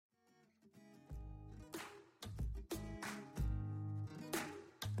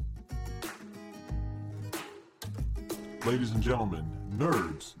Ladies and gentlemen,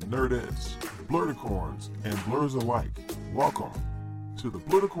 nerds, nerdettes, blurdicorns, and blurs alike, welcome to the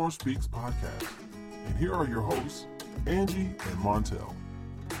Blerdicorn Speaks podcast. And here are your hosts, Angie and Montel.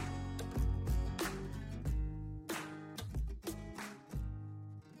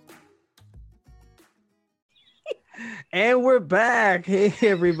 And we're back. Hey,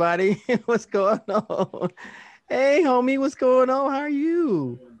 everybody. What's going on? Hey, homie, what's going on? How are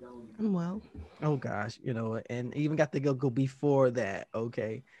you? I'm well. Oh, gosh. And even got to go before that.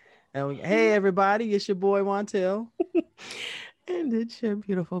 Okay. Hey, everybody. It's your boy, Montel. And it's your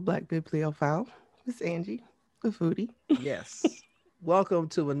beautiful Black bibliophile, Miss Angie, the foodie. Yes. Welcome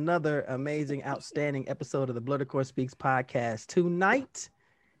to another amazing, outstanding episode of the Blerdicorn Speaks podcast.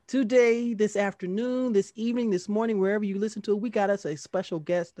 Today, this afternoon, this evening, this morning, wherever you listen to it, we got us a special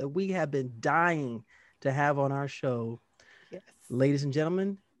guest that we have been dying to have on our show. Yes. Ladies and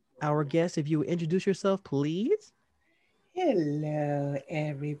gentlemen, our guest, if you would introduce yourself, please. Hello,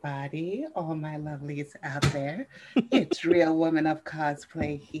 everybody, all my lovelies out there. It's Real Woman of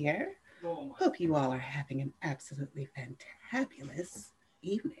Cosplay here. Hope you all are having an absolutely fantabulous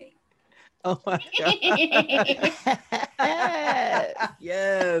evening. Oh my God.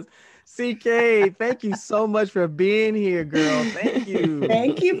 Yes. CK, thank you so much for being here, girl. Thank you.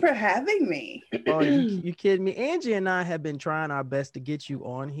 Thank you for having me. Oh, you kidding me? Angie and I have been trying our best to get you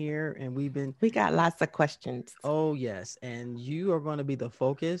on here, and we got lots of questions. Oh, yes. And you are going to be the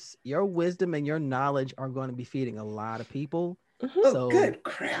focus. Your wisdom and your knowledge are going to be feeding a lot of people. Mm-hmm. So good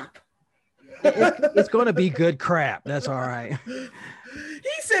crap. It's going to be good crap. That's all right.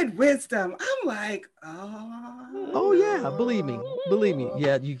 He said wisdom. I'm like, oh yeah, believe me.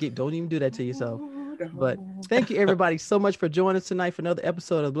 Yeah, don't even do that to yourself. But thank you everybody so much for joining us tonight for another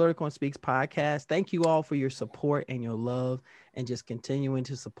episode of Blerdicorn Speaks podcast. Thank you all for your support and your love and just continuing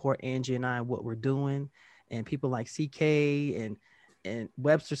to support Angie and I and what we're doing, and people like CK and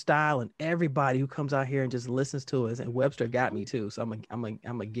Webster Style and everybody who comes out here and just listens to us. And Webster got me too, so I'm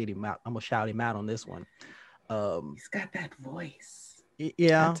gonna get him out. I'm gonna shout him out on this one. He's got that voice.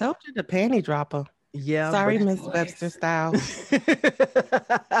 Yeah, I told you, the panty dropper. Yeah, sorry, Miss Webster Style.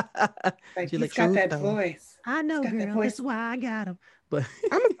 Like he's got that voice. I know, girl. That's why I got him. But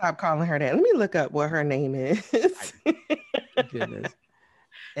I'm gonna stop calling her that. Let me look up what her name is. Goodness.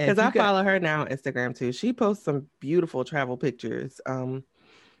 Because I follow her now on Instagram too. She posts some beautiful travel pictures.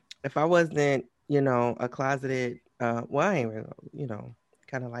 If I wasn't, a closeted, I ain't really,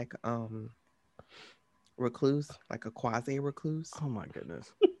 kind of like recluse, like a quasi recluse. Oh my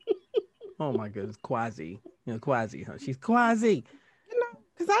goodness. Quasi. Quasi, huh? She's quasi.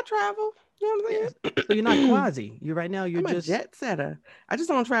 Because I travel. You know what I'm saying? So you're not quasi. You're I'm just a jet setter. I just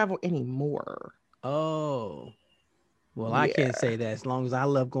don't travel anymore. Oh. Well, yeah. I can't say that. As long as I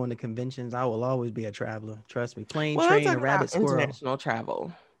love going to conventions, I will always be a traveler. Trust me. Plane, train, and rabbit, squirrel. International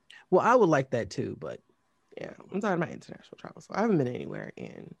travel. Well, I would like that too, but yeah, I'm talking about international travel. So I haven't been anywhere I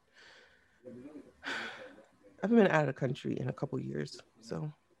haven't been out of the country in a couple years.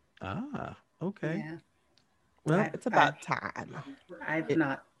 So. Okay. Yeah. Well, it's about time. I've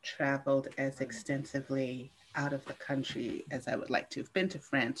not traveled as extensively out of the country as I would like to. I've been to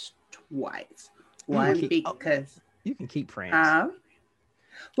France twice. One because you can keep France.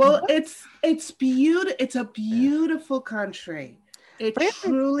 Well, it's beautiful. It's a beautiful country. It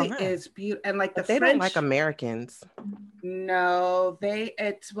truly is beautiful. And like the they French, don't like Americans. No,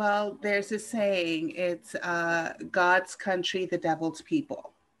 there's a saying. It's God's country, the devil's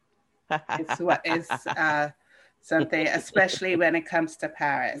people. It's what is something, especially when it comes to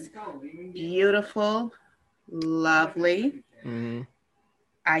Paris. Beautiful, lovely. Mm-hmm.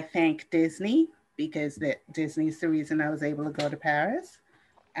 I thank Disney because Disney's the reason I was able to go to Paris.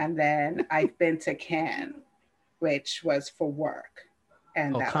 And then I've been to Cannes, which was for work.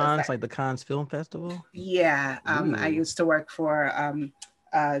 And Cannes, like the Cannes Film Festival? Yeah. I used to work for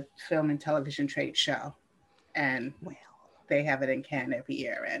a film and television trade show. And they have it in Cannes every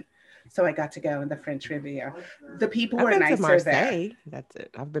year. And so I got to go in the French Riviera. The people were nicer there. That's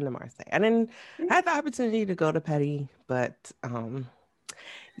it. I've been to Marseille. I didn't have the opportunity to go to Paris, but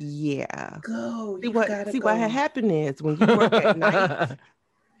yeah. Go. See what had happened is when you work at night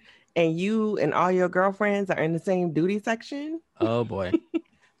and you and all your girlfriends are in the same duty section. Oh boy.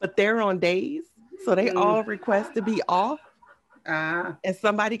 But they're on days. So they all request to be off. And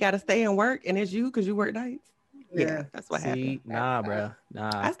somebody got to stay and work, and it's you because you work nights. Yeah, that's what happened. Nah, bro.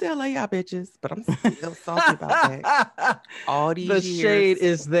 Nah. I still love y'all bitches, but I'm still salty about that. All these years. The shade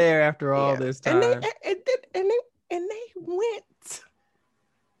is there after all this time. And they went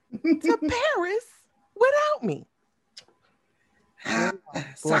to Paris without me. Boy,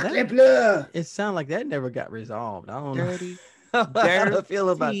 Sacre bleu. it sounds like that never got resolved. I don't know Dirty, how I feel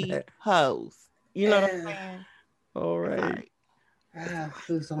about dirty that. hoes. You know what I'm saying? All right. Sorry.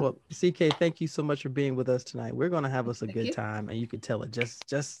 Who's on? Well, CK, thank you so much for being with us tonight. We're gonna have us a good time, and you can tell it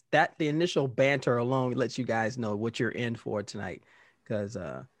just that the initial banter alone lets you guys know what you're in for tonight, because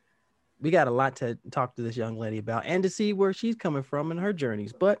we got a lot to talk to this young lady about and to see where she's coming from and her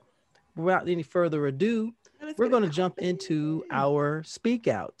journeys. But without any further ado, we're going to jump into our speak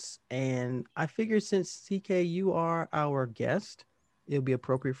outs. And I figured since CK, you are our guest, it'll be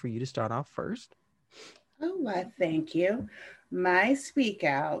appropriate for you to start off first. Oh, well, thank you. My speak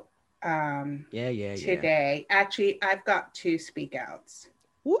out today. Actually, I've got 2 speak outs.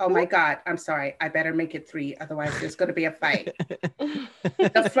 Oh my God, I'm sorry. I better make it 3. Otherwise, there's going to be a fight.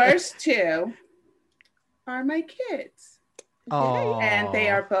 The first 2 are my kids. Aww. And they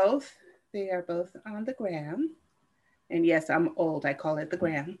are both on the gram. And yes, I'm old. I call it the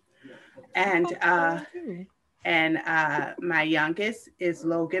gram. And my youngest is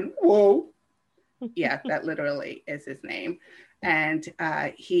Logan. Whoa. Yeah, that literally is his name. And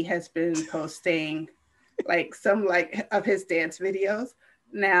he has been posting some of his dance videos.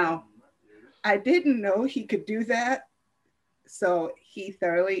 Now, I didn't know he could do that. So he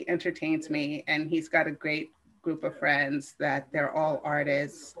thoroughly entertains me, and he's got a great group of friends that they're all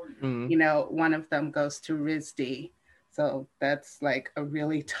artists. You know, one of them goes to RISD. So that's like a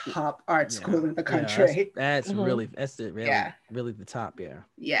really top art school in the country. That's really the top. Yeah.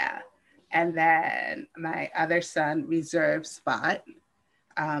 Yeah. And then my other son, Reserve Spot,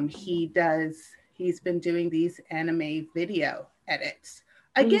 he's been doing these anime video edits.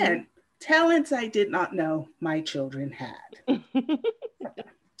 Again, talents I did not know my children had.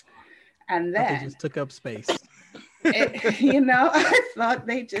 And then they just took up space. I thought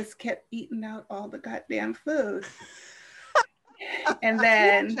they just kept eating out all the goddamn food. And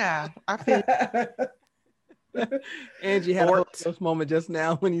then I feel Angie had a close moment just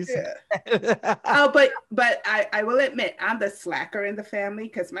now when you said but I will admit I'm the slacker in the family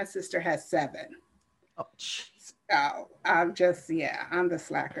because my sister has 7. Oh, jeez. Oh, I'm the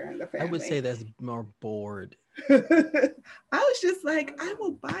slacker in the family. I would say that's more bored. I was just like, I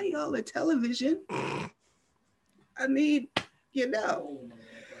will buy y'all a television. I need, give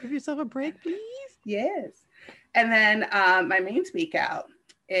yourself a break, please. Yes. And then my main speak out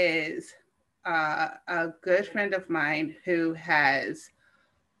is a good friend of mine who has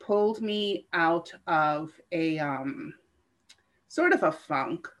pulled me out of a sort of a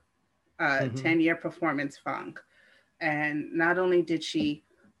funk, 10-year performance funk. And not only did she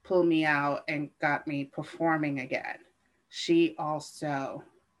pull me out and got me performing again, she also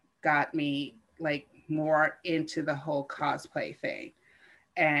got me more into the whole cosplay thing.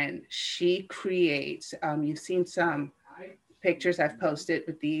 And she creates, you've seen some pictures I've posted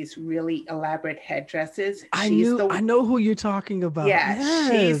with these really elaborate headdresses. I know who you're talking about. Yeah,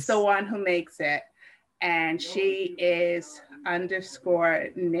 yes. She's the one who makes it. And she is _Nifithis.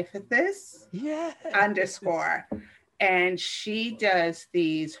 Yeah. _ And she does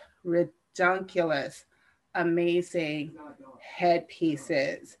these redunculous, amazing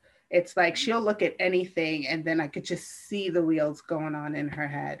headpieces. It's like she'll look at anything and then I could just see the wheels going on in her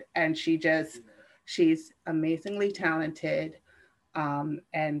head. And she's amazingly talented.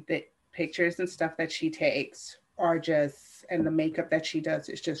 And the pictures and stuff that she takes are and the makeup that she does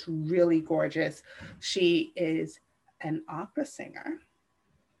is just really gorgeous. She is an opera singer,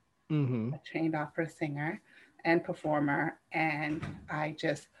 a trained opera singer and performer. And I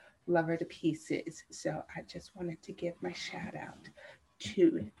just love her to pieces. So I just wanted to give my shout out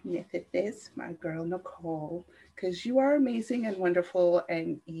to Nifithis, my girl Nicole, because you are amazing and wonderful,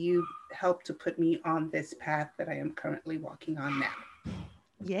 and you helped to put me on this path that I am currently walking on now.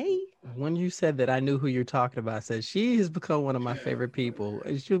 Yay. When you said that, I knew who you're talking about. I said, she has become one of my favorite people.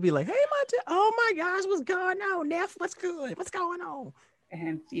 And she'll be like, hey, oh my gosh, what's going on, Neff? What's good? What's going on?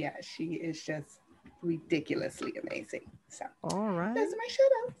 And yeah, she is just ridiculously amazing. So all right. That's my shout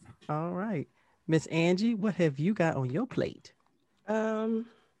out. All right. Miss Angie, what have you got on your plate? Okay,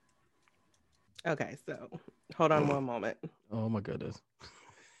 so hold on one moment. Oh my goodness.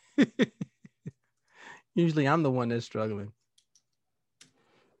 Usually I'm the one that's struggling.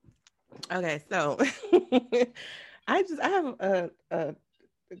 Okay, so I have a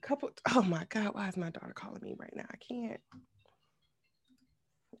couple. Oh my God, why is my daughter calling me right now? I can't.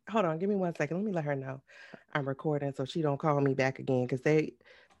 Hold on, give me 1 second. Let me let her know I'm recording so she don't call me back again because they.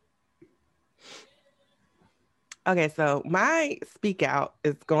 Okay, so my speak out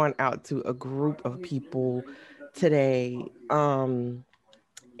is going out to a group of people today, and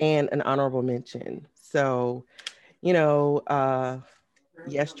an honorable mention. So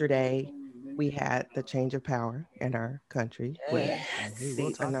Yesterday we had the change of power in our country where Yes. Hey, we'll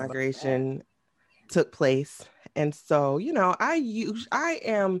the talk about inauguration took place. And so, I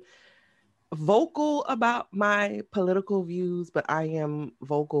am vocal about my political views, but I am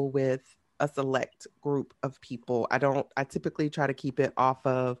vocal with a select group of people. I typically try to keep it off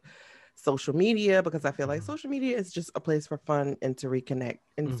of social media because I feel like social media is just a place for fun and to reconnect.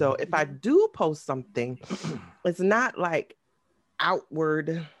 And so if I do post something, it's not like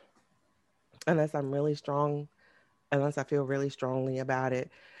outward unless I feel really strongly about it.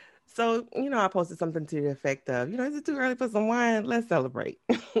 So, I posted something to the effect of, is it too early for some wine? Let's celebrate.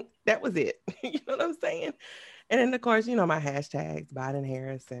 That was it. You know what I'm saying? And then, of course, my hashtags, Biden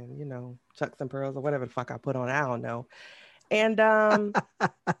Harris and, Chucks and Pearls or whatever the fuck I put on. I don't know. And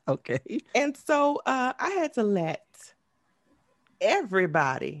okay. And so I had to let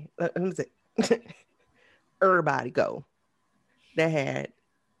everybody, everybody go that had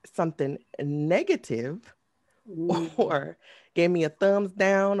something negative or gave me a thumbs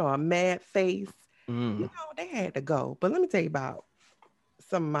down or a mad face. They had to go. But let me tell you about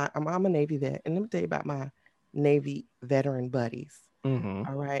I'm a Navy vet, and let me tell you about my Navy veteran buddies. All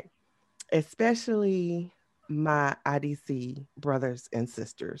right. Especially my IDC brothers and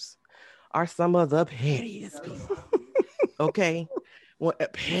sisters are some of the pettiest people. Okay. Well,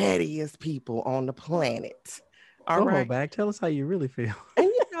 pettiest people on the planet. All right. Back. Tell us how you really feel.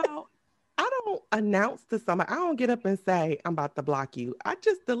 And I don't announce to somebody, I don't get up and say, I'm about to block you. I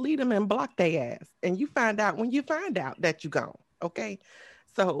just delete them and block their ass. And you find out when you find out that you gone. Okay.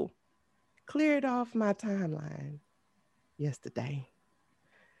 So cleared off my timeline yesterday.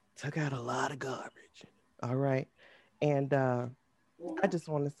 Took out a lot of garbage. All right. And I just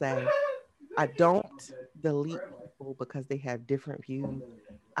want to say, I don't delete people because they have different views.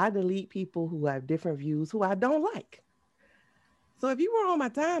 I delete people who have different views who I don't like. So if you were on my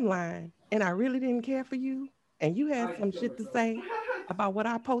timeline and I really didn't care for you and you had some shit to say about what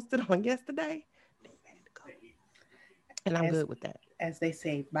I posted on yesterday, then you had to go. And I'm good with that. As they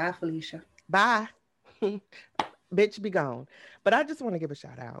say, bye, Felicia. Bye. Bitch, be gone. But I just want to give a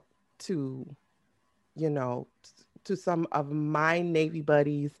shout out to, to some of my Navy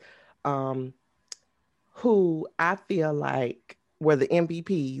buddies who I feel like were the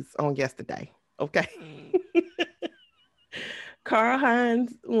MVPs on yesterday. Okay. Carl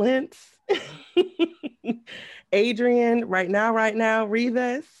Hines Lentz, Adrian, right now,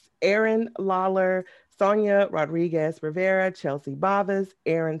 Rivas, Aaron Lawler, Sonia Rodriguez Rivera, Chelsea Bavas,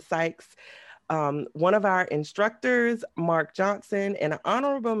 Aaron Sykes, one of our instructors, Mark Johnson, and an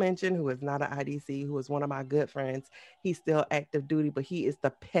honorable mention who is not an IDC, who is one of my good friends. He's still active duty, but he is the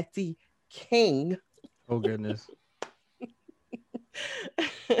petty king. Oh, goodness.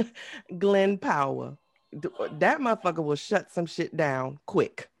 Glenn Power. That motherfucker will shut some shit down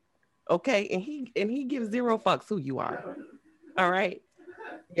quick. Okay. And he gives zero fucks who you are. All right.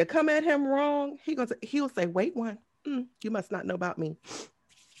 You come at him wrong, he'll say, wait one. You must not know about me.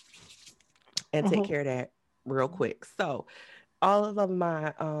 And take care of that real quick. So all of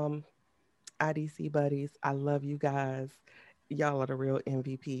my IDC buddies, I love you guys. Y'all are the real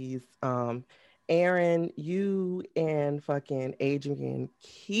MVPs. Aaron, you and fucking Adrian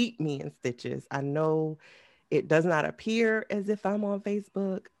keep me in stitches. I know it does not appear as if I'm on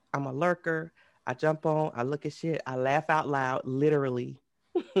Facebook. I'm a lurker. I jump on, I look at shit, I laugh out loud, literally,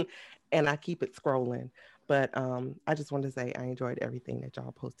 and I keep it scrolling. But I just wanted to say I enjoyed everything that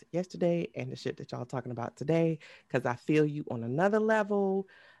y'all posted yesterday and the shit that y'all talking about today, because I feel you on another level.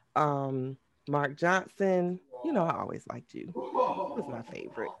 Mark Johnson, I always liked you. He was my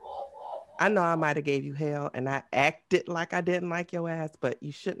favorite. I know I might have gave you hell and I acted like I didn't like your ass, but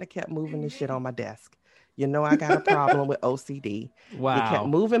you shouldn't have kept moving the shit on my desk. I got a problem with OCD. Wow. You kept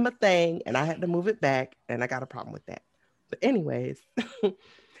moving my thing and I had to move it back and I got a problem with that. But anyways,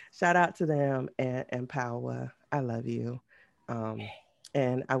 shout out to them and Power. I love you.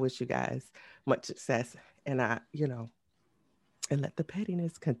 And I wish you guys much success. And and let the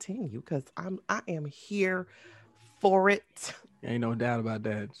pettiness continue because I am here for it. Ain't no doubt about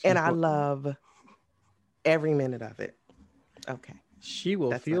that. And I love every minute of it. Okay. She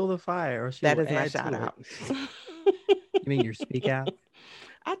will feel the fire. Or that is my shout out. You mean your speak out?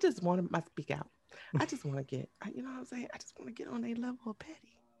 I just want my speak out. I just want to get, you know what I'm saying? I just want to get on a level of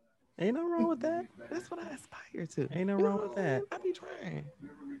petty. Ain't no wrong with that. That's what I aspire to. Ain't no wrong with that. I be trying.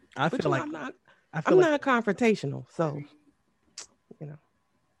 I feel like I'm not confrontational. So,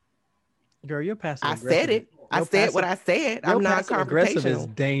 Girl, you're passive. I said it. I said what I said. I'm not confrontational. Aggressive is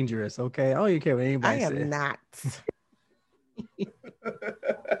dangerous. Okay, I don't even care what anybody says. I am not.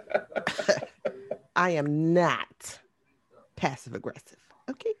 I am not. passive aggressive.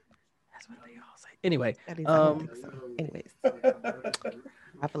 Okay. That's what they all say. Anyway, At least I don't think so. Anyways.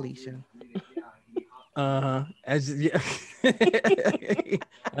 Hi, Felicia. as yeah.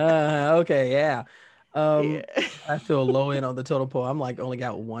 Okay, yeah. Yeah. I feel low end on the total poll. I'm like only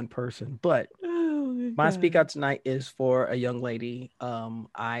got one person, but Oh, my God. speak out tonight is for a young lady.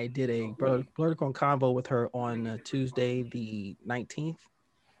 I did a Blerdicorn convo with her on Tuesday the 19th.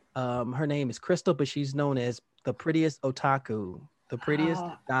 Her name is Crystal, but she's known as the prettiest otaku. The prettiest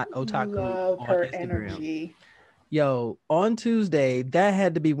dot otaku Love on her Instagram. energy. Yo, on Tuesday, that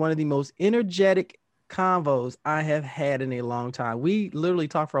had to be one of the most energetic convos I have had in a long time. We literally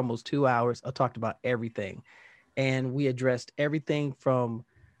talked for almost 2 hours. I talked about everything, and we addressed everything from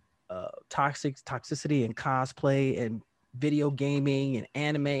toxicity and cosplay and video gaming and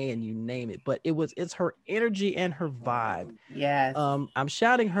anime and you name it. But it's her energy and her vibe. Yes. I'm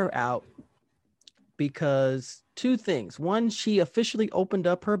shouting her out because two things. One, she officially opened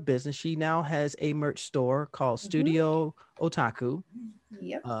up her business. She now has a merch store called Studio Otaku.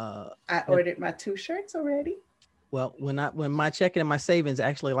 Yep. I ordered my 2 shirts already. Well, when my checking and my savings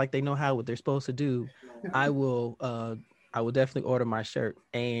actually like they know how what they're supposed to do, I will definitely order my shirt.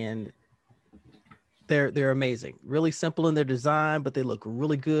 And they're amazing. Really simple in their design, but they look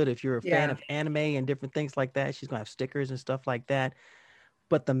really good. If you're a fan of anime and different things like that, she's gonna have stickers and stuff like that.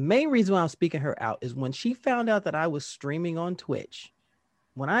 But the main reason why I'm speaking her out is when she found out that I was streaming on Twitch.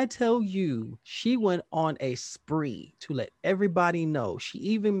 When I tell you, she went on a spree to let everybody know. She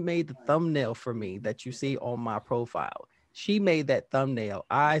even made the thumbnail for me that you see on my profile. She made that thumbnail.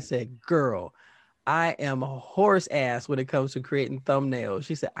 I said, girl, I am a horse ass when it comes to creating thumbnails.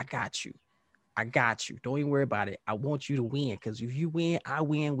 She said, I got you. Don't even worry about it. I want you to win because if you win, I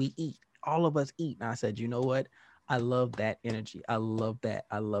win, we eat. All of us eat. And I said, you know what? I love that energy. I love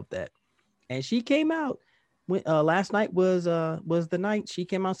that. And she came out when last night was the night she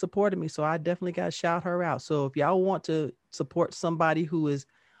came out and supported me. So I definitely got to shout her out. So if y'all want to support somebody who is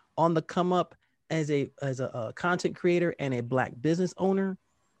on the come up as a content creator and a Black business owner,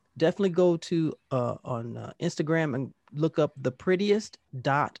 definitely go to on Instagram and look up the prettiest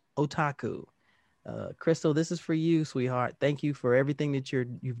otaku. Crystal, this is for you, sweetheart. Thank you for everything that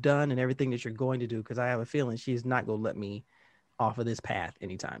you've done and everything that you're going to do, because I have a feeling she's not going to let me off of this path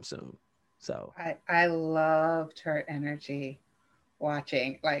anytime soon. So I loved her energy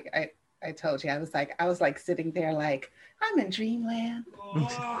watching. Like I told you, I was like sitting there like I'm in dreamland.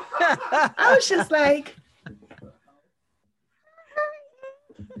 I was just like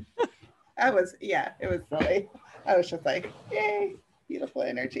it was silly. I was just like, yay, beautiful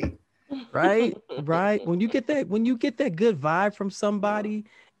energy. Right. When you get that good vibe from somebody,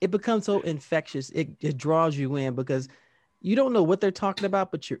 it becomes so infectious. It draws you in because you don't know what they're talking about,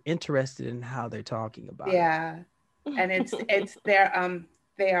 but you're interested in how they're talking about it. Yeah. And it's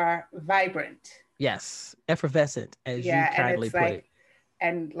they are vibrant. Yes. Effervescent, as you kindly put it.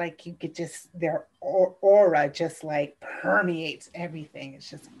 And like you could just their aura just like permeates everything.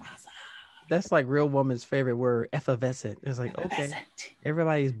 It's just awesome. That's like Real Woman's favorite word, effervescent. It's like, okay,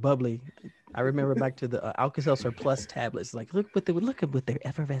 everybody's bubbly. I remember back to the Alka-Seltzer Plus tablets. Like, look at their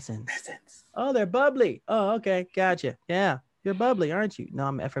effervescence. Oh, they're bubbly. Oh, okay, gotcha. Yeah, you're bubbly, aren't you? No,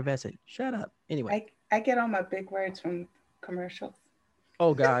 I'm effervescent. Shut up. Anyway, I get all my big words from commercials.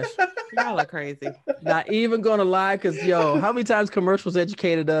 Oh gosh, y'all are crazy. Not even gonna lie, because how many times commercials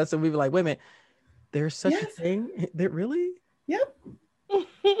educated us, and we were like, wait a minute, there's such a thing. There really? Yep.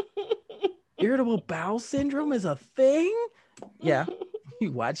 Irritable bowel syndrome is a thing? Yeah.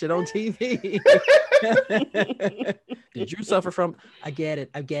 You watch it on TV. Did you suffer from? I get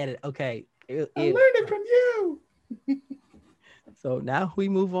it. Okay. I learned it from you. So now we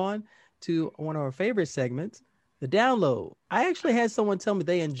move on to one of our favorite segments, the download. I actually had someone tell me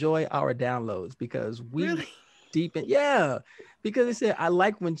they enjoy our downloads because we really? deepen. Yeah. Because they said, I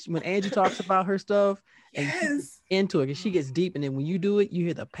like when Angie talks about her stuff and she's into it, and she gets deep. And then when you do it, you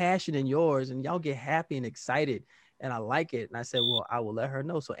hear the passion in yours and y'all get happy and excited. And I like it. And I said, well, I will let her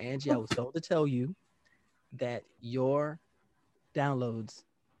know. So Angie, I was told to tell you that your downloads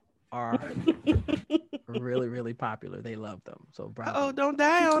are really, really popular. They love them. So bravo. Oh, don't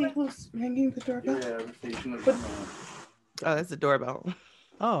die on it. Ringing the doorbell. Oh, that's the doorbell.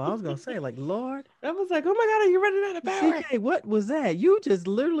 Oh, I was gonna say, like, Lord. I was like, oh my God, are you running out of power? CK, what was that? You just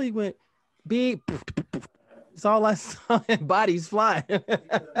literally went beep. It's all I saw, and bodies flying.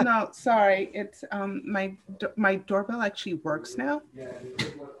 No, sorry. It's my doorbell actually works now.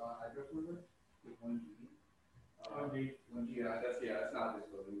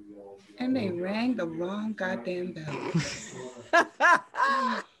 And they rang the wrong goddamn bell.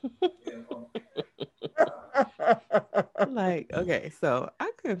 like, okay, so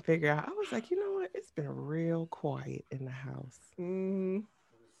I couldn't figure out. I was like, you know what? It's been real quiet in the house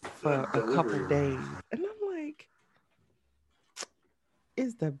for a couple days. And I'm like,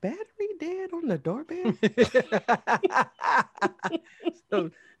 is the battery dead on the doorbell?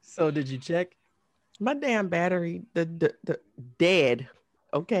 So did you check? My damn battery, the dead.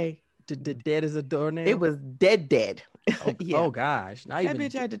 Okay. The dead as a doornail? It was dead. Oh, yeah. oh gosh. Not That even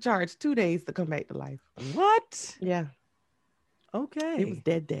bitch had to charge 2 days to come back to life. What? Yeah. Okay. It was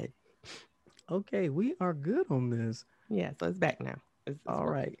dead. Okay, we are good on this. Yeah, so it's back now. It's All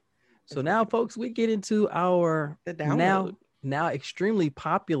working. right. So now, folks, we get into our The download. now extremely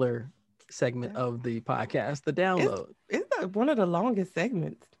popular segment of the podcast, the download. It's one of the longest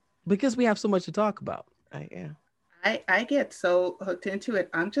segments. Because we have so much to talk about. Yeah. I get so hooked into it.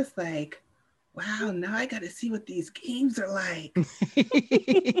 I'm just like, wow, now I got to see what these games are like.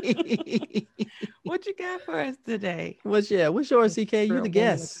 What you got for us today? What's yours, CK? You're the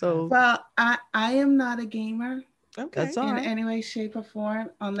guest. So well, I am not a gamer. Okay. That's all in right. any way, shape, or form,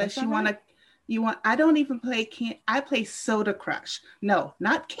 unless That's you all want to. I don't even play I play Soda Crush. No,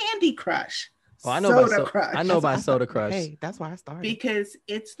 not Candy Crush. I know about Soda Crush. Hey, that's why I started. Because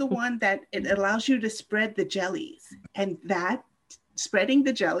it's the one that it allows you to spread the jellies, and that spreading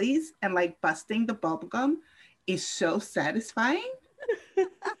the jellies and like busting the bubble gum is so satisfying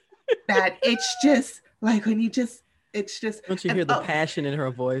that it's just like when you just. It's just. Don't you hear the passion in her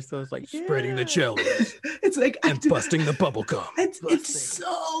voice? So it's like spreading the jellies. It's like busting the bubble gum. It's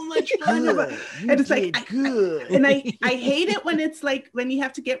so much fun. And it's like good. And I hate it when it's like when you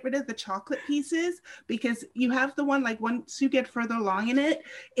have to get rid of the chocolate pieces, because you have the one like once you get further along in it,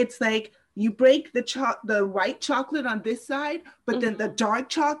 it's like you break the white chocolate on this side, but then the dark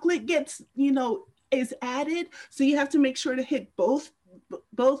chocolate gets is added. So you have to make sure to hit both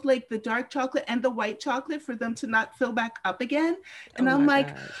like the dark chocolate and the white chocolate for them to not fill back up again. And I'm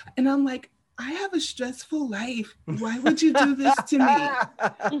like, I have a stressful life. Why would you do this to me?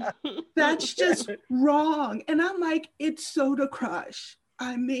 That's just wrong. And I'm like, it's Soda Crush.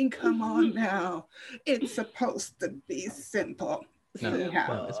 I mean, come on now. It's supposed to be simple. No,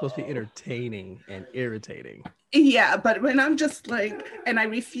 well, it's supposed to be entertaining and irritating. Yeah, but when I'm just like, and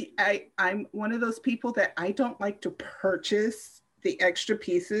I'm one of those people that I don't like to purchase the extra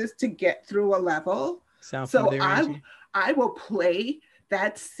pieces to get through a level. I will play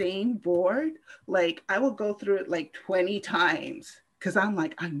that same board. Like I will go through it like 20 times because I'm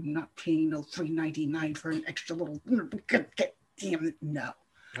like, I'm not paying no $3.99 for an extra little. Damn it, no.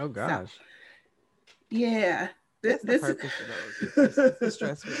 Oh gosh. So, yeah. This is the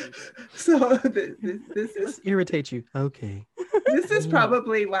stress relief. So this irritates you. Okay. This is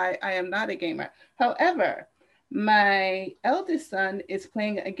probably why I am not a gamer. However, my eldest son is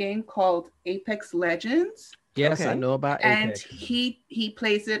playing a game called Apex Legends. Yes, I know about Apex. And he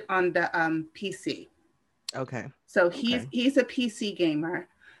plays it on the PC. Okay. So he's a PC gamer.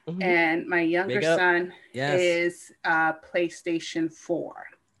 Mm-hmm. And my younger son is PlayStation 4.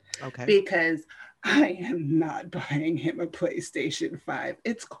 Okay. Because I am not buying him a PlayStation 5.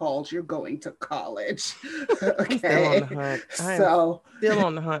 It's called You're Going to College. Okay. Still on the hunt. Still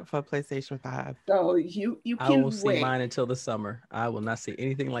on the hunt for a PlayStation 5. So you can I won't wait. see mine until the summer. I will not see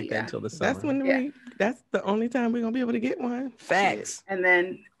anything like that until the summer. That's the only time we're gonna be able to get one. Facts. And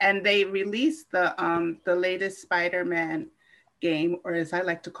they released the latest Spider-Man game, or as I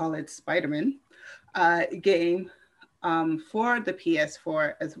like to call it, Spider-Man game. For the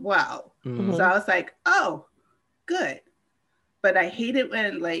PS4 as well. Mm-hmm. So I was like, oh, good. But I hate it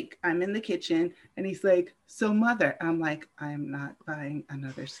when like I'm in the kitchen and he's like, so mother, I'm like, I'm not buying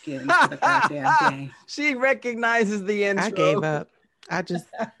another skin for the goddamn game. She recognizes the intro. I gave up. I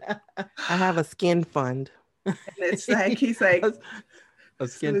have a skin fund. And it's like, he's like, a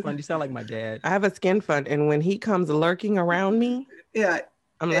skin fund. You sound like my dad. I have a skin fund. And when he comes lurking around me,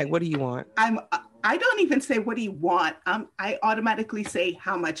 I'm like, what do you want? I don't even say, what do you want? I automatically say,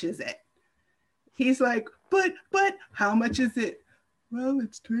 how much is it? He's like, but how much is it? Well,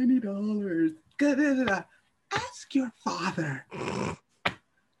 it's $20. Ask your father. I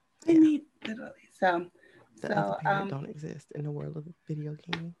mean, literally. So other parent don't exist in the world of video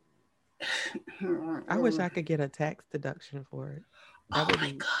gaming. I wish I could get a tax deduction for it. Oh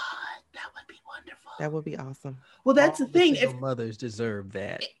my God, that would be wonderful. That would be awesome. Well, that's the thing. If mothers deserve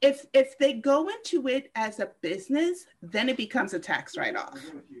that. If they go into it as a business, then it becomes a tax write-off.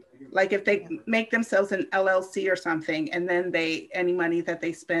 Like if they make themselves an LLC or something, and then any money that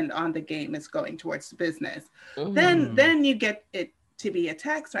they spend on the game is going towards the business, then you get it to be a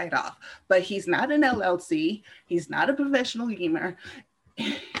tax write-off. But he's not an LLC. He's not a professional gamer.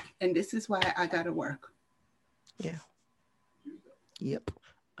 And this is why I gotta work. Yeah. Yep.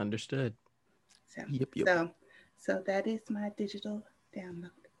 Understood. So, Yep. so that is my digital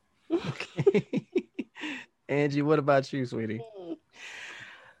download. Okay. Angie, what about you, sweetie?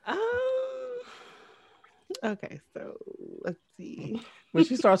 Um. Okay, so let's see. When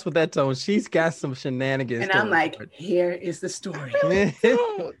she starts with that tone, she's got some shenanigans And to I'm like, report. here is the story. I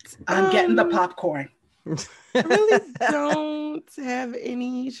don't. I'm getting the popcorn. I really don't have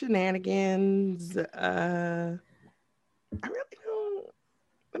any shenanigans. I really don't.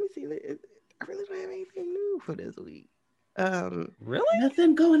 Let me see. I really don't have anything new for this week. Really?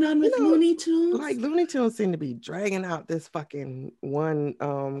 Nothing going on with Looney Tunes. Like Looney Tunes seem to be dragging out this fucking one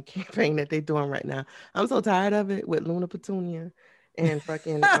campaign that they're doing right now. I'm so tired of it with Luna Petunia and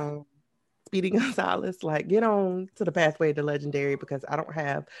fucking Speedy Gonzalez. Like, get on to the pathway to legendary because I don't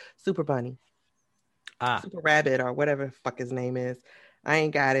have Super Bunny, Super Rabbit, or whatever the fuck his name is. I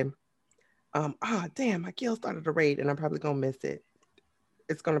ain't got him. Damn, my kill started to raid and I'm probably gonna miss it.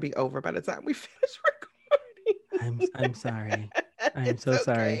 It's gonna be over by the time we finish recording. I'm sorry. I'm so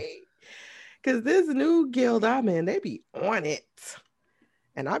sorry. Because this new guild I'm in, they be on it.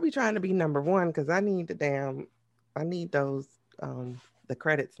 And I'll be trying to be number one because I need those the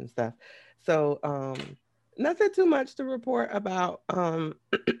credits and stuff. So nothing too much to report about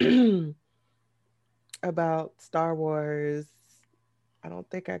about Star Wars. I don't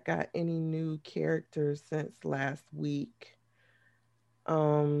think I got any new characters since last week.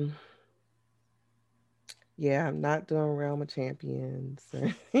 Yeah, I'm not doing Realm of Champions or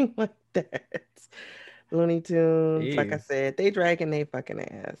anything like that. Looney Tunes, like I said, they dragging they fucking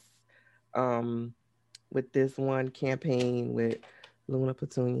ass. With this one campaign with Luna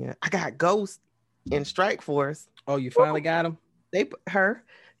Petunia. I got Ghost in Strike Force. Oh, you finally got him? They put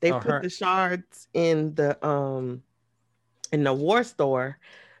the shards in the war store.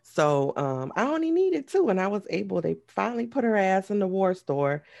 So I only needed 2 and I was able, they finally put her ass in the war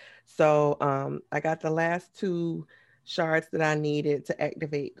store. So I got the last 2 shards that I needed to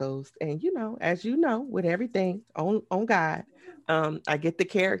activate Ghost. And as you know, with everything on God, I get the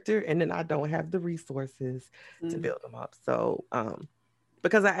character and then I don't have the resources to build them up. So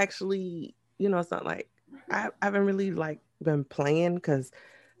because I actually, it's not like I haven't really been playing because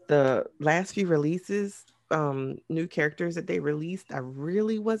the last few releases, new characters that they released, I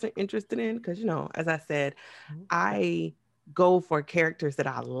really wasn't interested in because, as I said, I go for characters that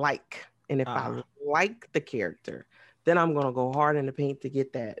I like. And if I like the character, then I'm going to go hard in the paint to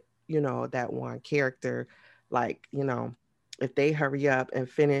get that, that one character. Like, if they hurry up and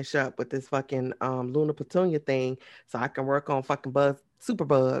finish up with this fucking Luna Petunia thing so I can work on fucking super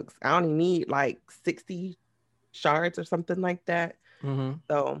bugs. I only need 60 shards or something like that. Mm-hmm.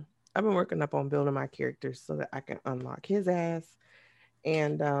 So I've been working up on building my characters so that I can unlock his ass.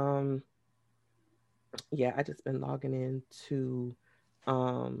 And I just been logging into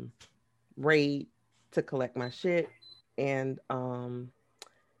Raid to collect my shit. And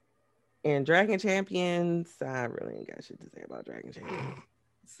Dragon Champions, I really ain't got shit to say about Dragon Champions.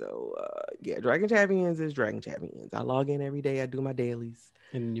 So Dragon Champions is Dragon Champions. I log in every day. I do my dailies.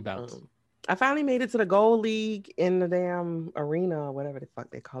 And you bounce. I finally made it to the Gold League in the damn arena or whatever the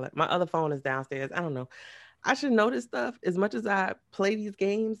fuck they call it. My other phone is downstairs. I don't know. I should know this stuff as much as I play these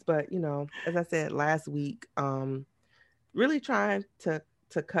games, but as I said last week, really trying to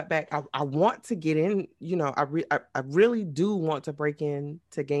cut back. I want to get in, I really do want to break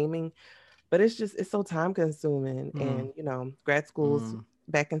into gaming, but it's so time consuming. And grad school's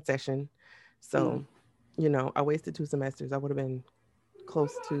back in session. So, I wasted 2 semesters. I would have been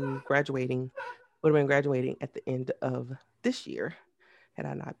close to graduating, at the end of this year had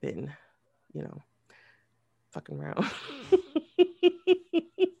I not been, fucking around.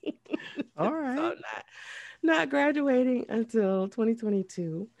 All right. So not graduating until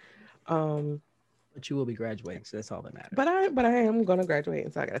 2022. But you will be graduating, so that's all that matters. But I am gonna graduate,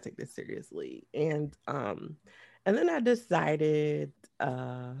 and so I gotta take this seriously. And then I decided,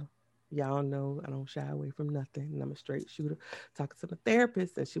 y'all know I don't shy away from nothing, and I'm a straight shooter. Talking to my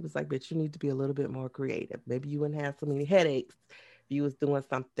therapist, and she was like, "Bitch, you need to be a little bit more creative. Maybe you wouldn't have so many headaches if you was doing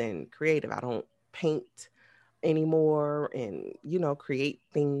something creative. I don't paint anymore, and create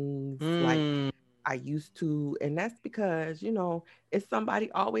things like I used to, and that's because it's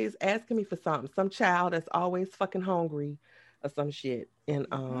somebody always asking me for something, some child that's always fucking hungry or some shit, and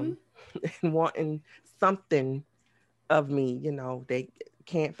and wanting something of me. They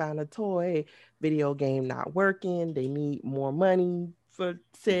can't find a toy, video game not working, they need more money for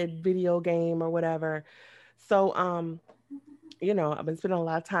said video game or whatever. So I've been spending a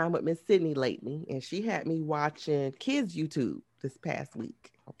lot of time with Miss Sydney lately, and she had me watching kids YouTube this past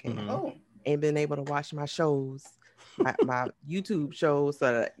week. Okay. Mm-hmm. Oh. ain't been able to watch my shows, my YouTube shows,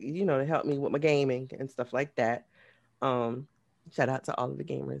 so that, to help me with my gaming and stuff like that. Shout out to all of the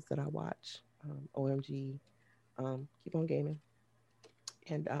gamers that I watch. OMG, keep on gaming,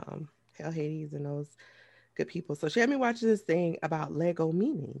 and Hell Hades and those good people. So she had me watching this thing about Lego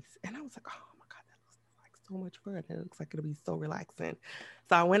minis, and I was like, oh my god, that looks like so much fun. It looks like it'll be so relaxing.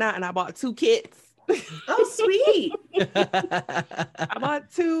 So I went out and I bought 2 kits. Oh, sweet. I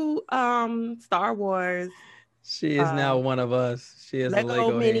bought 2 Star Wars. She is now one of us. She is Lego a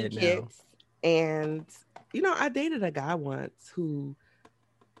Lego mini head kits. And I dated a guy once who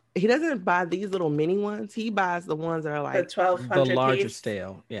he doesn't buy these little mini ones. He buys the ones that are like the 1200 the larger piece.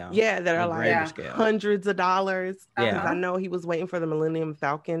 scale. Yeah. Yeah, that are like scale. hundreds of dollars. Yeah. Because I know he was waiting for the Millennium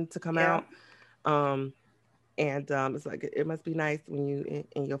Falcon to come out. And it's like, it must be nice when you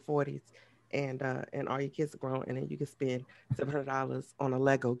in your 40s and all your kids are grown, and then you can spend $700 on a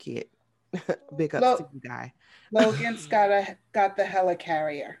Lego kit. Big ups to you, guy. Logan's got the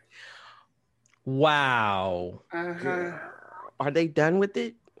helicarrier. Wow. Are they done with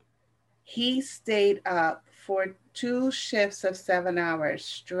it? He stayed up for 2 shifts of 7 hours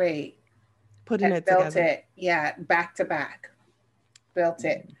straight. Putting it built together. it. Yeah, back to back. Built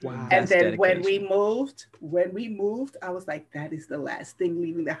it. Wow. And then dedication. when we moved, I was like, that is the last thing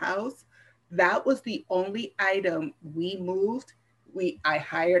leaving the house. That was the only item we moved. I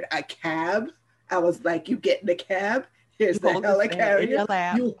hired a cab. I was like, you get in the cab. Here's the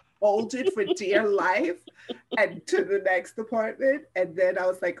helicarrier. You hold it for dear life and to the next apartment. And then I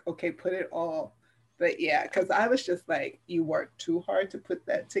was like, okay, put it all. But yeah, because I was just like, you worked too hard to put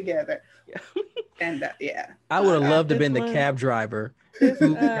that together. Yeah. And yeah. I would have loved to have been the cab driver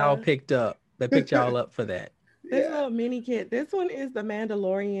who y'all picked up. They picked y'all up for that. This little mini kit. This one is the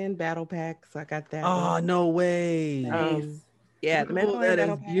Mandalorian battle pack. So I got that. Oh, no way. Nice. Yeah, the Mandalorian that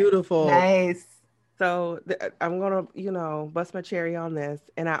battle is pack. beautiful. Nice. So I'm going to, bust my cherry on this.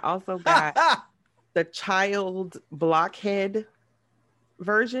 And I also got the child blockhead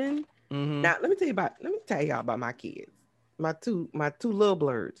version. Mm-hmm. Now, let me tell y'all about my kids. My two little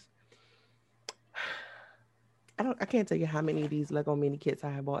blurs. I can't tell you how many of these Lego mini kits I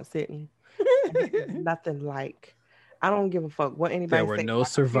have bought, Sydney. Nothing like. I don't give a fuck what anybody There were no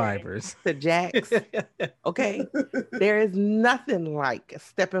survivors. To Jax. Okay. There is nothing like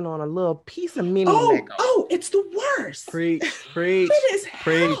stepping on a little piece of mini Lego. Oh, it's the worst. Preach. It is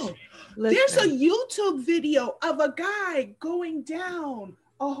preach. hell. There's a YouTube video of a guy going down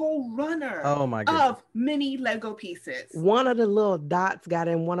a whole runner of mini Lego pieces. One of the little dots got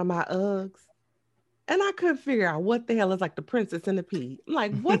in one of my Uggs. And I couldn't figure out what the hell is like the Princess and the Pea. I'm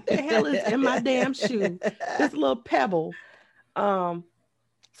like, what the hell is in my damn shoe? This little pebble. So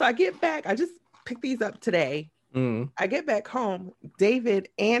I get back. I just picked these up today. I get back home. David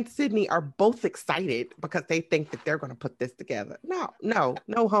and Sydney are both excited because they think that they're going to put this together. No,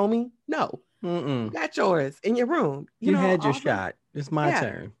 homie. No. You got yours in your room. You had your shot. It's my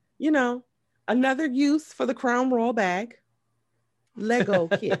turn. Another use for the Crown Royal bag. Lego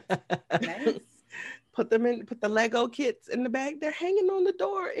kit. Nice. Put the Lego kits in the bag. They're hanging on the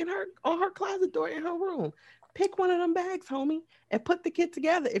door on her closet door in her room. Pick one of them bags, homie, and put the kit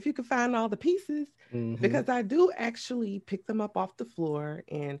together if you can find all the pieces. Because I do actually pick them up off the floor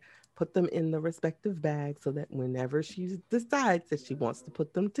and put them in the respective bags so that whenever she decides that she wants to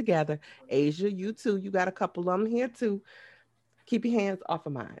put them together, Asia, you too, you got a couple of them here too. Keep your hands off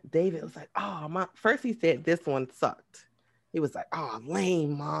of mine. David was like, first he said this one sucked. He was like, oh,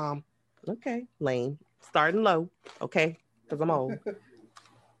 lame, Mom. Okay, lame. Starting low, okay, because I'm old.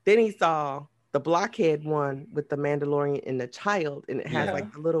 Then he saw the blockhead one with the Mandalorian and the child, and it has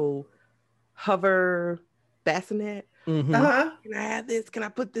like the little hover bassinet. Mm-hmm. Can I have this? Can I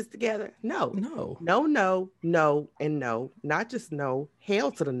put this together? No. And no. Not just no.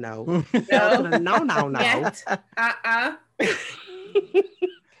 Hell to the no. Hell to the no. Yet.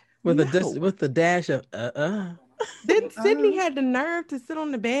 With the dash of Then Sydney had the nerve to sit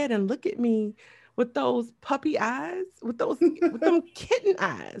on the bed and look at me with those puppy eyes, with them kitten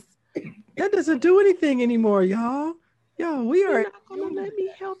eyes. That doesn't do anything anymore, y'all. We are You're not gonna let me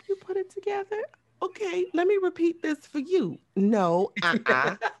help you put it together. Okay, let me repeat this for you. No,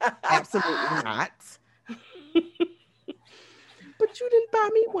 absolutely not. But you didn't buy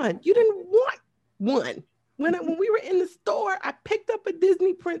me one. You didn't want one. When we were in the store, I picked up a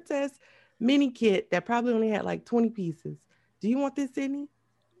Disney Princess mini kit that probably only had like 20 pieces. Do you want this, Sydney?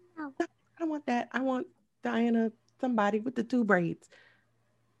 No, I don't want that. I want Diana, somebody with the 2 braids.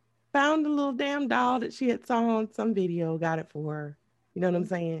 Found a little damn doll that she had saw on some video, got it for her. You know what I'm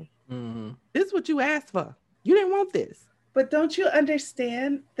saying? Mm-hmm. This is what you asked for. You didn't want this. But don't you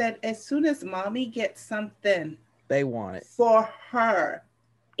understand that as soon as mommy gets something They want it. for her,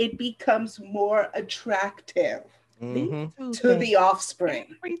 it becomes more attractive Mm-hmm. to the offspring.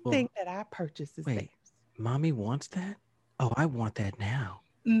 Everything that I purchase is Wait, theirs. mommy wants that? Oh, I want that now.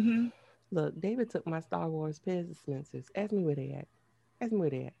 Mm-hmm. Look, David took my Star Wars Pez dispensers. Ask me where they at. Ask me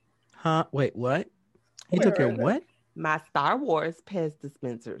where they at. Huh? Wait, what? He Where took your are they? what? My Star Wars Pez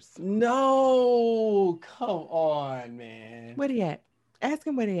dispensers. No, come on, man. Where they at? Ask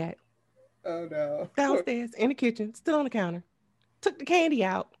him where they at. Oh no. Downstairs in the kitchen, still on the counter. Took the candy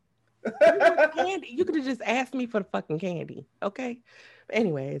out. Candy. You could have just asked me for the fucking candy, okay? But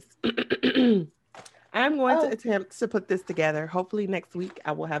anyways, I'm going to attempt to put this together. Hopefully next week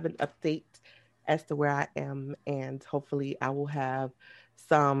I will have an update as to where I am, and hopefully I will have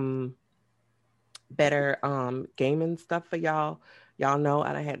some better gaming stuff for y'all. Y'all know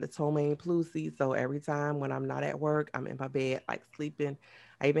I done had the ptomaine plusie, so every time when I'm not at work, I'm in my bed like sleeping.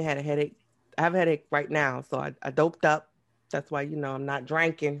 I even had a headache. I have a headache right now, so I doped up. That's why I'm not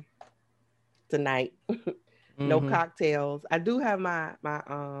drinking tonight. No cocktails. I do have my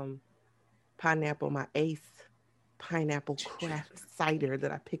pineapple, my Ace pineapple craft cider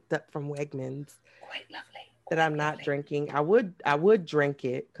that I picked up from Wegmans. Quite lovely. That I'm not drinking. I would drink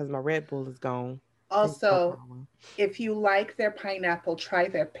it because my Red Bull is gone. Also, if you like their pineapple, try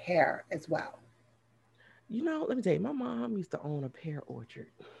their pear as well. Let me tell you, my mom used to own a pear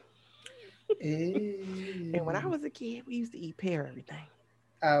orchard. And when I was a kid, we used to eat pear every day.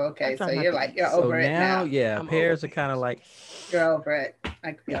 Oh, okay. So you're over it now. Yeah, I'm pears are kind of like you're over it.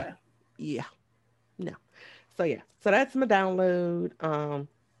 I feel it. Yeah. No. So yeah. So that's my download.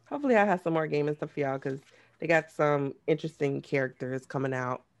 Hopefully I have some more gaming stuff for y'all because they got some interesting characters coming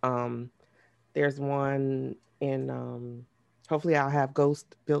out. There's one in hopefully I'll have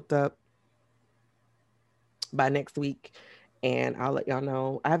Ghost built up by next week, and I'll let y'all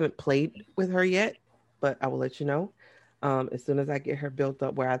know. I haven't played with her yet, but I will let you know as soon as I get her built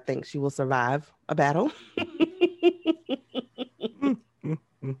up where I think she will survive a battle.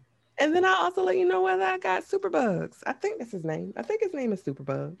 And then I'll also let you know whether I got Superbugs. I think that's his name. I think his name is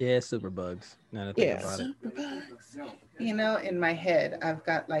Superbug. Yeah, Superbugs. Now that I think about it. Superbugs. In my head, I've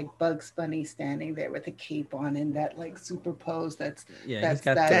got like Bugs Bunny standing there with a cape on and that like super pose. That's that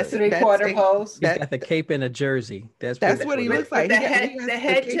 3/4 pose. He's got the cape and a jersey. That's what he looks like. The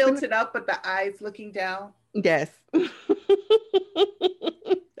head tilted up, but the eyes looking down. Yes.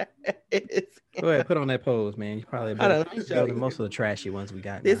 Go ahead, put on that pose, man. You probably better than most of the trashy ones we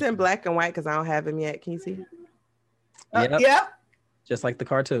got. This in black and white because I don't have him yet. Can you see? Yep. Just like the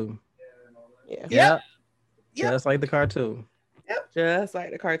cartoon. Yeah. Yep. Just like the cartoon. Yep. Just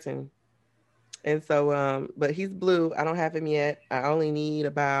like the cartoon. And so, but he's blue. I don't have him yet. I only need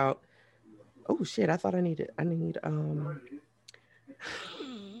about. Oh shit! I need. I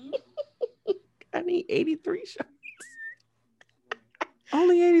need 83 shots.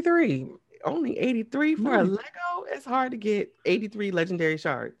 Only 83. Only 83 for a Lego. It's hard to get 83 legendary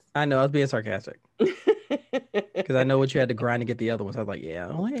shards. I know. I was being sarcastic because I know what you had to grind to get the other ones. I was like, yeah,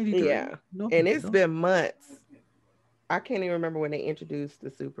 only 83. Yeah, and it's been months. I can't even remember when they introduced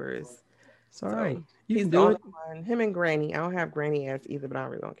the supers. It's all right. You He's can the do only it. one. Him and Granny. I don't have Granny as either, but I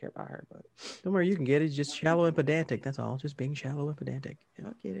really don't care about her. But don't worry, you can get it. Just shallow and pedantic. That's all. Just being shallow and pedantic.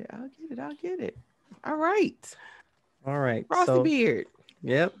 I'll get it. All right. Frosty Beard.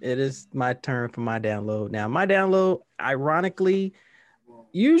 Yep, it is my turn for my download. Now, my download, ironically,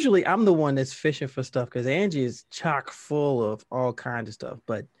 usually I'm the one that's fishing for stuff because Angie is chock full of all kinds of stuff.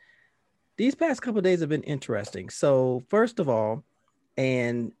 But these past couple of days have been interesting. So first of all,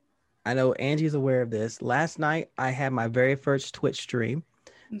 and I know Angie's aware of this, last night I had my very first Twitch stream.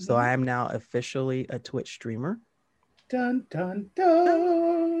 Mm-hmm. So I am now officially a Twitch streamer. Dun, dun,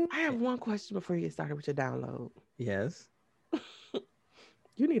 dun. I have one question before you get started with your download. Yes.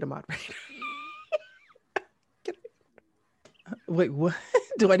 You need a moderator. Wait, what?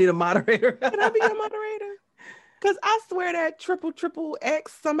 Do I need a moderator? Can I be a moderator? Because I swear that triple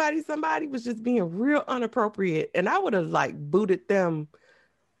X somebody was just being real inappropriate, and I would have like booted them.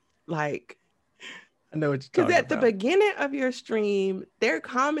 Like, I know what you're talking about. Because at the beginning of your stream, their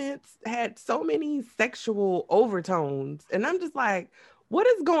comments had so many sexual overtones, and I'm just like, what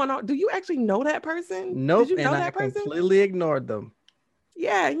is going on? Do you actually know that person? Nope, Did you know and that person? Completely ignored them.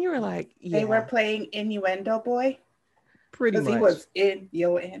 Yeah, and you were like, yeah. They were playing Innuendo Boy. Pretty much. He was in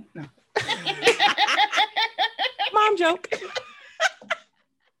your end. No. Mom joke.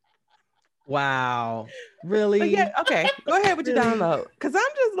 Wow. Really? But yeah, okay. Go ahead with your download. Because I'm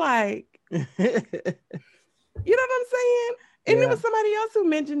just like, you know what I'm saying? And it was somebody else who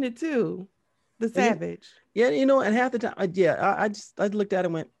mentioned it too. The savage. Yeah, and half the time, I looked at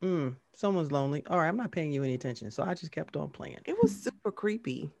it and went, someone's lonely. All right, I'm not paying you any attention. So I just kept on playing. It was super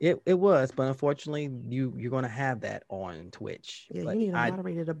creepy. It was, but unfortunately, you're going to have that on Twitch. Yeah, but you need a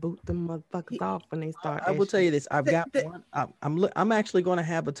moderator to boot them motherfuckers off when they start. I will tell you this. I've got one. I'm actually going to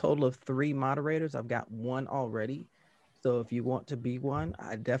have a total of 3 moderators. I've got one already. So if you want to be one,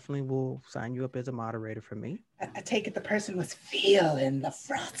 I definitely will sign you up as a moderator for me. I take it the person was feeling the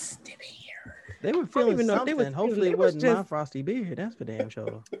frosty beard. They were feeling something. Hopefully it wasn't my frosty beard. That's for damn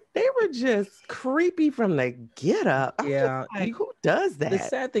sure. They were just creepy from the get up. Yeah. Like, who does that? The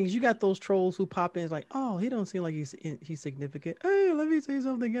sad thing is you got those trolls who pop in like, oh, he don't seem like he's significant. Hey, let me say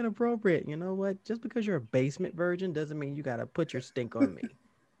something inappropriate. You know what? Just because you're a basement virgin doesn't mean you got to put your stink on me.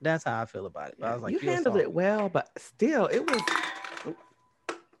 That's how I feel about it. I was like, you handled it well, but still, it was.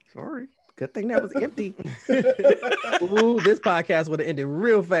 Sorry. Good thing that was empty. Ooh, this podcast would have ended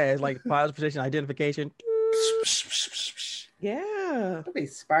real fast, like positive position identification. Yeah. It'll be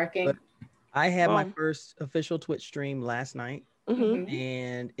sparking. But I had my first official Twitch stream last night,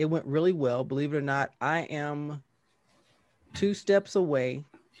 and it went really well. Believe it or not, I am 2 steps away,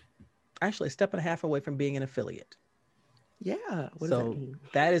 actually a step and a half away from being an affiliate. Yeah. What does So that mean?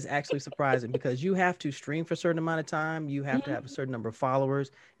 that is actually surprising because you have to stream for a certain amount of time, you have to have a certain number of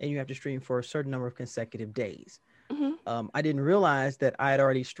followers, and you have to stream for a certain number of consecutive days. I didn't realize that I had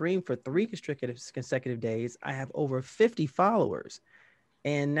already streamed for 3 consecutive days. I have over 50 followers,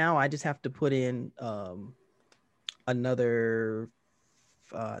 and now I just have to put in another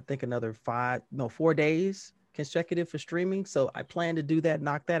 4 days consecutive for streaming. So I plan to do that,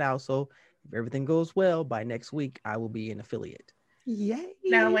 knock that out. So if everything goes well, by next week, I will be an affiliate. Yay.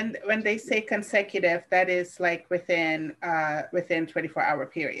 Now, when they say consecutive, that is like within 24-hour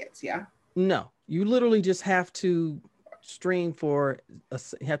periods, yeah? No, you literally just have to stream for a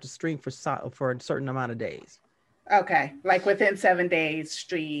certain amount of days. Okay, like within 7 days,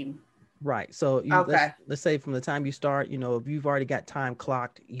 stream. Right. So let's say from the time you start, if you've already got time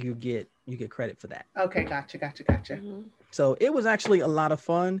clocked, you get credit for that. Okay, gotcha. So it was actually a lot of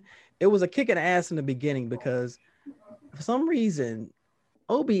fun. It was a kick in the ass in the beginning because for some reason,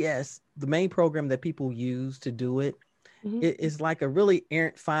 OBS, the main program that people use to do it, it is like a really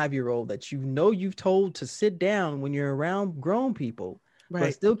errant 5-year-old that you've told to sit down when you're around grown people,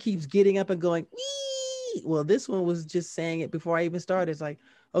 but still keeps getting up and going, wee! Well, this one was just saying it before I even started. It's like,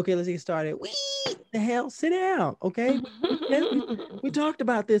 okay, let's get started. Wee! The hell, sit down, okay? we talked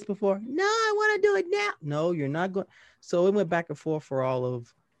about this before. No, I want to do it now. No, you're not going. So it went back and forth for all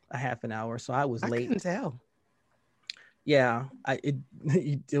of a half an hour. So I was late. I couldn't tell. Yeah,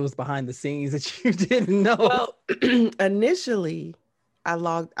 it was behind the scenes that you didn't know. Well, initially, I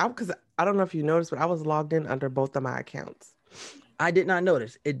logged out because I don't know if you noticed, but I was logged in under both of my accounts. I did not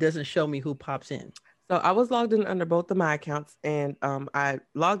notice. It doesn't show me who pops in. So I was logged in under both of my accounts, and I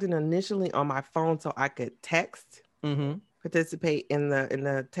logged in initially on my phone so I could text, participate in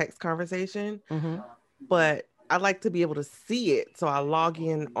the text conversation. But I like to be able to see it, so I log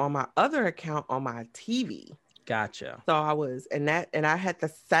in on my other account on my TV. Gotcha. So I was, and I had the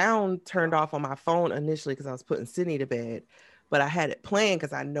sound turned off on my phone initially because I was putting Sydney to bed, but I had it playing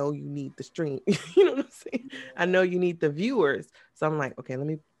because I know you need the stream. You know what I'm saying? I know you need the viewers. So I'm like, okay, let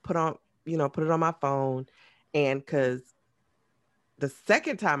me put it on my phone. And because the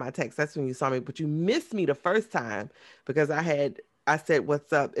second time I text, that's when you saw me, but you missed me the first time because I said,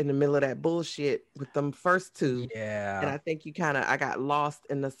 what's up in the middle of that bullshit with them first 2. Yeah. And I think I got lost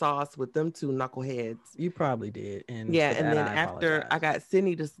in the sauce with them 2 knuckleheads. You probably did. And then after I got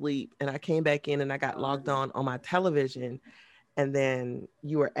Sydney to sleep and I came back in and I got logged on my television. And then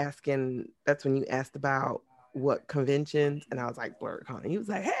you were asking, that's when you asked about what conventions. And I was like, Blerdicorn. And he was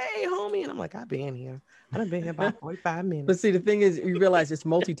like, hey, homie. And I'm like, I've been here. I've been here about 45 minutes. But see, the thing is, you realize it's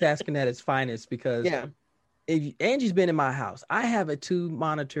multitasking at its finest because if Angie's been in my house, I have a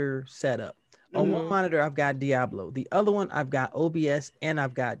 2-monitor setup. On one monitor, I've got Diablo. The other one, I've got OBS and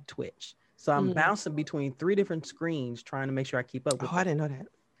I've got Twitch. So I'm bouncing between 3 different screens trying to make sure I keep up with I didn't know that.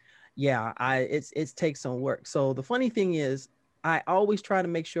 Yeah, it takes some work. So the funny thing is, I always try to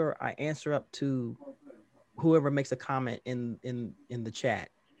make sure I answer up to whoever makes a comment in the chat,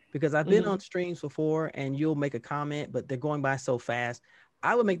 because I've been on streams before and you'll make a comment, but they're going by so fast.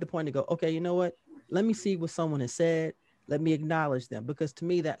 I would make the point to go, okay, you know what? Let me see what someone has said. Let me acknowledge them, because to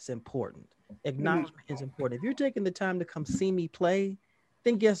me, that's important. Acknowledgement is important. If you're taking the time to come see me play,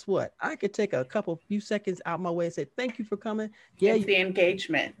 then guess what? I could take a few seconds out my way and say, thank you for coming. Yeah, it's the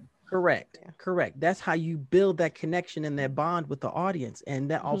engagement. Correct. That's how you build that connection and that bond with the audience.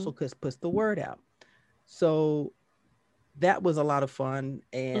 And that also puts the word out. So that was a lot of fun.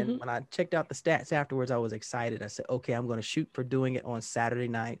 And Mhm. when I checked out the stats afterwards, I was excited. I said, okay, I'm going to shoot for doing it on Saturday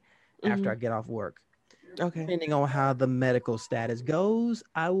night after I Mhm. get off work. Okay. Depending on how the medical status goes,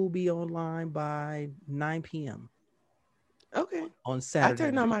 I will be online by 9 p.m. Okay. on I Saturday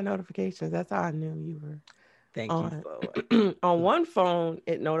turned on night. my notifications. That's how I knew you were Thank you on. for On one phone,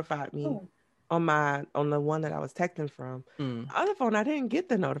 it notified me. Oh, On the one that I was texting from. mm. The other phone, I didn't get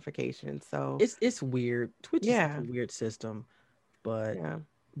the notification. So It's weird. Twitch is such a yeah, weird system, but yeah.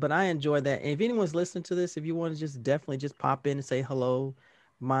 I enjoy that. And if anyone's listening to this, if you want to just definitely just pop in and say hello,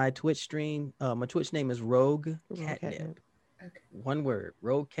 my Twitch name is Rogue Roll Catnip. catnip. okay. One word,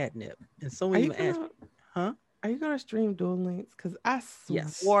 Rogue Catnip. And Are someone you even asked, gonna huh? Are you gonna stream Duel Links? Because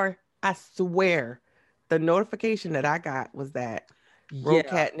Yes. I swear, the notification that I got was that Roll Yeah.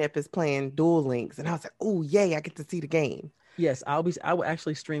 Catnip is playing Duel Links, and I was like, oh yay, I get to see the game. Yes, I will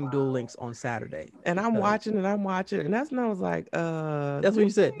actually stream Duel Links on Saturday And because I'm watching, and that's when I was like, that's what you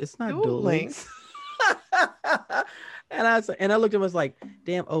said. It's not Duel Duel Links. Links. And I looked at him, I was like,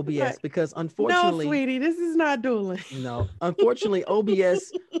 damn OBS, Like, because no, unfortunately, sweetie, this is not Duel Links. no, unfortunately,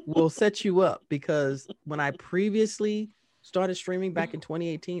 OBS will set you up because when I previously started streaming back in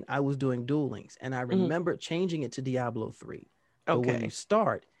 2018, I was doing Duel Links and I Mhm. remember changing it to Diablo 3. But when you Okay.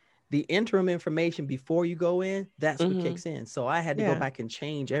 start, the interim information before you go in, that's what Mhm. kicks in. So I had to go Yeah. back and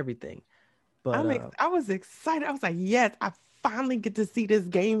change everything. But I was excited. I was like, yes, I finally get to see this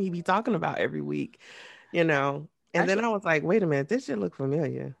game he be talking about every week, you know. And then actually, I was like, wait a minute, this should look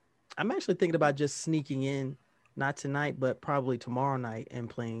familiar. I'm actually thinking about just sneaking in, not tonight, but probably tomorrow night and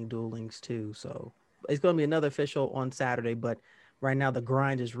playing Duel Links too. So it's going to be another official on Saturday, but right now the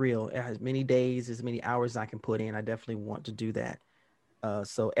grind is real. It has many days, as many hours I can put in. I definitely want to do that.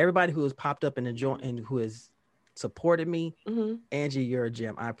 So everybody who has popped up in the joint and who has supported me, Hmm. Angie, you're a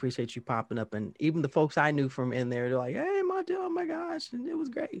gem. I appreciate you popping up, and even the folks I knew from in there, they're like, "Hey, Montel, oh my gosh," and it was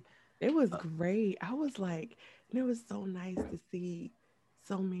great. It was Uh, great. I was like, and it was so nice to see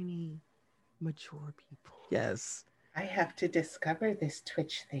so many mature people. yes, I have to discover this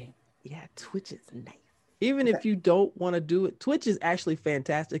Twitch thing. Yeah, Twitch is nice. even Is if that, you don't want to do it, Twitch is actually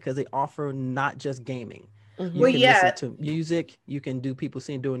fantastic because they offer not just gaming. You Hmm. well, can listen yeah, to music. You can do people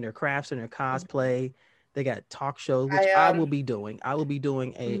seeing doing their crafts and their cosplay. They got talk shows, which I I will be doing. I will be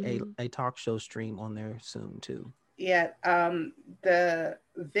doing Hmm. a talk show stream on there soon too. yeah, the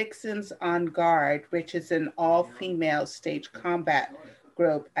Vixens on Guard, which is an all-female stage combat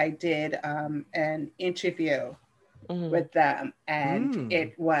group. I did an interview Hmm. with them, and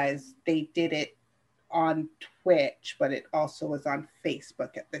Mm. they did it on Twitch, but it also was on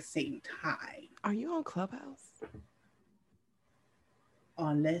Facebook at the same time. Are you on Clubhouse?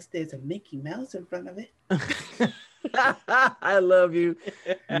 Unless there's a Mickey Mouse in front of it. I love you.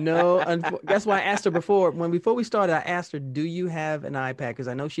 No, that's why I asked her before we started. I asked her, "Do you have an iPad?" Because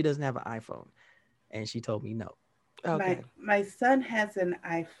I know she doesn't have an iPhone, and she told me no. Okay. My son has an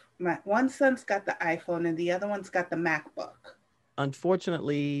iPhone. My one son's got the iPhone, and the other one's got the MacBook.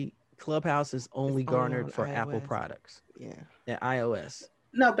 Unfortunately, Clubhouse is It's only only on garnered for Apple iOS. products Yeah. and iOS.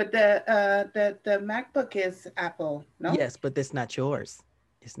 No, but the MacBook is Apple. No, Yes, but that's not yours.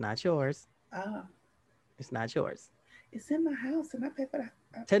 It's not yours. oh, It's not yours. it's in my house, and I pay for that.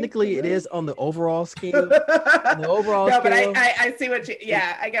 I pay for Technically, it the is on the overall scale. room. On the overall No, but scale, I see what you.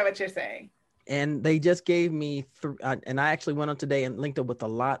 Yeah, I get what you're saying. and they just gave me and I actually went on today and linked up with a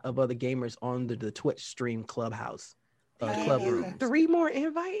lot of other gamers on the Twitch stream Clubhouse They gave club you rooms. 3 more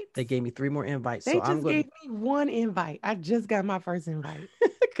invites. They gave me 3 more invites, They so just I'm going. gave me 1 invite. I just got my first invite.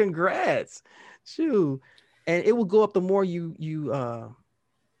 Congrats, shoo! And it will go up the more you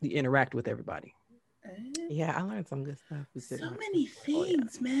interact with everybody. Yeah, I learned some good stuff. So many Oh, yeah.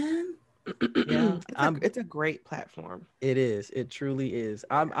 things, man. Yeah, it's a great platform. It is. It truly is.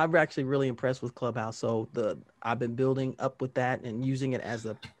 I'm actually really impressed with Clubhouse. So I've been building up with that and using it as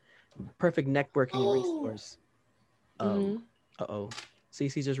a perfect networking resource. Uh-oh.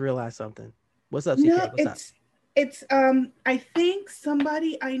 Cece just realized something. What's up, No, CK? What's up? it's I think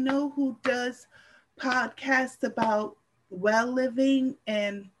somebody I know who does podcasts about well living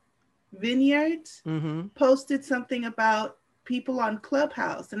and vineyards Mm-hmm. posted something about people on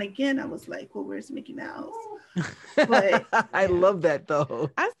Clubhouse. And again, I was like, well, where's Mickey Mouse? But I love that though.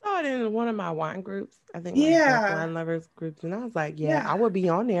 I saw it in one of my wine groups. I think Yeah. wine lovers groups, and I was like, Yeah. I would be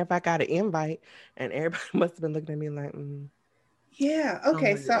on there if I got an invite. And everybody must have been looking at me like, Yeah.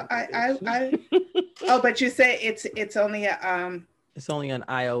 Okay. So I I oh, but you say it's only a It's only an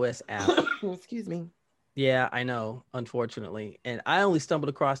iOS app. excuse me. Yeah, I know, unfortunately. And I only stumbled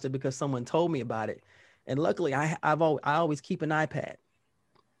across it because someone told me about it. And luckily I always keep an iPad.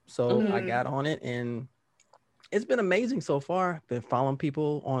 So I Mhm. got on it and It's been amazing so far. Been following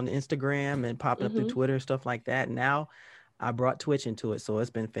people on Instagram and popping up through Twitter and stuff like that. Now I brought Twitch into it, so it's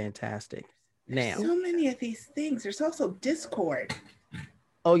been fantastic. There's Now, so many of these things. There's also Discord.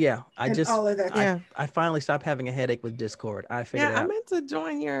 oh yeah, all of that. I finally stopped having a headache with Discord. I figured it out. I meant to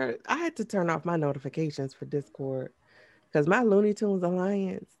join I had to turn off my notifications for Discord because my Looney Tunes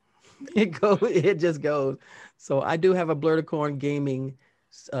Alliance. It just goes. So I do have a Blerdicorn gaming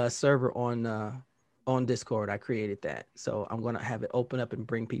server on Discord. I created that, so I'm gonna have it open up and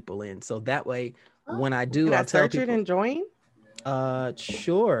bring people in. So that way, when I do, I'll tell people. Search it and join.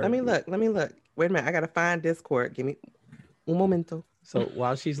 Sure. Let me look. Wait a minute. I gotta find Discord. Give me un momento. So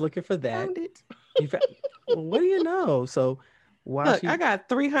while she's looking for that, Found it. Well, what do you know? So while I got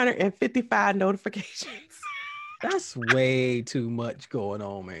 355 notifications. That's way too much going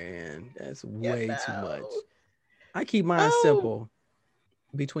on, man. That's way too much. I keep mine simple.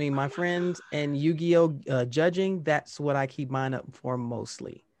 Between my friends and Yu-Gi-Oh judging, that's what I keep mine up for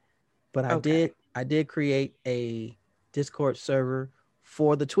mostly. But I did create a Discord server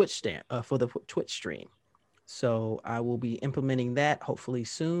for the Twitch stream. So I will be implementing that hopefully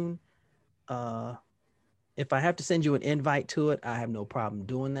soon. If I have to send you an invite to it, I have no problem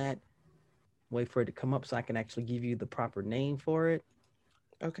doing that. Wait for it to come up so I can actually give you the proper name for it.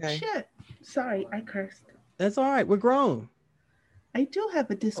 Okay. Shit. Sorry, I cursed. That's all right. We're grown. I do have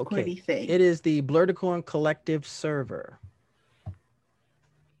a Discord-y thing. It is the Blerdicorn Collective server.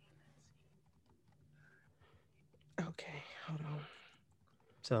 Okay, hold on.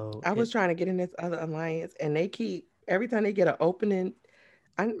 So I was trying to get in this other alliance, and they keep every time they get an opening.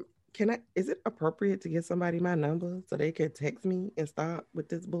 Is it appropriate to give somebody my number so they can text me and stop with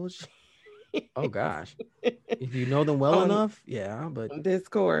this bullshit? Oh gosh, if you know them well enough, yeah. But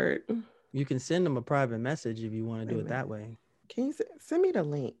Discord, you can send them a private message if you want to do it that way. Can you send me the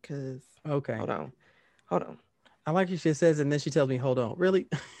link? Cause okay, hold on. I like she says, and then she tells me, "Hold on, really?"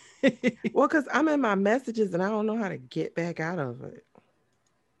 Well, cause I'm in my messages and I don't know how to get back out of it.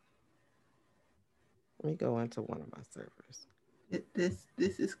 Let me go into one of my servers. This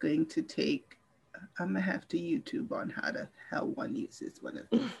is going to take. I'm gonna have to YouTube on how one uses one of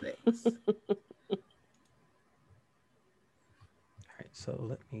these things. All right, so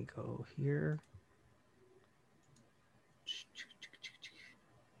let me go here.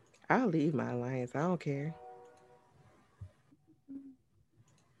 I'll leave my alliance. I don't care.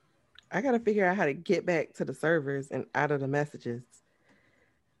 I gotta figure out how to get back to the servers and out of the messages.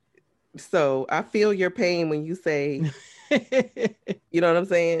 So I feel your pain when you say, you know what I'm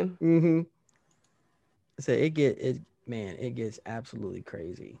saying? Mm-hmm. So it gets absolutely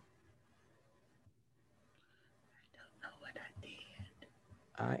crazy. I don't know what I did.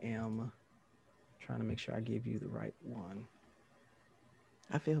 I am trying to make sure I give you the right one.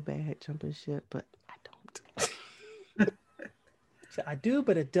 I feel bad jumping ship, but I don't. So I do,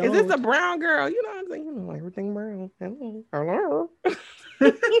 but I don't. Is this a brown girl? You know what I'm saying? You know, everything brown. Hello.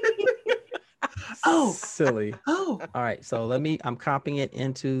 Oh, silly. Oh. All right. So I'm copying it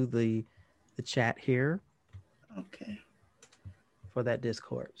into the chat here. Okay. For that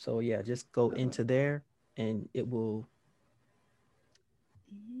Discord. So yeah, just go into there and it will.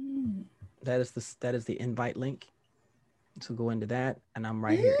 That is the invite link. So go into that, and I'm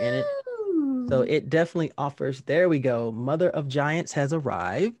right here in it. So it definitely offers. There we go. Mother of Giants has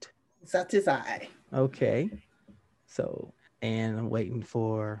arrived. Such as I. Okay. So, and I'm waiting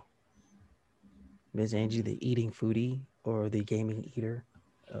for Ms. Angie, the eating foodie or the gaming eater,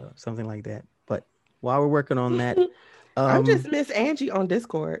 something like that. But while we're working on that, I'm just Miss Angie on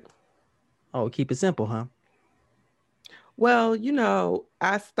Discord. Oh, keep it simple, huh? Well, you know,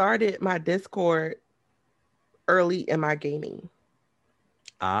 I started my Discord early in my gaming.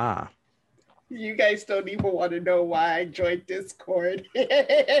 Ah. You guys don't even want to know why I joined Discord.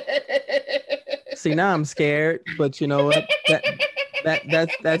 See, now I'm scared, but you know what?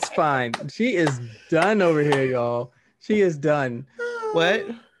 That's fine. She is done over here, y'all. She is done. What?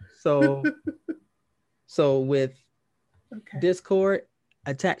 So with Discord,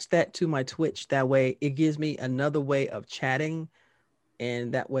 attach that to my Twitch. That way it gives me another way of chatting.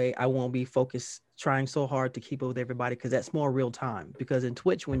 And that way I won't be trying so hard to keep up with everybody, because that's more real time. Because in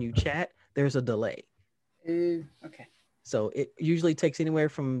Twitch, when you chat, there's a delay. Okay. So it usually takes anywhere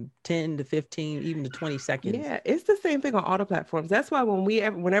from 10 to 15, even to 20 seconds. Yeah, it's the same thing on all the platforms. That's why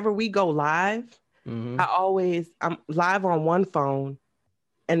whenever we go live, I'm live on one phone,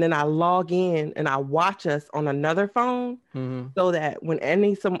 and then I log in and I watch us on another phone, so that when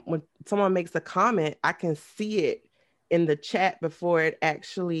someone makes a comment, I can see it in the chat before it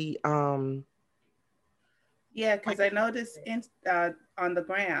actually. Yeah, because I noticed on the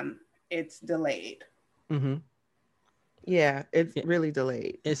gram it's delayed. Yeah, it's Yeah. really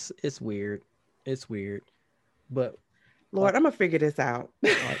delayed. It's weird. It's weird. But Lord, I'm gonna figure this out.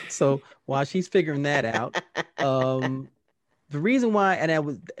 all right. So while she's figuring that out, um, the reason why,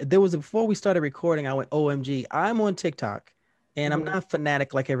 and there was before we started recording, I went, OMG, I'm on TikTok and I'm Mhm. not a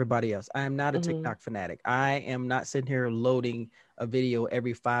fanatic like everybody else. I am not a Mhm. TikTok fanatic. I am not sitting here loading a video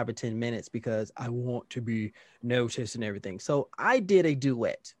every 5 or 10 minutes because I want to be noticed and everything. So I did a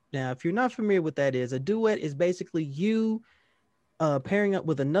duet. Now, if you're not familiar with that is, a duet is basically you pairing up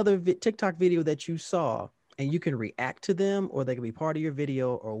with another TikTok video that you saw, and you can react to them, or they can be part of your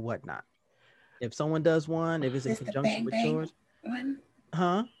video or whatnot. If someone does one, if it's Is in this the conjunction Bang with Bang yours, one?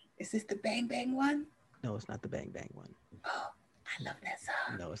 huh? Is this the Bang Bang one? No, it's not the Bang Bang one. Oh, I love that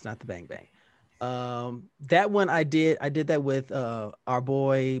song. No, it's not the Bang Bang. That one I did that with our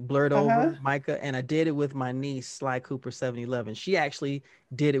boy Blurred Uh-huh. Over Micah, and I did it with my niece Sly Cooper 711. She actually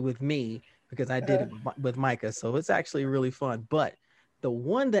did it with me because I did Uh-huh. it with Micah, so it's actually really fun. But the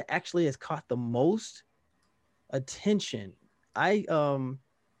one that actually has caught the most attention, I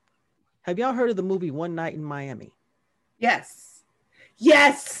have y'all heard of the movie One Night in Miami? Yes.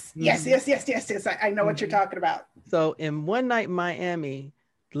 Yes. Yes, Mhm. yes, yes, yes, yes. I know what you're Mhm. talking about. So in One Night in Miami,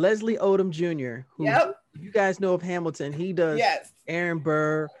 Leslie Odom Jr., who Yep. you guys know of Hamilton, he does Yes. Aaron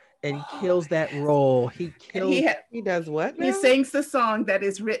Burr and he Oh, kills that yes. role. He And kills. He does what he now? sings the song that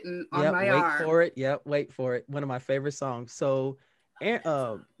is written on Yep, my wait arm. for it. Yep, wait for it. One of my favorite songs. So,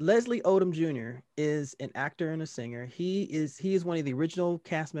 Leslie Odom Jr. is an actor and a singer. He is one of the original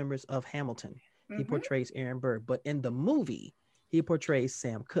cast members of Hamilton. He Mm-hmm. portrays Aaron Burr, but in the movie, he portrays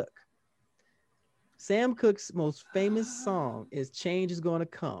Sam Cooke. Sam Cooke's most famous song is Change is Gonna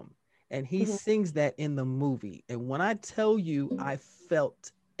Come. And he Mhm. sings that in the movie. And when I tell you, I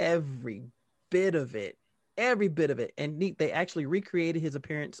felt every bit of it, every bit of it. And they actually recreated his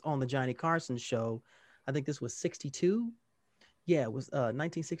appearance on the Johnny Carson show. I think this was 62. Yeah, it was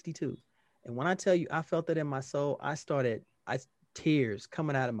 1962. And when I tell you, I felt it in my soul, I tears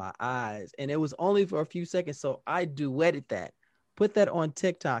coming out of my eyes. And it was only for a few seconds. So I duetted that, put that on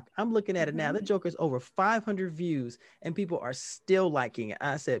TikTok. I'm looking at it now. Mm-hmm. The Joker's over 500 views and people are still liking it.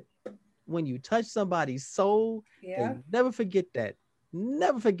 I said, when you touch somebody's soul, they Yeah. never forget that.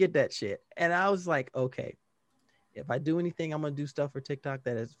 Never forget that shit. And I was like, okay, if I do anything, I'm gonna do stuff for TikTok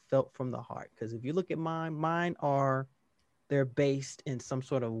that is felt from the heart. Because if you look at mine are they're based in some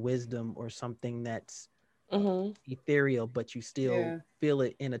sort of wisdom or something that's Mhm. ethereal, but you still Yeah. feel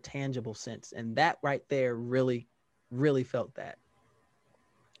it in a tangible sense. And that right there really, really felt that.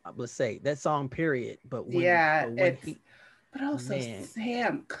 Let's say that song, period. Yeah. But when It's he, but also man,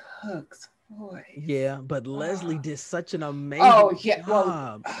 Sam Cooke's voice. yeah, but Leslie Oh, did such an oh amazing yeah. Well,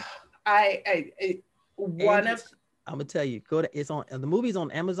 job. one Angie, of I'm gonna tell you, go to it's on the movie's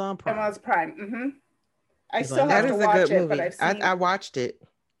on Amazon Prime. Emma's Prime. Mm-hmm. I It's on still have That to Amazon. is a good watch it, but movie. I've I seen. watched it.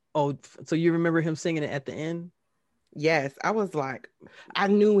 Oh, so you remember him singing it at the end? Yes, I was like, I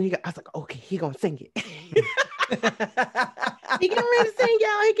knew when I was like, okay, he gonna sing it. He getting ready to sing,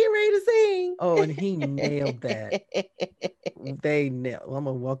 y'all. He getting ready to sing. Oh, and he nailed that. They nailed. I'm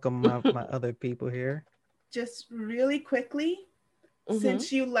gonna welcome my other people here. Just really quickly, Mm-hmm.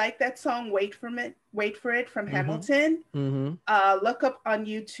 since you like that song, Wait for It from Mm-hmm. Hamilton. Mm-hmm. Look up on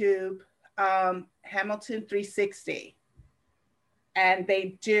YouTube Hamilton 360, and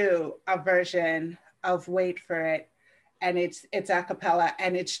they do a version of Wait for It, and it's a cappella,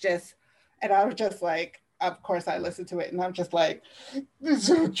 and it's just, and I was just like, of course I listened to it, and I'm just like, Oh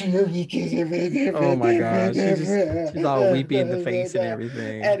my gosh, she's all weepy in the face and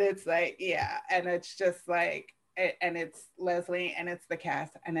everything. and it's like, yeah, and it's just like, and it's Leslie, and it's the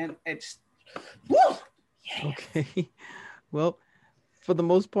cast, and then it's, woo, yeah. Okay. Well, for the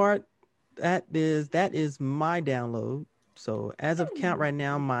most part, that is my download. So as of count right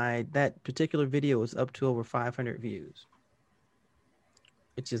now, that particular video is up to over 500 views,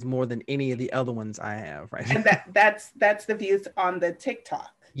 which is more than any of the other ones I have right And now. that's the views on the TikTok.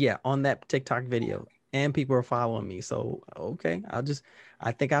 Yeah, on that TikTok video, and people are following me. So okay,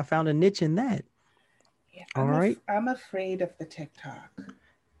 I think I found a niche in that. Yeah, All right. I'm afraid of the TikTok.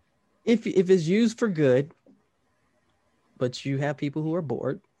 If it's used for good, but you have people who are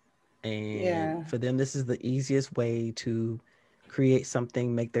bored, and Yeah. for them, this is the easiest way to create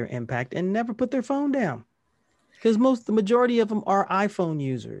something, make their impact, and never put their phone down. Because the majority of them are iPhone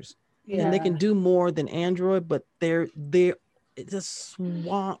users, and they Yeah. can do more than Android, but it's a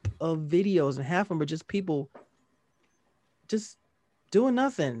swamp of videos, and half of them are just people just doing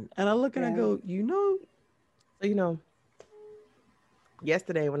nothing. And I look and I Yeah. go, So,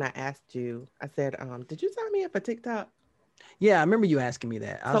 yesterday when I asked you, I said, did you sign me up for TikTok? Yeah, I remember you asking me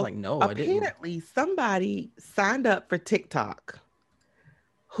that. I was like, no, I didn't. Apparently, somebody signed up for TikTok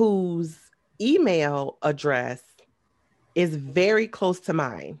whose email address is very close to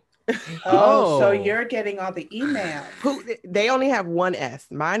mine. So you're getting all the emails. They only have one S.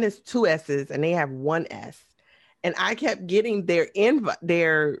 Mine is 2 S's and they have 1 S. And I kept getting their invite.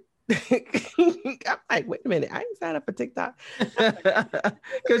 I'm like, wait a minute, I ain't signed up for TikTok.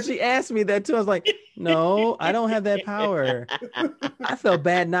 Because she asked me that too. I was like, no, I don't have that power. I felt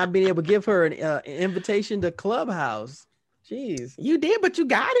bad not being able to give her an invitation to Clubhouse. Jeez. You did, but you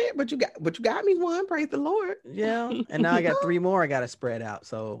got it. But you got me one. Praise the Lord. Yeah. And now I got 3 more I got to spread out.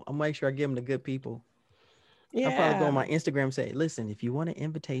 So I'll make sure I give them to good people. Yeah. I'll probably go on my Instagram and say, listen, if you want an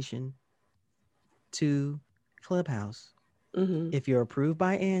invitation to Clubhouse, if you're approved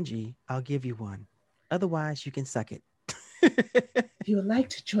by Angie, I'll give you one. Otherwise, you can suck it. If you would like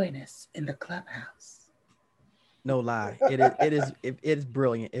to join us in the Clubhouse. No lie. It is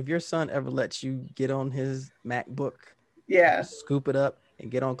brilliant. If your son ever lets you get on his MacBook, scoop it up and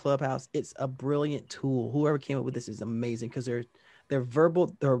get on Clubhouse, it's a brilliant tool. Whoever came up with this is amazing because they're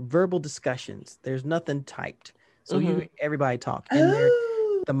verbal discussions. There's nothing typed. So everybody talk. And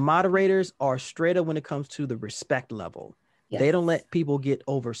the moderators are straight up when it comes to the respect level. Yes. They don't let people get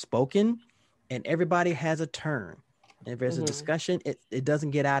overspoken, and everybody has a turn. And if there's a discussion, it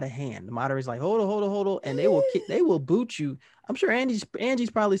doesn't get out of hand. The moderator's like, hold on, and they will boot you. I'm sure Angie's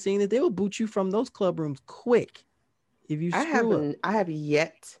probably seen that. They will boot you from those club rooms quick if you screw up. I have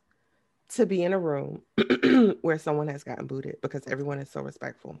yet to be in a room where someone has gotten booted because everyone is so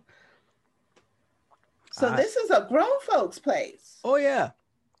respectful. So this is a grown folks place. Oh yeah.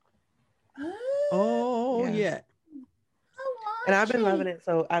 Yeah. And I've been loving it.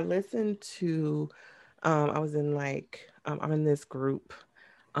 So I listened to, I was in I'm in this group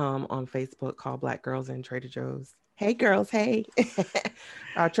on Facebook called Black Girls in Trader Joe's. Hey girls, hey.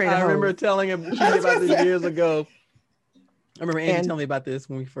 I remember telling him about this years ago. I remember Andy telling me about this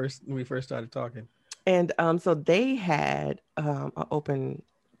when we first started talking. And so they had an open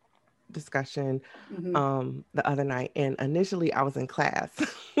discussion the other night, and initially I was in class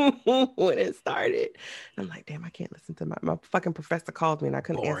when it started. I'm like, damn, I can't listen to my fucking professor called me and I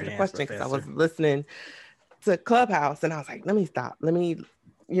couldn't answer the question because I was listening to Clubhouse, and I was like, let me stop, let me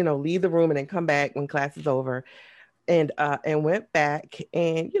leave the room and then come back when class is over, and went back,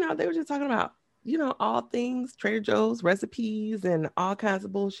 and they were just talking about all things Trader Joe's, recipes and all kinds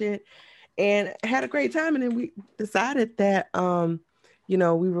of bullshit, and had a great time. And then we decided that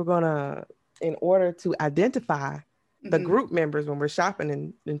we were gonna, in order to identify the group members when we're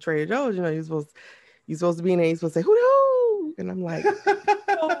shopping in Trader Joe's, you're supposed to be in there, you're supposed to say hooty hoo, and I'm like,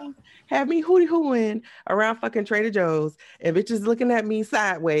 have me hooty hooing around fucking Trader Joe's, and bitches looking at me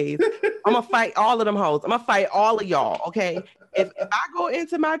sideways. I'm gonna fight all of them hoes. I'm gonna fight all of y'all. Okay, if I go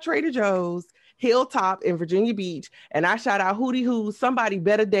into my Trader Joe's Hilltop in Virginia Beach and I shout out hooty hoo, somebody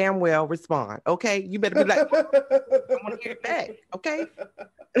better damn well respond. Okay, you better be like, I want to hear it back. Okay.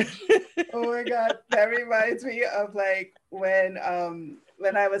 Oh my God, that reminds me of when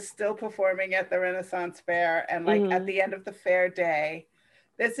I was still performing at the Renaissance Fair, and at the end of the fair day,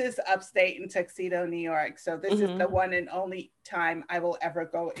 this is upstate in Tuxedo, New York. So this is the one and only time I will ever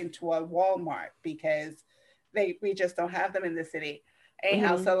go into a Walmart because we just don't have them in the city.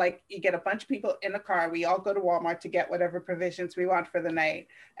 Anyhow, so you get a bunch of people in the car. We all go to Walmart to get whatever provisions we want for the night.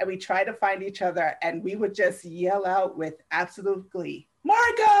 And we try to find each other, and we would just yell out with absolute glee,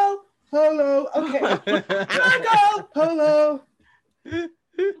 Marco Polo. Okay. Marco Polo.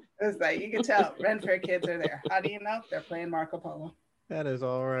 It's like, you can tell Ren Fair kids are there. How do you know? They're playing Marco Polo. That is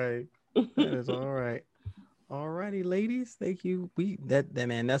all right. That is all right. All righty, ladies. Thank you.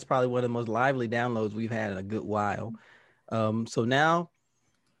 Man, that's probably one of the most lively downloads we've had in a good while. So now,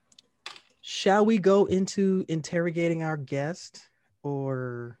 shall we go into interrogating our guest,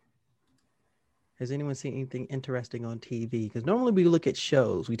 or has anyone seen anything interesting on TV? Because normally we look at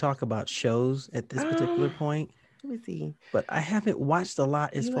shows. We talk about shows at this particular point. Let me see. But I haven't watched a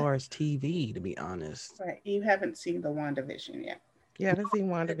lot as far as TV, to be honest. Right. You haven't seen the WandaVision yet. Yeah, I haven't seen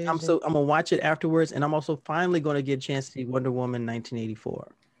WandaVision. I'm gonna watch it afterwards, and I'm also finally going to get a chance to see Wonder Woman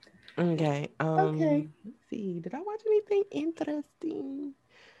 1984. Okay. Okay. Let's see. Did I watch anything interesting?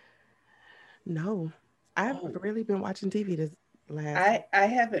 No. I haven't really been watching TV this last. I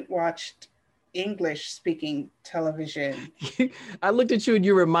haven't watched English speaking television. I looked at you and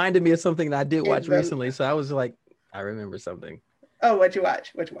you reminded me of something that I did watch recently. So I was like, I remember something. Oh, what'd you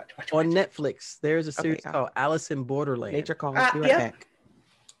watch? On Netflix, there's a series called Alice in Borderland. Nature Calls. Be right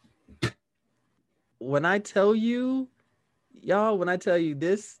back. When I tell you, y'all,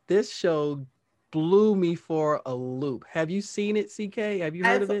 this show blew me for a loop. Have you seen it, CK? Have you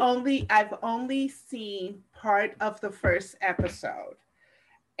heard of it? I've only seen part of the first episode,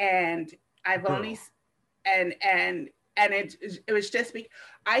 and I've Girl. only and it was just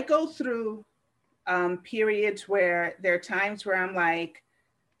I go through periods where there are times where I'm like,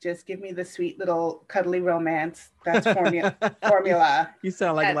 just give me the sweet little cuddly romance. That's formula. You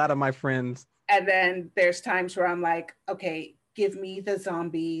sound like a lot of my friends. And then there's times where I'm like, okay, give me the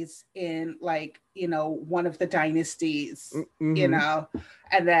zombies in like, one of the dynasties, Mm-hmm.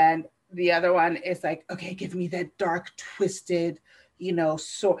 and then the other one is like, okay, give me that dark, twisted,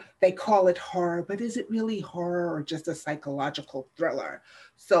 so they call it horror, but is it really horror or just a psychological thriller?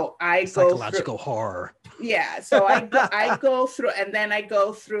 So I psychological horror. Yeah. So I go through, and then I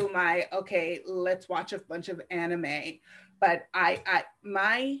go through my, okay, let's watch a bunch of anime. But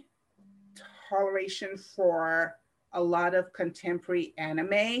my toleration for a lot of contemporary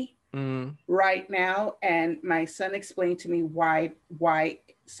anime right now, and my son explained to me why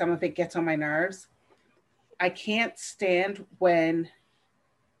some of it gets on my nerves. I can't stand when,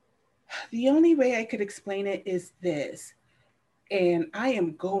 the only way I could explain it is this, and I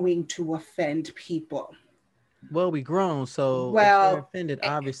am going to offend people. Well, we grown, so if they're offended,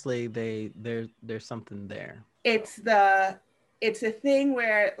 obviously there's something there. It's a thing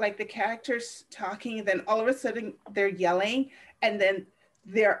where like the characters talking, and then all of a sudden they're yelling, and then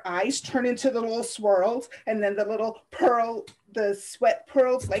their eyes turn into the little swirls, and then the sweat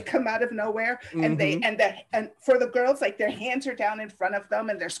pearls like come out of nowhere, and and for the girls, like their hands are down in front of them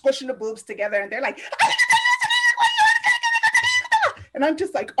and they're squishing the boobs together, and they're like, and I'm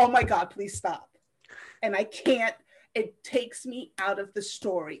just like, oh my God, please stop. And I can't. It takes me out of the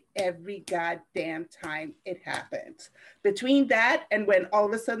story every goddamn time it happens. Between that and when all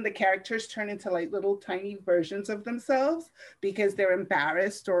of a sudden the characters turn into like little tiny versions of themselves because they're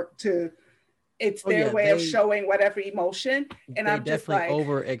embarrassed it's their way of showing whatever emotion. And I'm just like,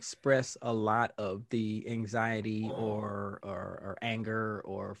 overexpress a lot of the anxiety or anger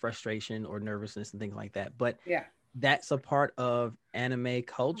or frustration or nervousness and things like that. But yeah. That's a part of anime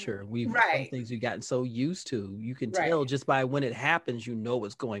culture. Some things we've gotten so used to. You can tell just by when it happens,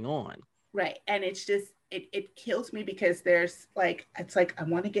 what's going on. Right. And it's just, it kills me because there's like, it's like, I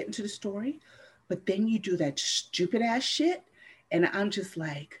want to get into the story, but then you do that stupid ass shit. And I'm just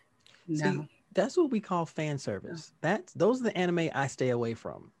like, no. See, that's what we call fan service. No. Those are the anime I stay away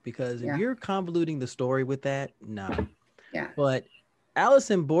from, because if you're convoluting the story with that, no. Yeah. But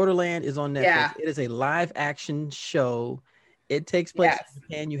Alice in Borderland is on Netflix. Yeah. It is a live action show. It takes place in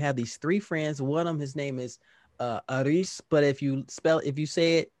Japan. You have these three friends. One of them, his name is Aris, but if you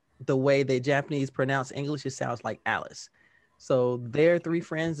say it the way the Japanese pronounce English, it sounds like Alice. So they're three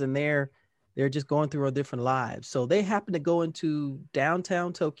friends, and they're just going through our different lives. So they happen to go into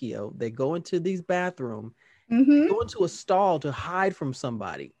downtown Tokyo. They go into these bathrooms, go into a stall to hide from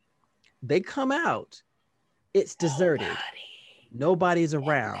somebody. They come out. It's deserted. Nobody's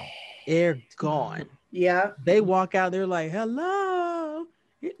around. They're gone. Yeah. They walk out. They're like, hello.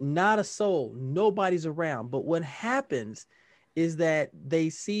 Not a soul. Nobody's around. But what happens is that they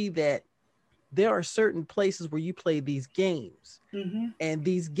see that there are certain places where you play these games. And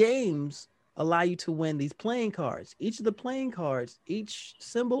these games allow you to win these playing cards. Each of the playing cards, each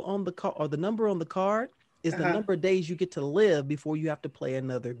symbol on the card or the number on the card is the number of days you get to live before you have to play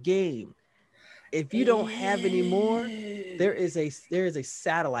another game. If you don't have any more, there is a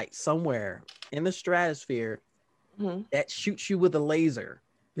satellite somewhere in the stratosphere that shoots you with a laser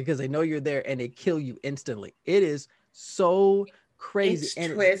because they know you're there, and they kill you instantly. It is so crazy.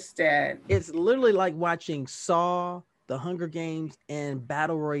 It's twisted. It's literally like watching Saw, The Hunger Games, and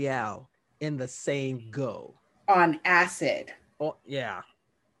Battle Royale in the same go. On acid. Oh yeah.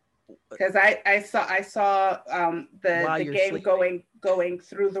 Because I saw the game sleeping. going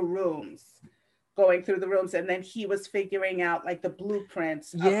through the rooms. And then he was figuring out like the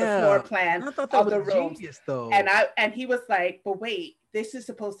blueprints of the floor plan of the rooms. Genius, though. And he was like, but wait, this is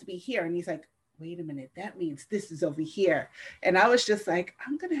supposed to be here. And he's like, wait a minute, that means this is over here. And I was just like,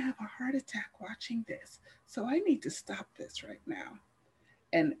 I'm gonna have a heart attack watching this. So I need to stop this right now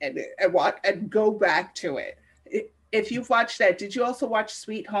and go back to it. If you've watched that, did you also watch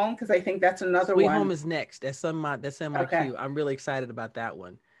Sweet Home? Because I think that's another one. Sweet Home is next. That's in my queue. I'm really excited about that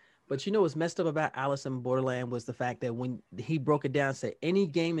one. But what's messed up about Alice in Borderland was the fact that when he broke it down and said any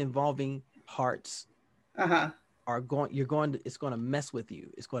game involving hearts it's going to mess with you.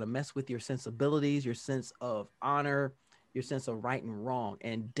 It's going to mess with your sensibilities, your sense of honor, your sense of right and wrong.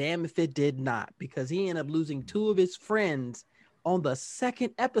 And damn if it did not, because he ended up losing two of his friends on the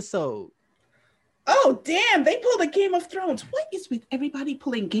second episode. Oh, damn. They pulled a Game of Thrones. What is with everybody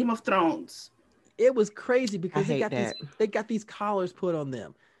pulling Game of Thrones? It was crazy because I hate that. they got these collars put on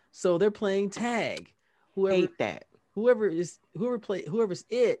them. So they're playing tag. Hate that. Whoever's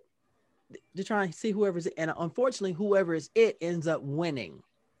it, they're trying to see whoever's it. And unfortunately, whoever is it ends up winning.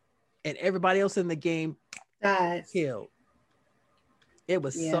 And everybody else in the game killed. It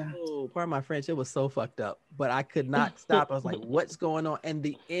was so, pardon my French, it was so fucked up. But I could not stop. I was like, what's going on? And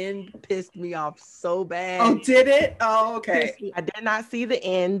the end pissed me off so bad. Oh, did it? Oh, okay. I did not see the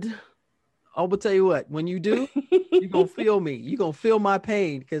end. Oh, but tell you what, when you do, you're going to feel me. You're going to feel my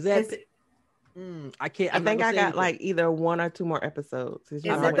pain because that's... I can't. I think I got like either 1 or 2 more episodes. Is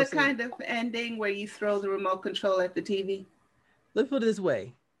it the kind of ending where you throw the remote control at the TV? Let's put it this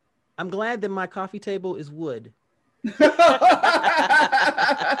way. I'm glad that my coffee table is wood. I'm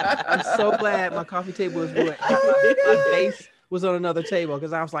so glad my coffee table is wood. My face was on another table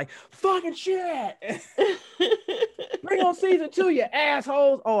because I was like, fucking shit. Bring on season 2, you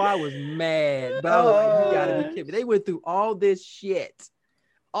assholes. Oh, I was mad. But I was like, you gotta be kidding me. They went through all this shit.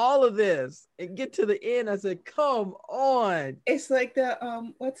 All of this and get to the end. I said, come on. It's like the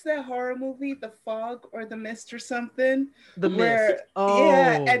what's that horror movie, The Fog or The Mist or something? The Mist.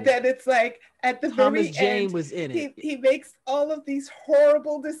 Yeah, and then it's like at the Thomas very Jane end, was in it. He makes all of these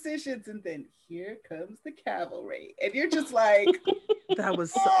horrible decisions, and then here comes the cavalry, and you're just like, that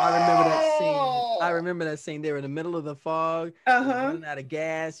was. I remember that scene. I remember that scene. They were in the middle of the fog, running out of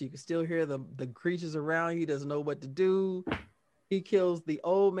gas. You can still hear the creatures around. He doesn't know what to do. He kills the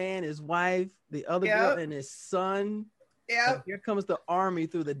old man, his wife, the other girl, and his son. Yeah. Here comes the army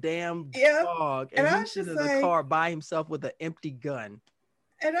through the damn fog, and he's in the car by himself with an empty gun.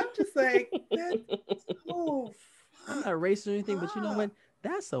 And I'm just like, that's so I'm not racist or anything, but you know what?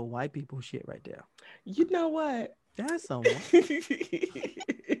 That's some white people shit right there. You know what? That's some white.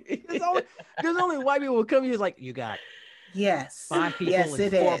 There's only white people who come here like, you got 5 people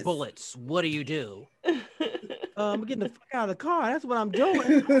and 4 bullets. What do you do? I'm getting the fuck out of the car. That's what I'm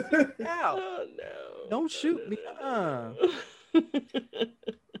doing. Oh no! Don't shoot me.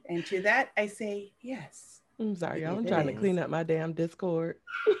 And to that, I say yes. I'm sorry, y'all. I'm trying to clean up my damn Discord.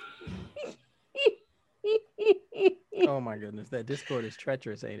 Oh my goodness, that Discord is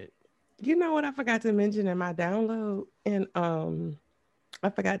treacherous, ain't it? You know what I forgot to mention in my download, and I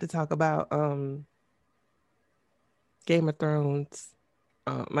forgot to talk about Game of Thrones.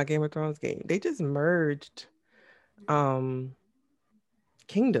 My Game of Thrones game. They just merged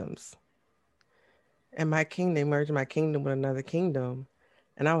kingdoms. And they merged my kingdom with another kingdom.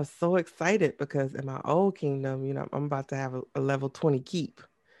 And I was so excited because in my old kingdom, you know, I'm about to have a level 20 keep.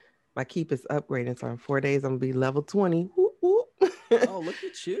 My keep is upgrading. So in 4 days, I'm gonna be level 20. Whoop, whoop. Oh, look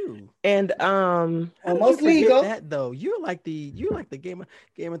at you. And almost legal. That though. You're like the Game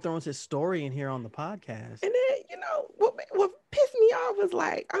of Thrones historian here on the podcast. And then, you know, what pissed me off was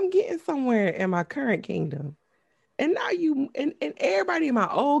like, I'm getting somewhere in my current kingdom. And now and everybody in my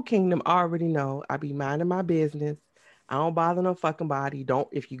old kingdom already know I be minding my business. I don't bother no fucking body.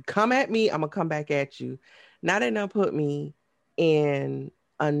 If you come at me, I'm gonna come back at you. Now they done put me in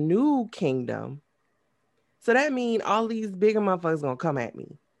a new kingdom. So that means all these bigger motherfuckers gonna come at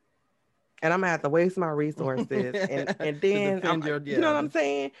me. And I'm gonna have to waste my resources. and then you know what I'm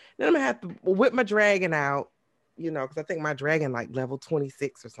saying? Then I'm gonna have to whip my dragon out, you know, because I think my dragon like level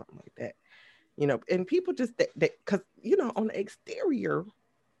 26 or something like that. You know, and people just because you know, on the exterior,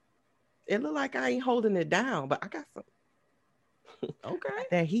 it look like I ain't holding it down, but I got some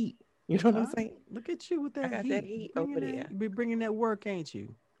that heat. You know what I'm saying? Look at you with that. I got that heat over there. You be bringing that work, ain't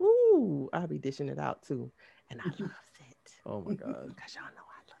you? Ooh, I'll be dishing it out too, and I love it. Oh my god! Cause y'all know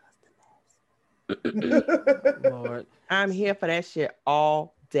I love the mess. Lord, I'm here for that shit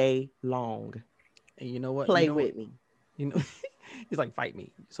all day long. And you know what? Play with me. You know. He's like, fight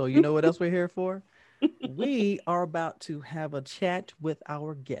me. So you know what else we're here for? We are about to have a chat with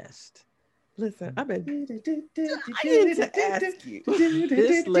our guest. Listen, I need to ask you.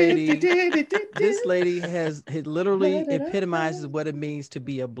 This lady has literally epitomizes what it means to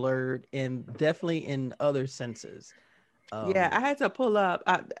be a blurred, and definitely in other senses. Yeah, I had to pull up.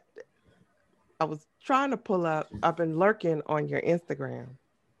 I was trying to pull up. I've been lurking on your Instagram.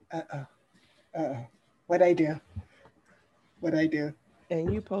 What'd I do?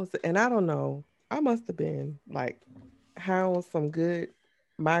 And you posted, and I don't know, I must have been like on some good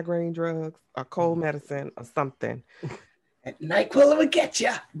migraine drugs or cold medicine or something. At NyQuil will get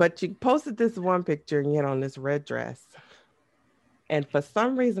you. But you posted this one picture and you had on this red dress. And for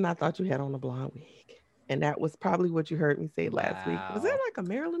some reason, I thought you had on a blonde wig. And that was probably what you heard me say last week. Was that like a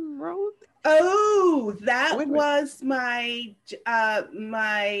Marilyn Monroe? Oh, that was my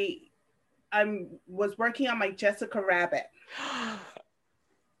I was working on my Jessica Rabbit.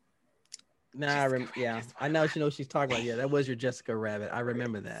 Yeah, I know she knows she's talking about. Yeah, that was your Jessica Rabbit. I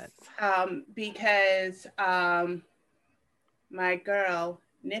remember that. Because my girl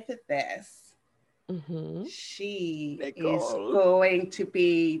Nifithis, she is going to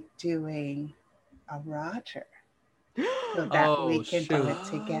be doing a Roger, so that we can do it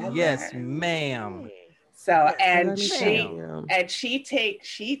together. Yes, ma'am. So she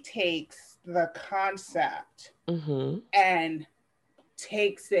takes the concept and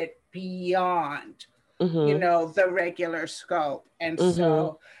takes it beyond the regular scope, and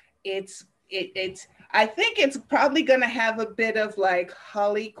so it's I think it's probably going to have a bit of like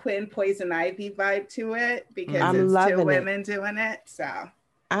Harley Quinn Poison Ivy vibe to it, because it's two women doing it. So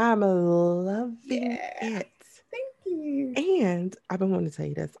I'm loving it. Thank you. And I've been wanting to tell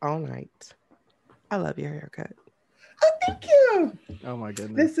you this all night. I love your haircut. Oh, thank you. Oh my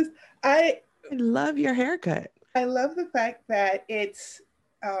goodness. I love your haircut. I love the fact that it's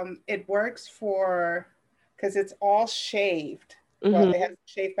it works because it's all shaved. Well, it has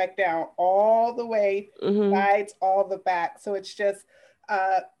shaved back down all the way, sides, all the back. So it's just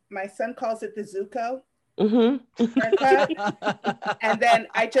my son calls it the Zuko haircut. And then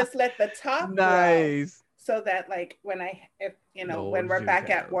I just let the top grow, so that like when we're back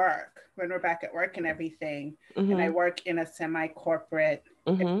at work and everything, and I work in a semi-corporate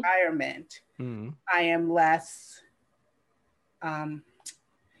environment, I am less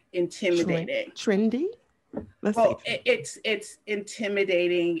intimidating. Trendy? It's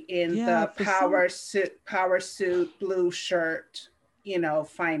intimidating in the power suit, blue shirt,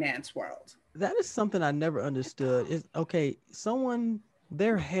 finance world. That is something I never understood. Is okay,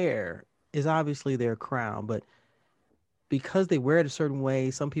 their hair is obviously their crown, but because they wear it a certain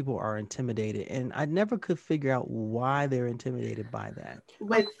way, some people are intimidated, and I never could figure out why they're intimidated by that.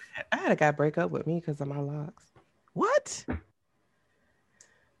 I had a guy break up with me because of my locks. What?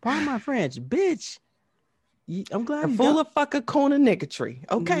 Pardon my French, bitch. I'm glad you're full of fucking corner niggatry.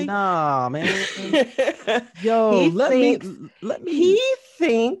 Okay. Nah, man. Yo, let me. He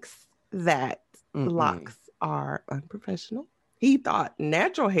thinks that locks are unprofessional. He thought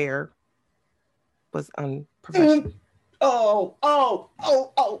natural hair was unprofessional.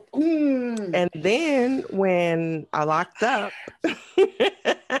 And then when I locked up,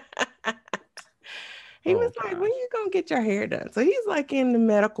 he was like, when you gonna get your hair done? So he's like in the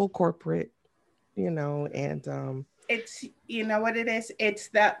medical corporate, and it's, what it is? It's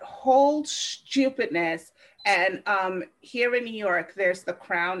that whole stupidness. And here in New York, there's the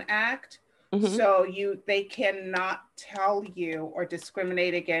Crown Act. So they cannot tell you or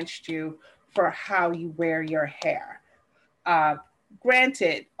discriminate against you for how you wear your hair.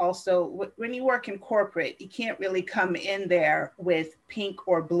 Granted, also, when you work in corporate, you can't really come in there with pink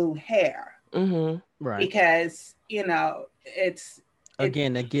or blue hair. Right. Because,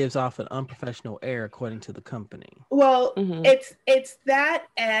 again, that gives off an unprofessional air according to the company. Well, it's that,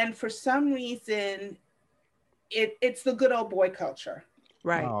 and for some reason, it's the good old boy culture.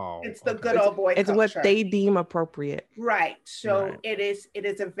 Right. It's the good old boy culture. It's what they deem appropriate. Right. So it is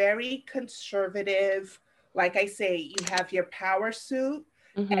a very conservative, like I say, you have your power suit,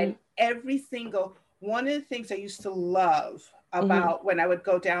 and every single one of the things I used to love about when I would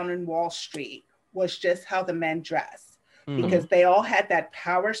go down in Wall Street was just how the men dress, because they all had that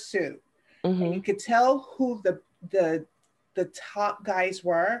power suit, and you could tell who the top guys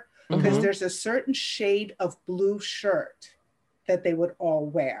were, because there's a certain shade of blue shirt that they would all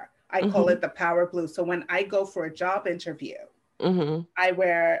wear. I call it the power blue. So when I go for a job interview, I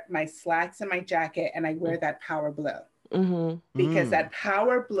wear my slacks and my jacket, and I wear that power blue, because that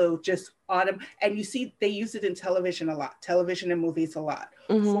power blue just and you see they use it in television a lot, television and movies a lot,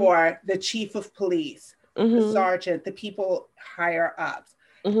 for the chief of police, the sergeant, the people higher ups,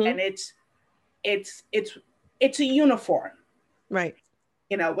 and it's a uniform, right?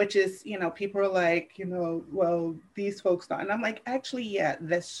 Which is, people are like, well, these folks don't. And I'm like, actually, yeah,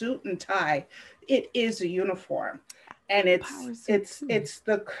 the suit and tie, it is a uniform. And it's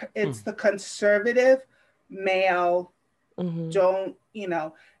the conservative male, don't,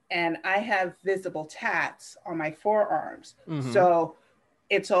 and I have visible tats on my forearms. So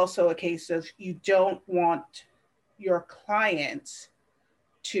it's also a case of you don't want your clients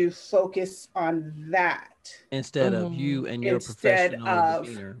to focus on that instead of you and your professional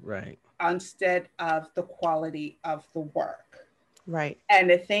demeanor, right? Instead of the quality of the work, right? And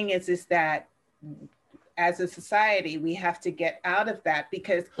the thing is that as a society, we have to get out of that,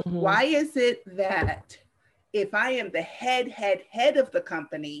 because why is it that if I am the head of the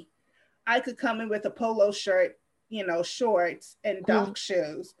company, I could come in with a polo shirt, shorts and dock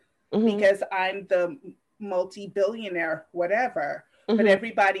shoes, because I'm the multi-billionaire, whatever. but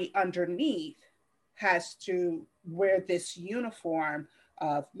everybody underneath has to wear this uniform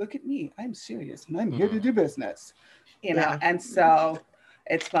of, look at me, I'm serious and I'm here to do business, you know. And so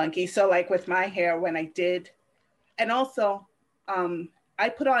it's funky. So like with my hair, when I did, and also I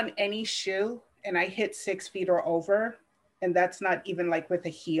put on any shoe and I hit 6 feet or over, and that's not even like with a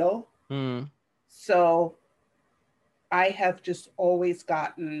heel. So I have just always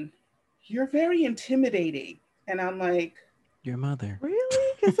gotten, you're very intimidating. And I'm like, your mother.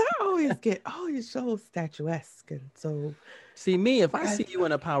 Really? Because I always get, oh, you're so statuesque and so. See, me, if I see you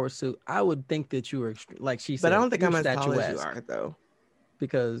in a power suit, I would think that you were like she said. But I don't think I'm as statuesque. tall as you are, though.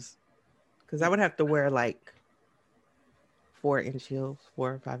 Because I would have to wear like 4-inch heels,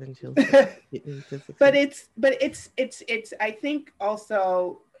 4 or 5-inch heels. But it's. I think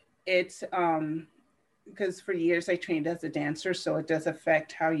also it's because for years I trained as a dancer, so it does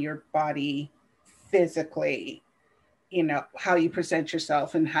affect how your body physically, you know, how you present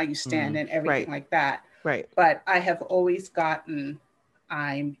yourself and how you stand and everything like that. Right. But I have always gotten,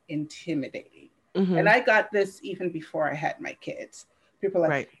 I'm intimidating. And I got this even before I had my kids. People are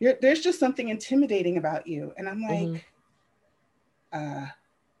like, there's just something intimidating about you. And I'm like,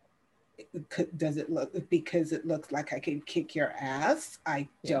 does it look, because it looks like I can kick your ass? I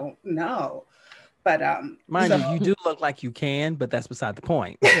don't know. But mind you, you do look like you can, but that's beside the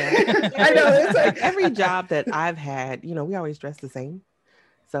point. I know, it's like every job that I've had, you know, we always dress the same.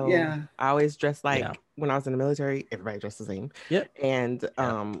 So I always dress like when I was in the military, everybody dressed the same. And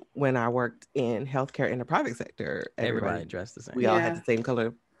when I worked in healthcare in the private sector, everybody dressed the same. We all had the same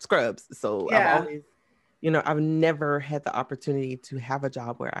color scrubs. So I've always, you know, I've never had the opportunity to have a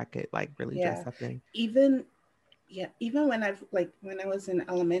job where I could like really dress up in. Even when I've like when I was in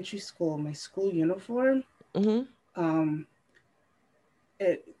elementary school, my school uniform, you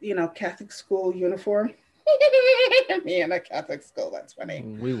know, Catholic school uniform. Me in a Catholic school, that's funny.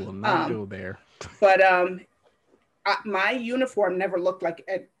 We will not go there. But my uniform never looked like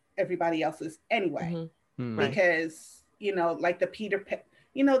everybody else's anyway, because you know, like the Peter Pan,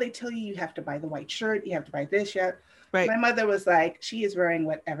 you know, they tell you have to buy the white shirt, you have to buy this, My mother was like, she is wearing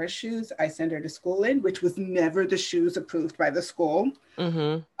whatever shoes I send her to school in, which was never the shoes approved by the school.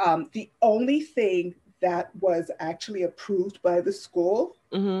 The only thing that was actually approved by the school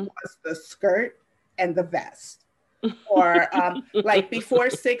was the skirt and the vest. Or like before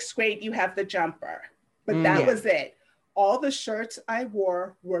 6th grade, you have the jumper, but that was it. All the shirts I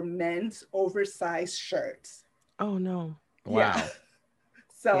wore were men's oversized shirts. Oh no. Wow.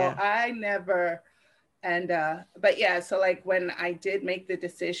 So I never, and but so like when I did make the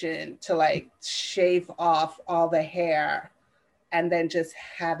decision to like shave off all the hair and then just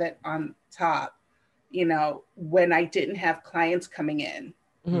have it on top, you know, when I didn't have clients coming in,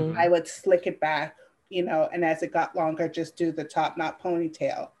 I would slick it back, you know, and as it got longer, just do the top knot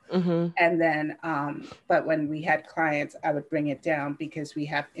ponytail. And then, but when we had clients, I would bring it down because we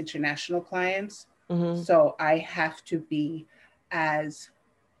have international clients. So I have to be as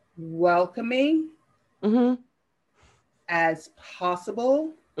welcoming as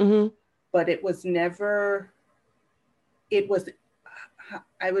possible. But it was never,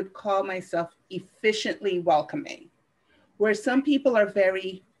 I would call myself efficiently welcoming, where some people are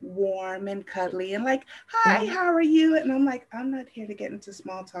very warm and cuddly and like, hi, how are you? And I'm like, I'm not here to get into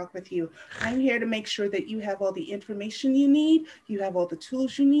small talk with you. I'm here to make sure that you have all the information you need. You have all the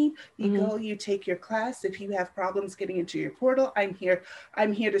tools you need. You go, you take your class. If you have problems getting into your portal, I'm here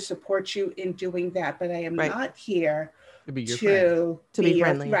to support you in doing that. But I am not here to be your friend. To be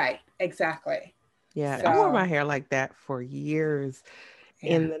friendly. Right. Exactly. Yeah. So, I wore my hair like that for years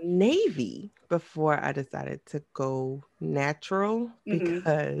in the Navy before I decided to go natural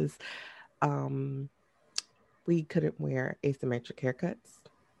because we couldn't wear asymmetric haircuts.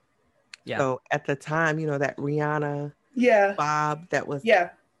 So at the time, you know, that Rihanna bob that was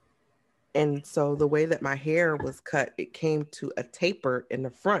and so the way that my hair was cut, it came to a taper in the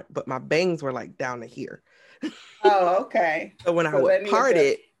front, but my bangs were like down to here. Oh, okay. So when I would part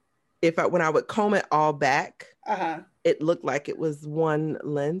it, when I would comb it all back, it looked like it was one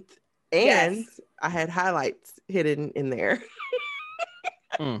length, and I had highlights hidden in there.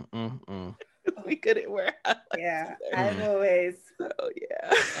 We couldn't wear highlights. I've always.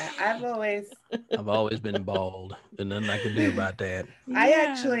 I've always been bald. There's nothing I can do about that. I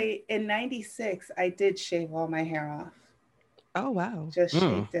actually, in '96, I did shave all my hair off. Oh wow! Just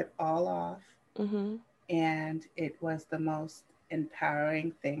shaved it all off, and it was the most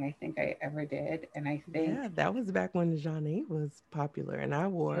empowering thing I think I ever did. And I think that was back when Jeanne was popular, and I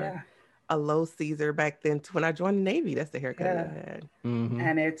wore a low Caesar back then. When I joined the Navy, that's the haircut I had.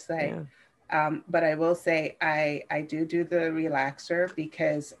 And it's like But I will say I do the relaxer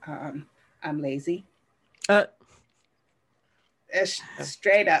because I'm lazy. Uh,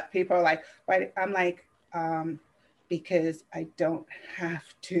 Straight up, people are like, why? I'm like, because I don't have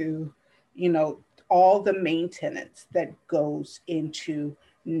to, all the maintenance that goes into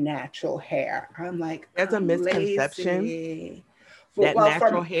natural hair. I'm like, There's a I'm misconception lazy. that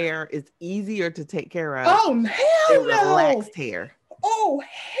natural hair is easier to take care of Oh than hell no! relaxed hair. Oh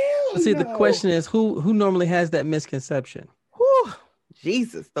hell see, no! the question is, who normally has that misconception? Whew,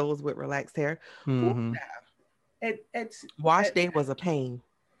 Jesus, those with relaxed hair. Mm-hmm. It's Wash day was a pain.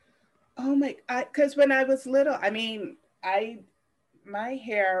 oh my, because when I was little, my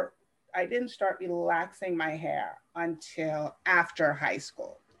hair, I didn't start relaxing my hair until after high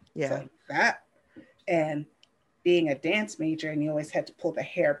school. Yeah. So that, and being a dance major, and you always had to pull the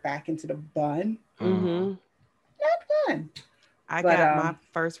hair back into the bun. Mm-hmm. Not fun. I got my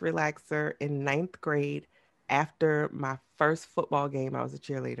first relaxer in 9th grade after my first football game. I was a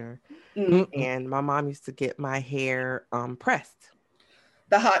cheerleader. And my mom used to get my hair pressed.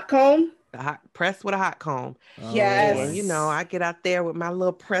 The hot comb? Pressed with a hot comb. Yes. And I get out there with my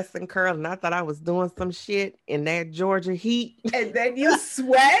little press and curl, and I thought I was doing some shit in that Georgia heat. And then you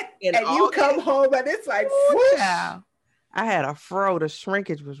sweat and you come home and it's like, whoosh. I had a fro. The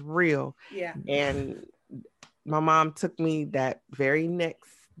shrinkage was real. Yeah. And my mom took me that very next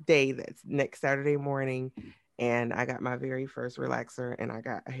day, that's next Saturday morning, and I got my very first relaxer and I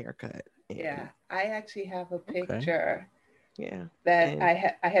got a haircut. Yeah. I actually have a picture. Yeah. That and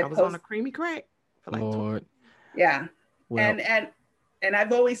I had was on a creamy crack for like Lord. Yeah. Well, and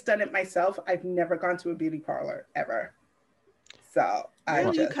I've always done it myself. I've never gone to a beauty parlor ever. So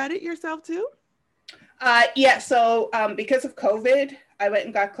you cut it yourself too? Yeah. So because of COVID, I went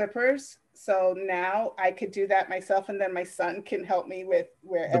and got clippers. So now I could do that myself, and then my son can help me with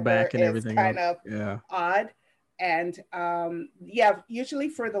wherever the back and it's everything kind of odd. And usually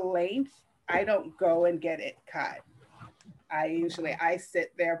for the length, I don't go and get it cut. I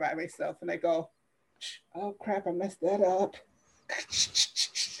sit there by myself and I go, oh crap, I messed that up.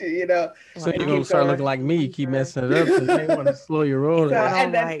 So you're gonna start looking like me. You keep messing it up, so you want to slow your roll. So I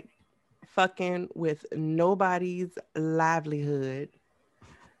don't like fucking with nobody's livelihood.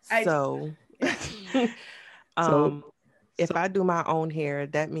 If I do my own hair,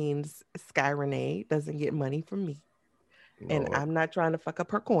 that means Sky Renee doesn't get money from me. Lord. And I'm not trying to fuck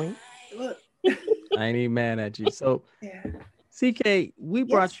up her coin. I ain't even mad at you. So, CK, we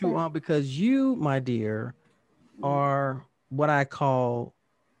brought you on because you, my dear, are what I call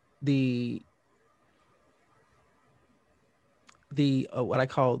the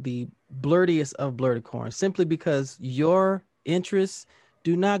blurdiest of Blerdicorns, simply because your interests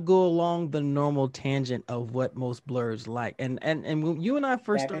do not go along the normal tangent of what most blurs like. And when you and I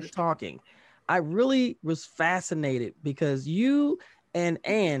first started talking, I really was fascinated because you and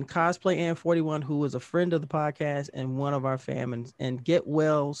Ann, Cosplay Ann 41, who was a friend of the podcast and one of our fans, and get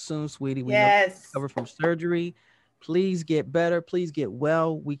well soon, sweetie. We recover from surgery. Please get better. Please get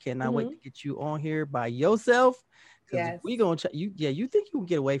well. We cannot wait to get you on here by yourself. Because we gonna you think you can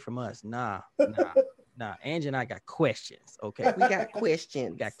get away from us? Nah. Angie and I got questions. Okay, we got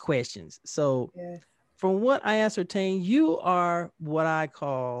questions. So, from what I ascertained, you are what I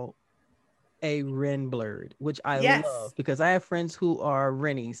call a Ren blurred, which I love because I have friends who are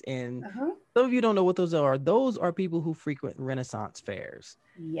Rennies, and some of you don't know what those are. Those are people who frequent Renaissance fairs.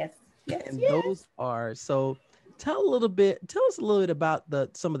 Those are so. Tell us a little bit about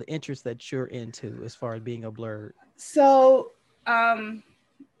some of the interests that you're into as far as being a blurred. So,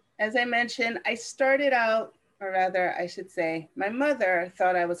 as I mentioned, I started out, or rather, I should say, my mother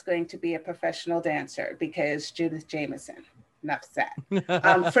thought I was going to be a professional dancer because Judith Jamison. Enough said.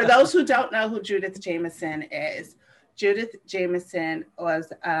 For those who don't know who Judith Jamison is, Judith Jamison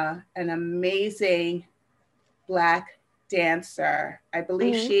was an amazing Black dancer. I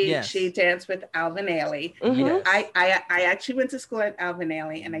believe she danced with Alvin Ailey. I actually went to school at Alvin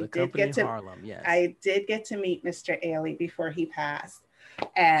Ailey, and I did get to meet Mr. Ailey before he passed.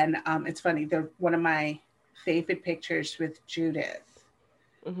 And it's funny, they're one of my favorite pictures with Judith.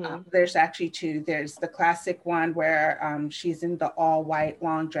 There's actually two. There's the classic one where she's in the all white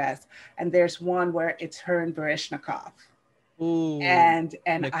long dress, and there's one where it's her and Baryshnikov. And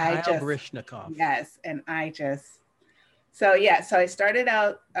I just Baryshnikov. So I started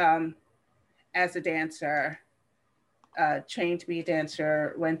out as a dancer, trained to be a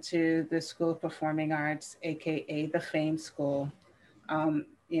dancer, went to the School of Performing Arts, aka the Fame School, to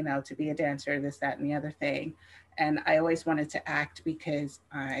be a dancer, this, that, and the other thing. And I always wanted to act because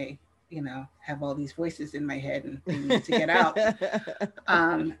I, have all these voices in my head and they need to get out.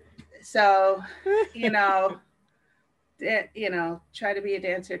 So, you know, try to be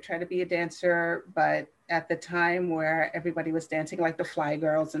a dancer, but at the time where everybody was dancing like the Fly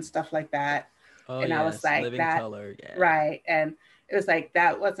Girls and stuff like that, Oh and I was yes, like Living that, Color. Yeah. right? And it was like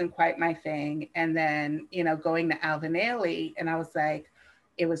that wasn't quite my thing. And then going to Alvin Ailey, and I was like,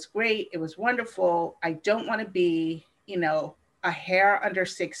 it was great, it was wonderful. I don't want to be a hair under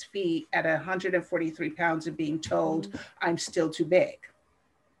 6 feet at 143 pounds and being told I'm still too big.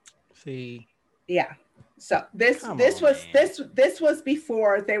 See. Yeah. So this was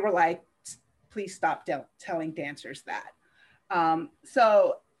before they were like, please stop telling dancers that.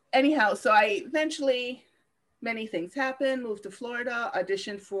 So anyhow, so I eventually, many things happened, moved to Florida,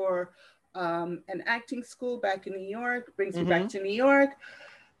 auditioned for an acting school back in New York, brings me back to New York.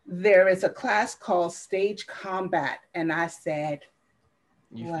 There is a class called Stage Combat. And I said,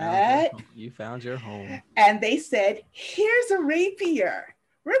 what? You found your home. And they said, here's a rapier.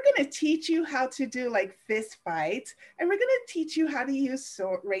 We're going to teach you how to do like fist fights, and we're going to teach you how to use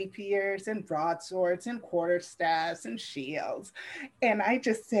rapiers and broadswords and quarterstaffs and shields. And I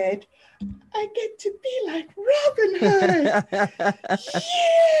just said, I get to be like Robin Hood.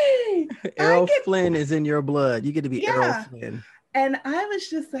 Yay! Errol Flynn is in your blood. You get to be Errol Flynn. And I was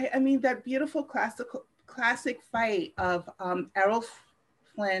just like, I mean, that beautiful classic fight of Errol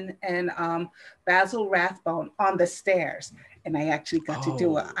Flynn and Basil Rathbone on the stairs. And I actually got to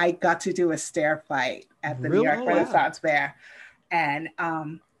do a stair fight at the New York Renaissance Fair. And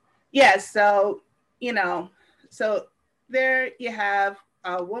so so there you have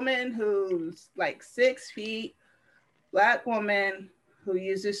a woman who's like 6 feet, Black woman who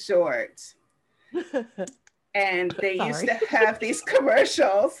uses swords. And they used to have these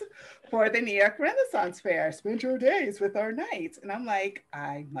commercials for the New York Renaissance Fair. Spend your days with our knights. And I'm like,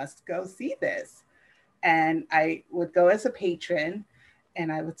 I must go see this. And I would go as a patron,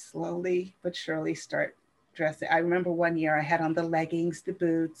 and I would slowly but surely start dressing. I remember one year I had on the leggings, the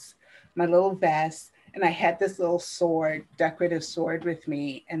boots, my little vest, and I had this little sword, decorative sword with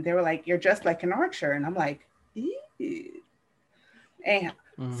me. And they were like, you're dressed like an archer. And I'm like, ew. And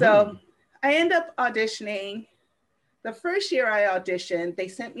so I end up auditioning. The first year I auditioned, they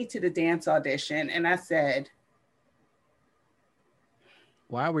sent me to the dance audition, and I said,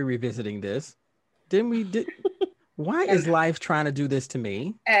 why are we revisiting this? Why is life trying to do this to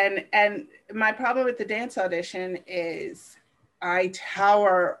me? And my problem with the dance audition is I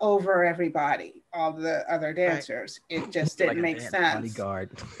tower over everybody, all the other dancers. Right. It just didn't make sense. Bodyguard.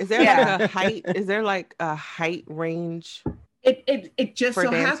 Is there like a height? Is there like a height range? It just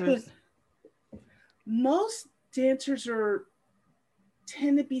so happens. Most dancers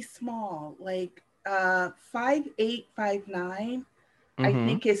tend to be small, like 5'8", 5'9". I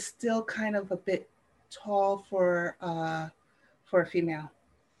think is still kind of a bit tall for a female,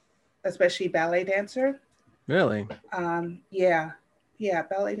 especially ballet dancer. Really? Yeah,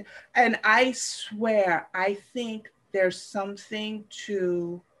 ballet. And I swear, I think there's something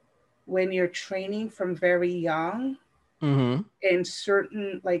to when you're training from very young in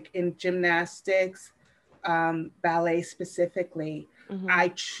certain, like in gymnastics, ballet specifically. I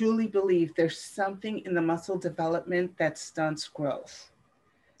truly believe there's something in the muscle development that stunts growth.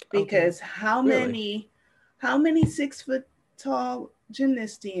 Because how many 6 foot tall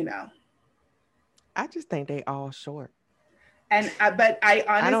gymnasts do you know? I just think they all short. And but I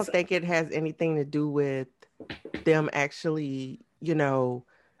honestly, I don't think it has anything to do with them actually, I don't know,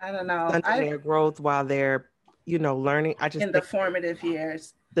 stunting their growth while they're, learning. I just in the formative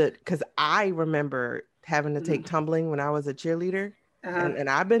years. Because I remember having to take tumbling when I was a cheerleader, and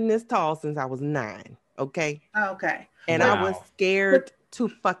I've been this tall since I was 9. Okay. Okay. And I was scared to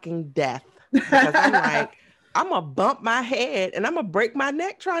fucking death because I'm like, I'm gonna bump my head and I'm gonna break my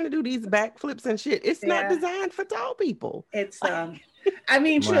neck trying to do these backflips and shit. It's not designed for tall people. It's I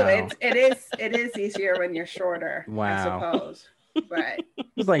mean, true. It is easier when you're shorter. I suppose. But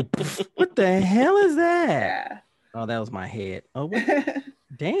it's like, what the hell is that? Yeah. Oh, that was my head. Oh,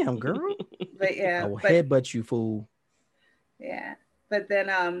 damn, girl. But yeah, I will headbutt you, fool. Yeah, but then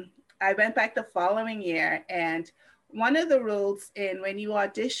I went back the following year, and one of the rules when you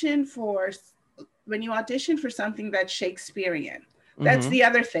audition for something that's Shakespearean, that's the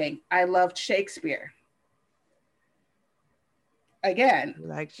other thing. I loved Shakespeare. Again, you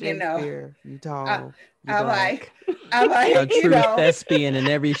like Shakespeare, you tall. I'm like a true thespian in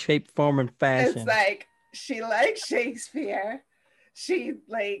every shape, form, and fashion. It's like she likes Shakespeare. She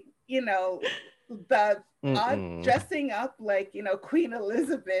dressing up like Queen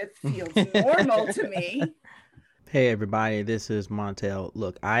Elizabeth feels normal to me. Hey everybody, this is Montel.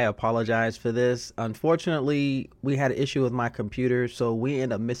 Look, I apologize for this. Unfortunately, we had an issue with my computer, so we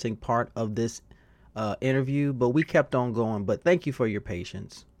ended up missing part of this interview, but we kept on going. But thank you for your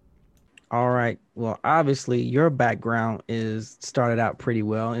patience. All right. Well, obviously, your background is started out pretty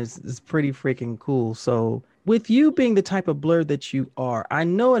well. It's pretty freaking cool. So, with you being the type of blur that you are, I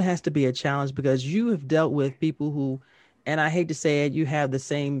know it has to be a challenge because you have dealt with people who, and I hate to say it, you have the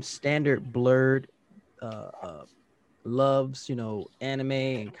same standard blurred loves, anime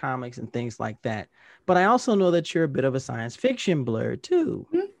and comics and things like that. But I also know that you're a bit of a science fiction blur too.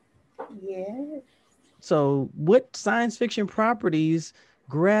 Yeah. So, what science fiction properties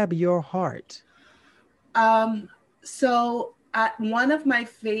grab your heart? So one of my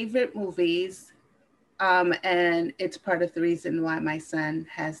favorite movies, and it's part of the reason why my son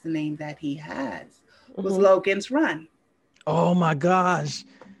has the name that he has, was Logan's Run. Oh my gosh.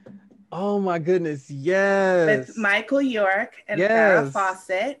 Oh my goodness. Yes. With Michael York and Farrah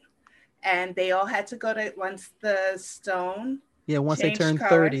Fawcett. And they all had to go to, once the stone. Yeah, once they turned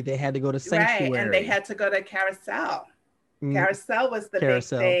 30, they had to go to Sanctuary. Right, and they had to go to Carousel. Carousel was the big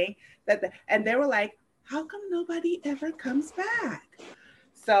thing. And they were like, how come nobody ever comes back?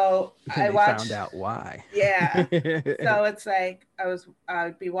 So I watched. Found out why. Yeah. So it's like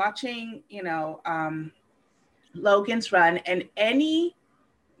I'd be watching, Logan's Run, and any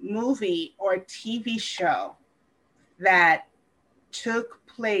movie or TV show that took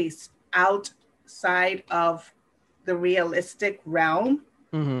place outside of the realistic realm,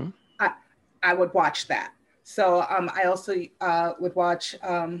 I would watch that. So I also would watch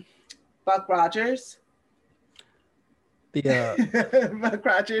Buck Rogers. Buck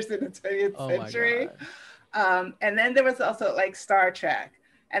Rogers in the 20th century. And then there was also like Star Trek.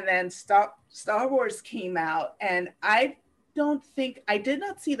 And then Star Wars came out. And I did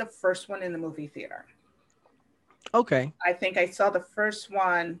not see the first one in the movie theater. Okay. I think I saw the first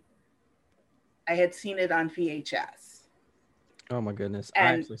one. I had seen it on VHS. Oh my goodness. I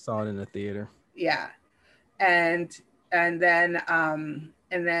actually saw it in the theater. Yeah. And then I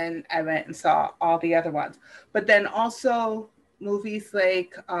went and saw all the other ones. But then also movies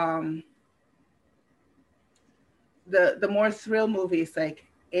like the more thrill movies like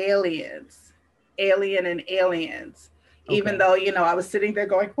Alien and Aliens. Okay. Even though, I was sitting there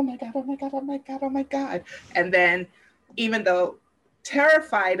going, oh my God, oh my God, oh my God, oh my God. And then even though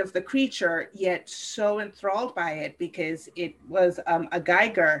terrified of the creature, yet so enthralled by it because it was a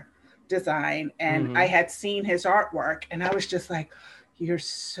Geiger design and I had seen his artwork and I was just like, you're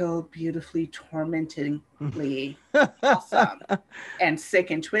so beautifully tormentingly awesome and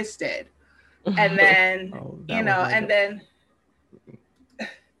sick and twisted. And then, and then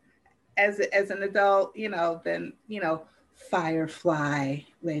as an adult, then, Firefly,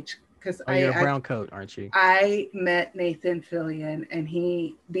 which, because you're a brown coat, aren't you? I met Nathan Fillion and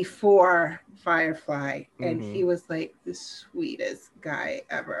before Firefly, and he was like the sweetest guy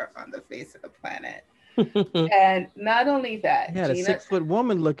ever on the face of the planet. And not only that, he had a 6-foot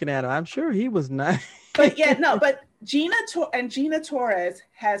woman looking at him. I'm sure he was nice. But Gina Torres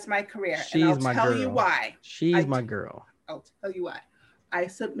has my career. She's and I'll my tell girl. You why. She's my girl. I'll tell you why. I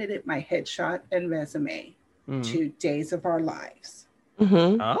submitted my headshot and resume to Days of Our Lives.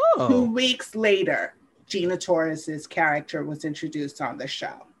 Oh. 2 weeks later, Gina Torres's character was introduced on the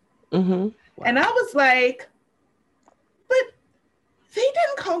show. Wow. And I was like, but they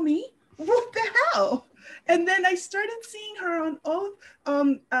didn't call me. What the hell? And then I started seeing her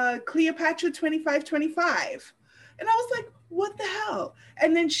on Cleopatra 2525. And I was like, what the hell?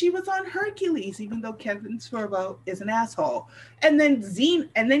 And then she was on Hercules, even though Kevin Sorbo is an asshole. And then you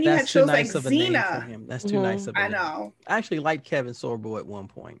had shows like Xena. That's too nice of him. I know. I actually liked Kevin Sorbo at one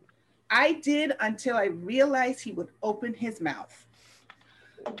point. I did until I realized he would open his mouth.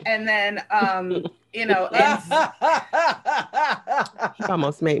 And then, He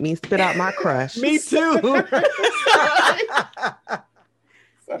almost made me spit out my crush. Me too.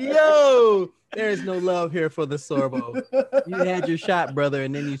 Yo, there is no love here for the Sorbo. You had your shot, brother,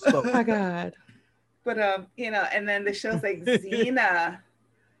 and then you spoke. Oh my God. But and then the shows like Xena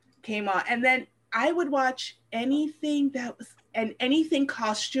came on, and then I would watch anything anything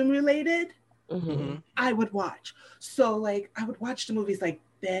costume related. I would watch. So like I would watch the movies like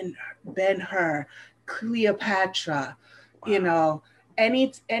Ben-Hur, Cleopatra. Wow.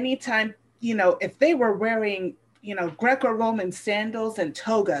 Anytime if they were wearing Greco-Roman sandals and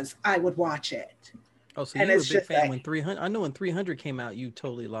togas, I would watch it. Oh, so you were a big fan when 300. I know when 300 came out, you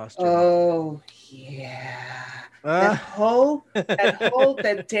totally lost your mind. Yeah. The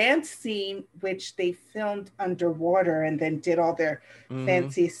dance scene, which they filmed underwater and then did all their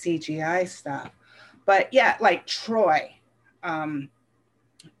fancy CGI stuff. But yeah, like Troy, um,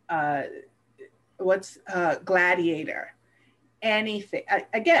 uh, Gladiator, anything.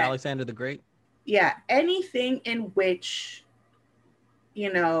 Again, Alexander the Great. yeah, anything in which,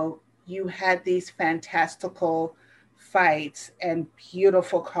 you had these fantastical fights and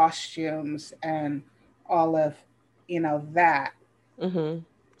beautiful costumes and all of, that Mm-hmm.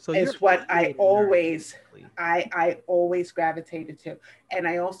 So is you're what creating nerd, basically. I always gravitated to. And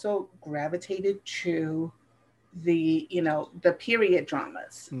I also gravitated to the period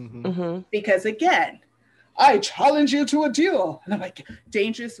dramas. Mm-hmm. Mm-hmm. Because again, I challenge you to a duel. And I'm like,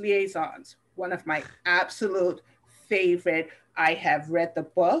 Dangerous Liaisons, one of my absolute favorite. I have read the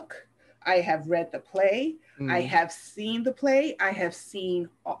book. I have read the play. I have seen the play. I have seen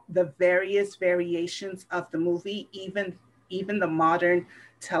the various variations of the movie, even the modern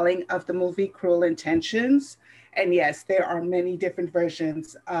telling of the movie, Cruel Intentions. And yes, there are many different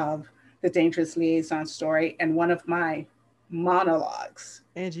versions of the Dangerous Liaison story. And one of my monologues,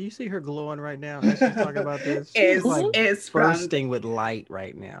 Angie, you see her glowing right now as she's talking about this. She's is bursting with light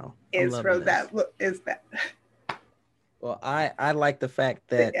right now. I'm is loving from that. Is that? Well, I like the fact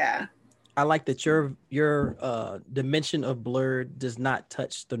that Yeah. I like that your dimension of blurred does not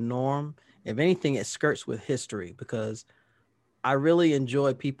touch the norm. If anything, it skirts with history, because I really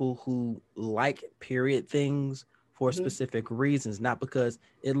enjoy people who like period things for specific reasons, not because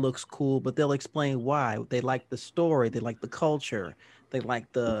it looks cool, but they'll explain why. They like the story, they like the culture, they like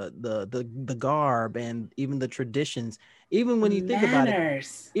the garb and even the traditions. Even when you think about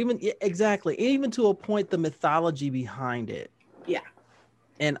it, exactly, even to a point, the mythology behind it. Yeah.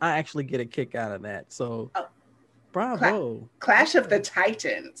 And I actually get a kick out of that. So, bravo. Clash of the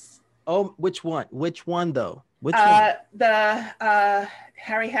Titans. Oh, which one? Which one though? Which one? The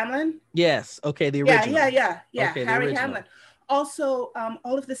Harry Hamlin. Yes. Okay, the original. Yeah. Okay, Harry Hamlin. Also,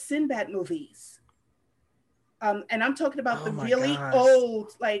 all of the Sinbad movies. And I'm talking about the really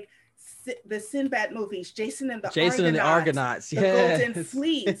old, like the Sinbad movies, Jason and the Argonauts, the Golden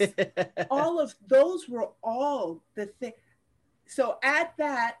Fleece. All of those were all the thing. So add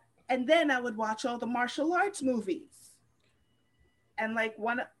that, and then I would watch all the martial arts movies. And like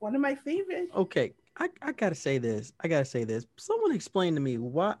one of my favorites. Okay, I gotta say this. Someone explained to me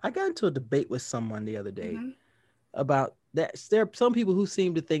why. I got into a debate with someone the other day about that. There are some people who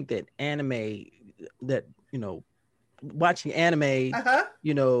seem to think that anime, that watching anime,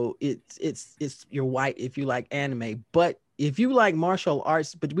 it's you're white if you like anime, but if you like martial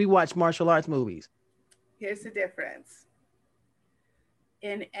arts, but we watch martial arts movies. Here's the difference.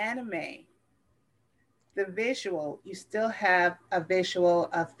 In anime, the visual, you still have a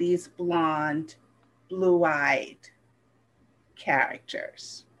visual of these blonde, blue-eyed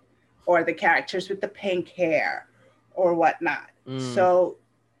characters, or the characters with the pink hair or whatnot. So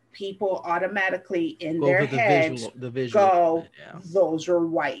people automatically in their heads go, those are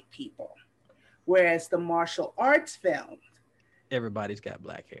white people. Whereas the martial arts film, everybody's got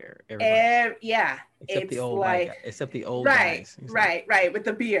black hair. Except the old guys. Exactly. Right, with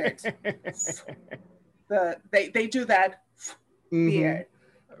the beards. They do that beard.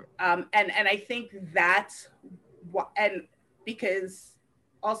 And I think that's what, and because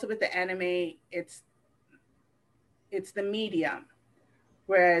also with the anime, it's the medium.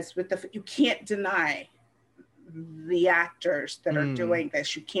 Whereas with you can't deny the actors that are doing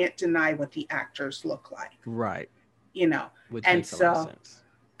this. You can't deny what the actors look like. Right. Which makes a lot of sense.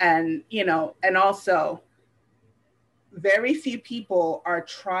 And also very few people are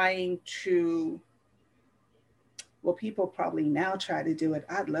trying to, well, people probably now try to do it.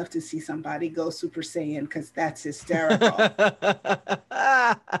 I'd love to see somebody go Super Saiyan because that's hysterical.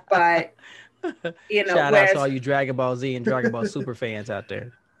 But shout out to all you Dragon Ball Z and Dragon Ball Super fans out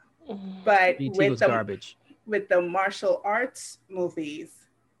there. But BT was garbage. With the martial arts movies,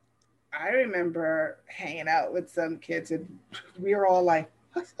 I remember hanging out with some kids and we were all like,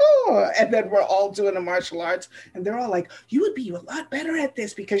 oh, and then we're all doing the martial arts and they're all like, you would be a lot better at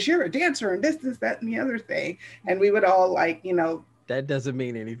this because you're a dancer and this, that, and the other thing. And we would all like, that doesn't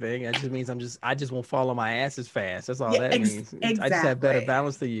mean anything. It just means I just won't fall on my ass as fast. That's all that means. Exactly. I just have better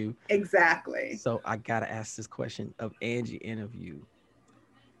balance than you. Exactly. So I gotta ask this question of Angie and of you.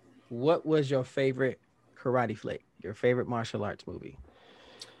 What was your favorite karate flick? Your favorite martial arts movie?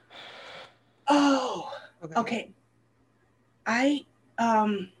 Oh, okay. I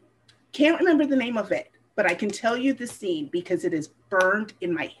can't remember the name of it, but I can tell you the scene because it is burned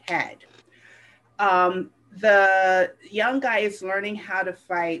in my head. The young guy is learning how to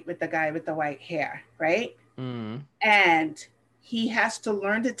fight with the guy with the white hair, right? And he has to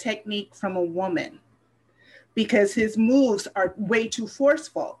learn the technique from a woman because his moves are way too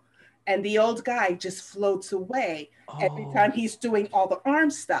forceful. And the old guy just floats away every Oh. time he's doing all the arm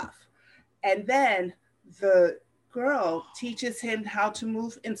stuff. And then the girl teaches him how to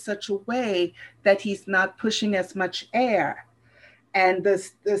move in such a way that he's not pushing as much air. And the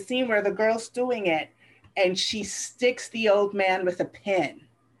scene where the girl's doing it and she sticks the old man with a pin.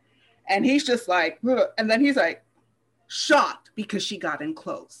 And he's just like, ugh. And then he's like, shocked because she got in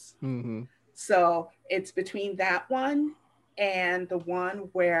close. Mm-hmm. So it's between that one and the one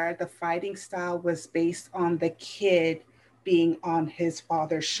where the fighting style was based on the kid being on his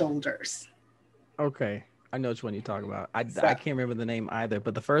father's shoulders. Okay. I know which one you're talking about. I So- can't remember the name either,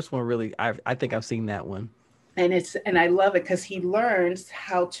 but the first one really, I think I've seen that one. And I love it because he learns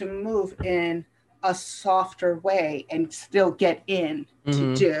how to move in a softer way and still get in to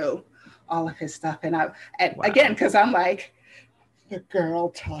Mhm. do all of his stuff. And Wow. again, because I'm like, the girl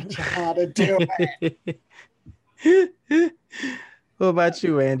taught you how to do it. What about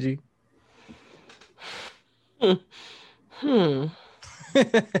you, Angie?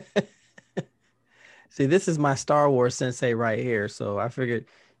 See, this is my Star Wars sensei right here, so I figured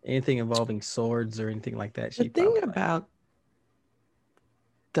anything involving swords or anything like that. The she'd thing probably like. about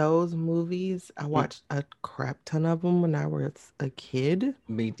those movies, I watched a crap ton of them when I was a kid,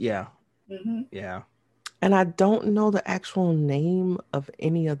 Yeah, Mhm. yeah. and I don't know the actual name of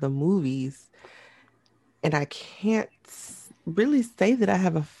any of the movies, and I can't really say that I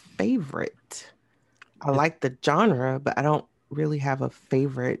have a favorite. I like the genre, but I don't really have a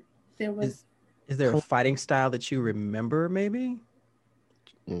favorite. There was Is there a fighting style that you remember, maybe?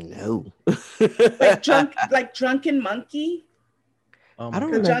 No. like Drunken Monkey, Oh I my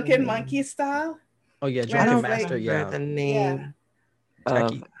don't the God. remember. Drunken Monkey style. Oh yeah, I Drunken don't Master. remember Yeah, the name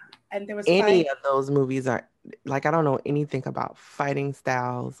Jackie. of And there was any fight. of those movies. Are like I don't know anything about fighting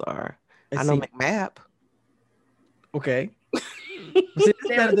styles, or I know See, McMap. okay. See, this is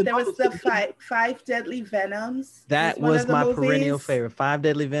better than There was most. the Five Deadly Venoms. That one was of the my perennial movies. favorite. Five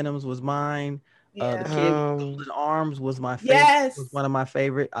Deadly Venoms was mine. The Yeah. kid with the golden arms was my favorite. Yes. Was one of my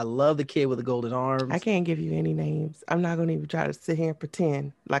favorite. I love the kid with the golden arms. I can't give you any names. I'm not gonna even try to sit here and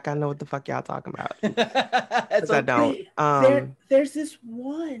pretend like I know what the fuck y'all talking about. That's 'Cause I don't. There's this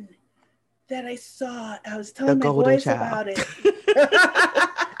one that I saw. I was The telling my Golden boys Child. about it.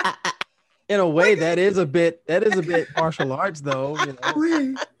 In a way, that is a bit martial arts, though. You know,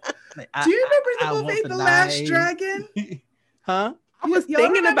 Wait, Like, do you remember I the movie want The Last knife. Dragon? Huh? I was Y'all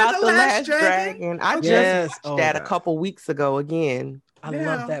thinking remember about The The Last Last Dragon? Dragon. I Okay. Yes. just Oh, watched that a God. couple weeks ago again. I Yeah.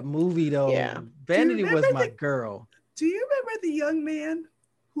 love that movie though. Yeah. Vanity was remember my the- girl. Do you remember the young man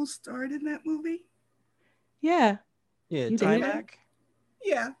who starred in that movie? Yeah. Yeah, You Time did? Hack.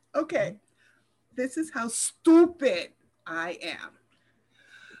 Yeah. Okay. This is how stupid I am.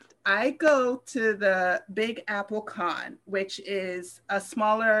 I go to the Big Apple Con, which is a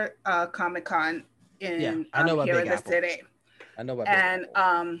smaller Comic Con in I know about here Big in the Apple. city. I know about And Big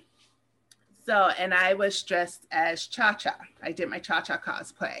Apple. and I was dressed as Cha-Cha. I did my Cha-Cha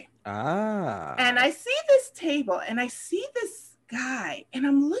cosplay. And I see this table and I see this guy and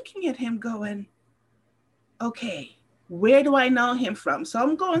I'm looking at him going, okay, where do I know him from? So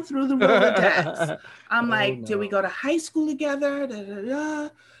I'm going through the Rolodex. I'm Oh, like, did we no. go to high school together? Da, da, da,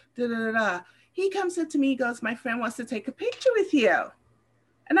 da, da, da. He comes up to me, he goes, my friend wants to take a picture with you.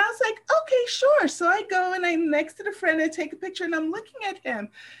 And I was like, okay, sure. So I go and I'm next to the friend and take a picture and I'm looking at him.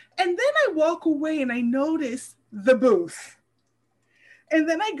 And then I walk away and I notice the booth. And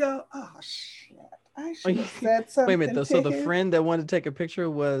then I go, oh, shit. I should have said something. Wait a minute. So to the him. friend that wanted to take a picture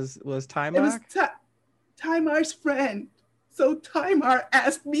was Time It was Hack? Tymar's friend. So Tymar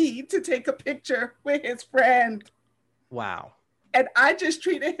asked me to take a picture with his friend. Wow. And I just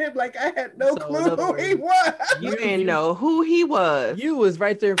treated him like I had no So, in clue other who he words, was. You didn't know who he was. You was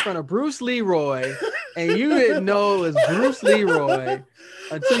right there in front of Bruce Leroy, and you didn't know it was Bruce Leroy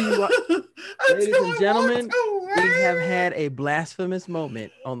until you. Ladies and gentlemen, we have had a blasphemous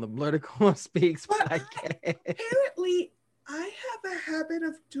moment on the Blerdicorn Speaks But podcast. Apparently, I have a habit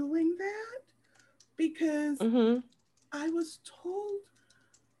of doing that because Mm-hmm. I was told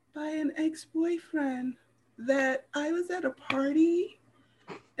by an ex-boyfriend that I was at a party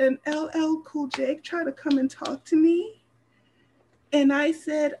and LL Cool J tried to come and talk to me. And I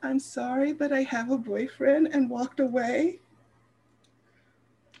said, I'm sorry, but I have a boyfriend and walked away.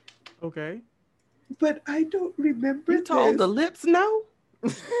 Okay. But I don't remember You told the this. lips no?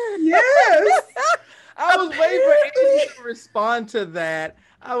 Yes. I was waiting for Apparently. Angie to respond to that.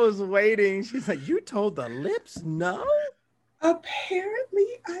 I was waiting. She's like, "You told the lips no?" Apparently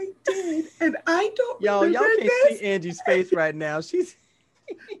I did. And I don't Y'all remember can't this. see Angie's face right now. She's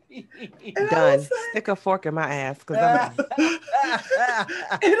And Done. I was Stick a fork in my ass because like, I'm.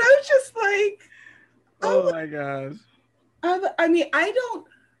 and I was just like, Oh my gosh. I mean,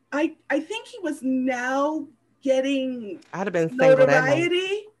 I think he was now getting I'd have been single that night.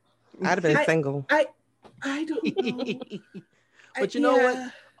 notoriety. I'd have been I, single. I don't know. But you know what? Yeah.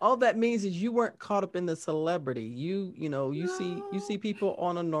 All that means is you weren't caught up in the celebrity. You see people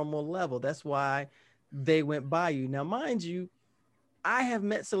on a normal level. That's why they went by you. Now, mind you, I have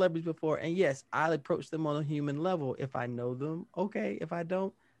met celebrities before, and yes, I approach them on a human level. If I know them, okay. If I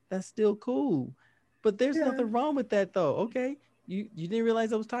don't, that's still cool. But there's Yeah. nothing wrong with that, though. Okay, you didn't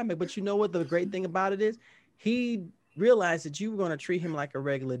realize I was talking about. But you know what? The great thing about it is, he realized that you were going to treat him like a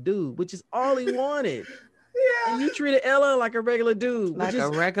regular dude, which is all he wanted. Yeah. And you treated Ella like a regular dude, Like which is a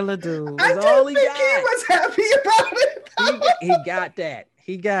regular dude. I That's all don't he think he got. was happy about it. he got that.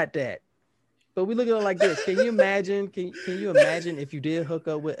 He got that. But we look at it like this. Can you imagine? Can you imagine if you did hook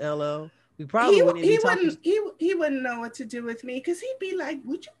up with LL? We probably He wouldn't even be talking. he wouldn't know what to do with me because he'd be like,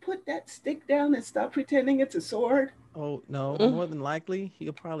 "Would you put that stick down and stop pretending it's a sword?" Oh no, Mm. more than likely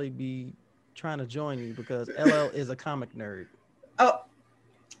he'll probably be trying to join you because LL is a comic nerd. Oh,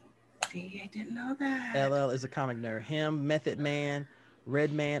 see, I didn't know that. LL is a comic nerd. Him, Method Man,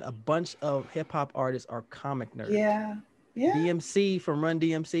 Redman, a bunch of hip hop artists are comic nerds. Yeah, yeah. DMC from Run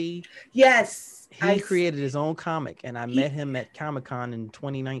DMC, Yes, he created his own comic, and I met him at Comic Con in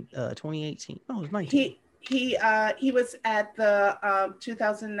 2018. No, it was 19. He was at the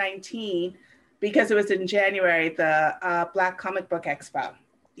 2019 because it was in January, the Black Comic Book Expo.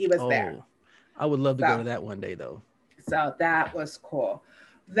 He was there. I would love to go to that one day, though. So that was cool.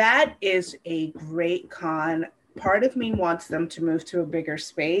 That is a great con. Part of me wants them to move to a bigger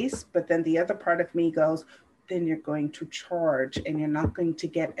space, but then the other part of me goes, then you're going to charge and you're not going to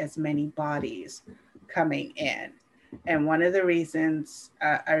get as many bodies coming in. And one of the reasons,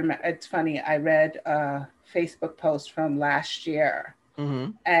 I remember, it's funny, I read a Facebook post from last year,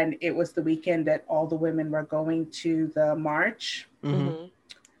 and it was the weekend that all the women were going to the march.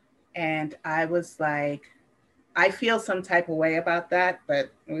 And I was like, I feel some type of way about that,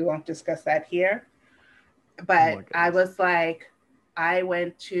 but we won't discuss that here. But I was like, I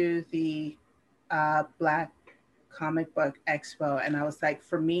went to the Black Comic Book Expo, and I was like,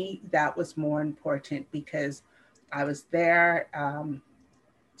 for me, that was more important because I was there. I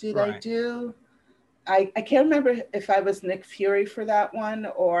can't remember if I was Nick Fury for that one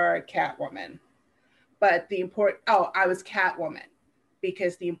or Catwoman. But I was Catwoman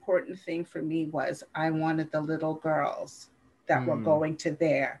because the important thing for me was I wanted the little girls that were going to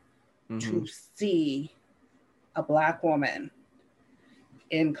there to see a Black woman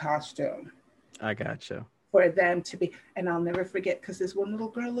in costume. I gotcha. For them to be, and I'll never forget because this one little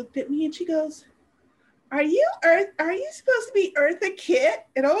girl looked at me and she goes, Are you supposed to be Eartha Kitt?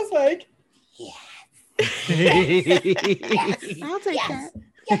 And I was like, yes. I'll take that.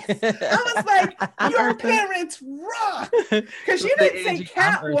 Yes. I was like, your parents rock. Because you didn't say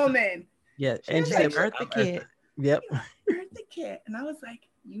Catwoman. Yeah, and she said Eartha Kitt. Yep. Eartha Kitt. And I was like,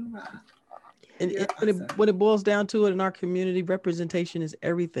 you rock. And when it boils down to it in our community, representation is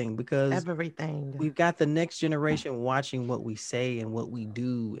everything because everything. We've got the next generation watching what we say and what we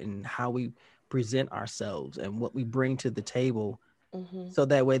do and how we present ourselves and what we bring to the table. So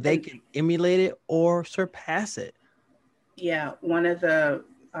that way they can emulate it or surpass it. Yeah, one of the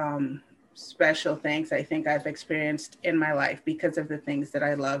special things I think I've experienced in my life because of the things that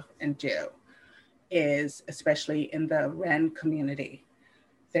I love and do is, especially in the Ren community,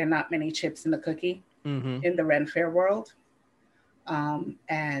 there are not many chips in the cookie in the Ren Fair world,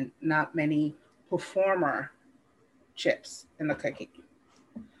 and not many performer chips in the cookie.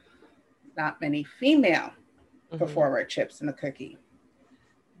 Not many female performer chips in the cookie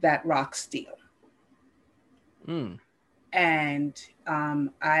that rock steel. And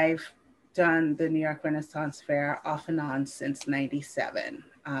I've done the New York Renaissance Fair off and on since '97.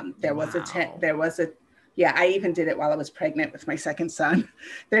 Yeah, I even did it while I was pregnant with my second son.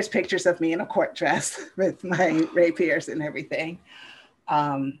 There's pictures of me in a court dress with my rapiers and everything.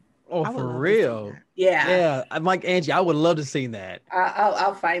 For real? Yeah. Yeah, I'm like Angie. I would love to see that.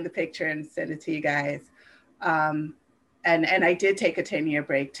 I'll find the picture and send it to you guys. And I did take a 10-year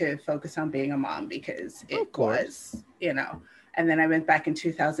break to focus on being a mom because it was, and then I went back in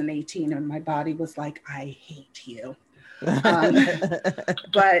 2018 and my body was like, I hate you.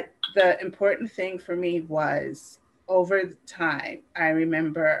 But the important thing for me was over time, I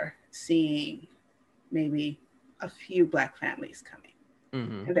remember seeing maybe a few Black families coming.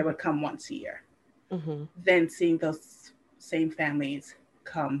 And they would come once a year. Then seeing those same families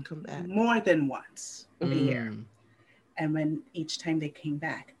come back more than once a year. And when each time they came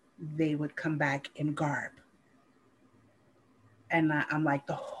back, they would come back in garb. And I'm like,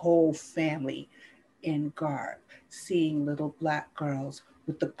 the whole family in garb, seeing little Black girls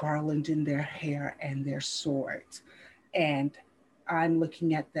with the garland in their hair and their swords. And I'm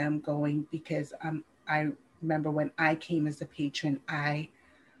looking at them going, because I remember when I came as a patron, I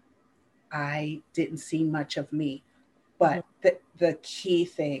didn't see much of me. But the key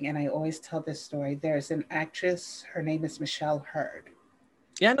thing, and I always tell this story, there's an actress, her name is Michelle Hurd.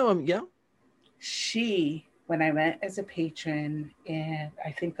 Yeah, I know him. Yeah. She, when I went as a patron in,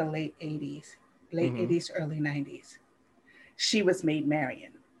 I think, the late 80s, early 90s, she was Maid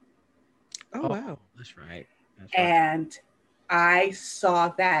Marian. Oh, wow. That's right. And I saw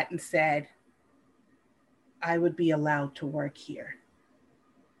that and said, I would be allowed to work here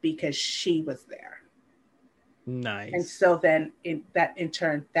because she was there. Nice. And so then in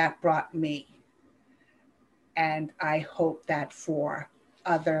turn, that brought me. And I hope that for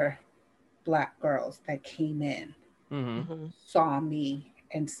other Black girls that came in, saw me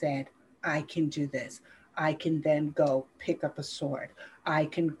and said, I can do this. I can then go pick up a sword. I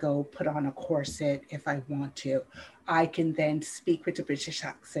can go put on a corset if I want to. I can then speak with a British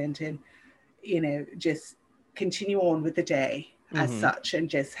accent and, just continue on with the day as such and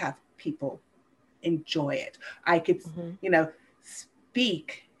just have people enjoy it. I could,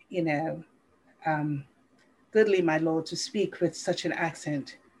 speak, goodly my lord, to speak with such an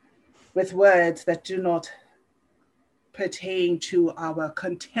accent, with words that do not pertain to our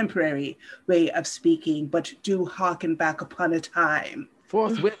contemporary way of speaking, but do hearken back upon a time.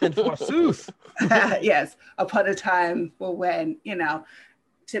 Forthwith and forsooth. Yes, upon a time when,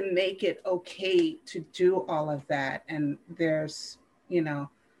 to make it okay to do all of that. And there's,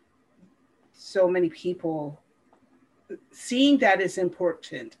 so many people seeing that is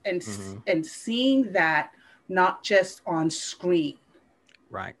important, and and seeing that not just on screen,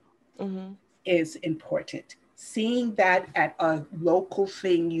 right, is important. Seeing that at a local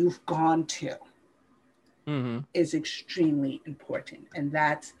thing you've gone to is extremely important. And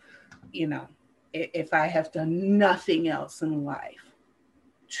that's, if I have done nothing else in life,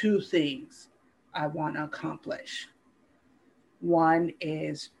 2 things I want to accomplish. One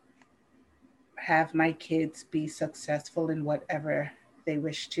is have my kids be successful in whatever they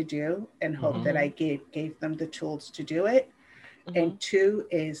wish to do, and hope that I gave them the tools to do it. And 2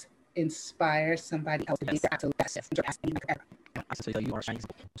 is inspire somebody else to be their absolute best. So you are shining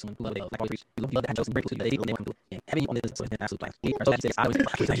someone who love it. Like always, you love to have jokes and break they want to do it. Having you on this is an absolute blast. So that's it. I always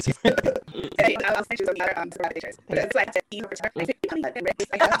I'll send you some other pictures. It's like you return. I think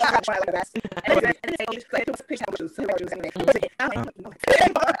I try the best. And then like it was pretty much so much anyway. I like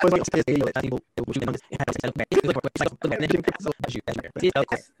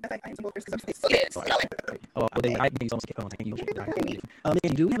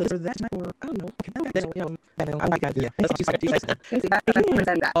that.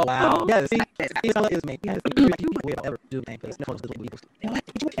 Oh wow! Yeah, see, it's all it is, man. Yeah, you will ever do anything, but it's no the way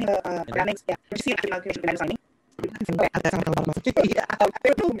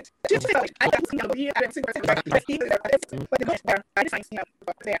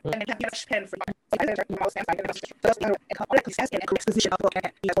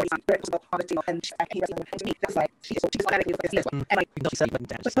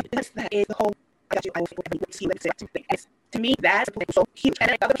to me, that's so huge.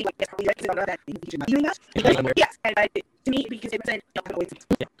 And other people probably don't know that. Yes, and to me, because it said,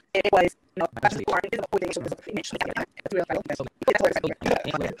 it was, actually, part of the whole thing was a image.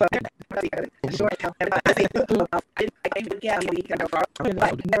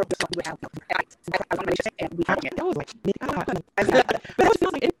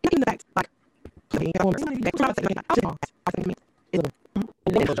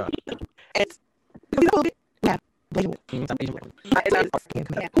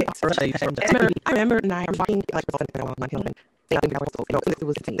 I remember and I was walking like my children. It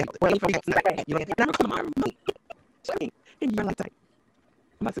was in your lifetime.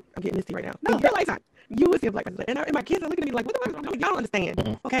 I'm getting this tea right now. No, in your lifetime, you would see a Black president, and my kids are looking at me like, "What the fuck? Y'all don't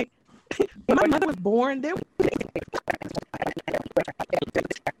understand?" Okay. When my mother was born, there was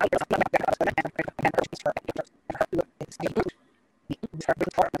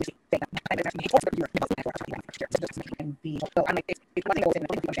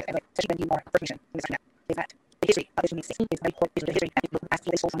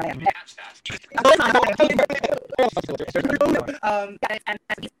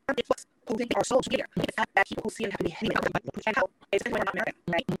our souls here. It's not that people who see and have to be heavy and how it's when we're not American,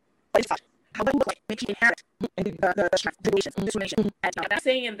 right? But it's how we look like makes you inherit I'm not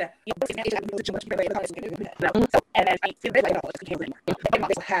saying that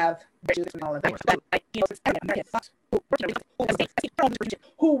have all of that.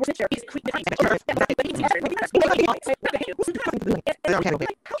 Who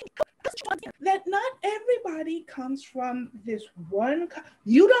that not everybody comes from this one.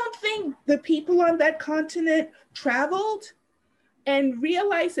 You don't think the people on that continent traveled and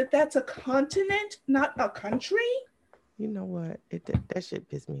realized that that's a continent, not a country? You know what? That shit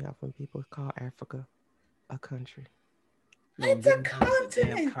pissed me off when people call Africa a country. It's a continent. It's a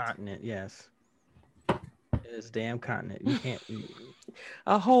damn continent. continent, yes. It's a damn continent. You can't.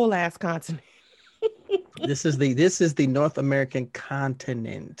 A whole ass continent. This is the North American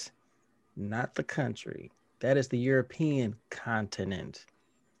continent, not the country. That is the European continent.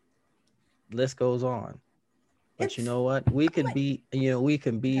 List goes on. But you know what? We could be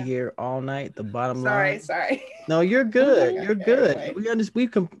here all night. The bottom line. Sorry. No, you're good. Okay, You're good. right.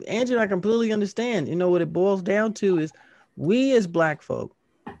 Angie and I completely understand. You know what it boils down to is we as Black folk,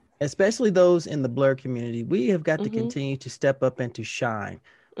 especially those in the Blur community, we have got to continue to step up and to shine.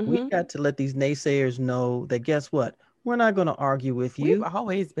 We've got to let these naysayers know that guess what? We're not going to argue with you. We've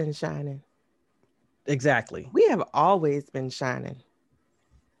always been shining. Exactly. We have always been shining.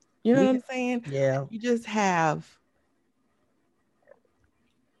 You know what I'm saying? Yeah. You just have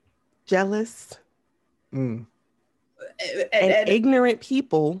jealous And ignorant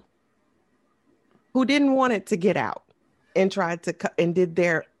people who didn't want it to get out and tried to did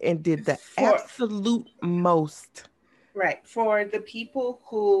the absolute most. Right. For the people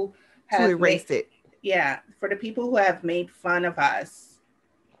who have to erase it. Yeah. For the people who have made fun of us,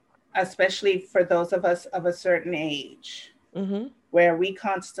 especially for those of us of a certain age, where we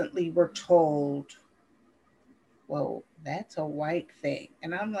constantly were told, well, that's a white thing.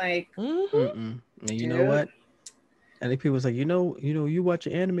 And I'm like, And you know what? I think people say, you watch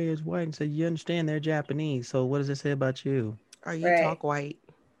an anime as white and say, you understand they're Japanese. So what does it say about you? Or you talk white.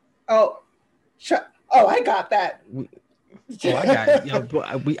 Oh, I got that. I got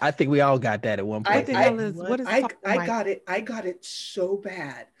it. I think we all got that at one point. I got it. I got it so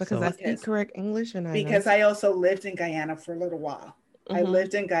bad because I speak correct English, and because I also lived in Guyana for a little while. I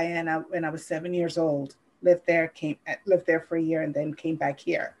lived in Guyana when I was 7 years old. Lived there for a year, and then came back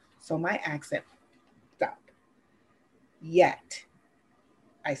here. So my accent stopped. Yet,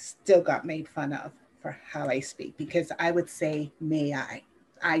 I still got made fun of for how I speak because I would say "may I."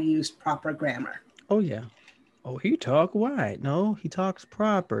 I used proper grammar. Oh yeah. Oh, he talk white. No, he talks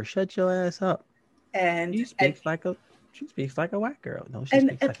proper. Shut your ass up. And she speaks like a white girl. No, she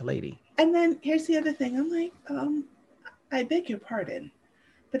speaks like a lady. And then here's the other thing. I'm like, I beg your pardon,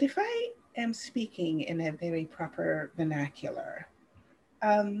 but if I am speaking in a very proper vernacular,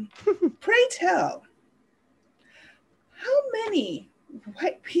 pray tell, how many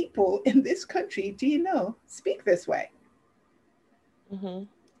white people in this country do you know speak this way?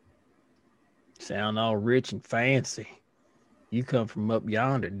 Sound all rich and fancy. You come from up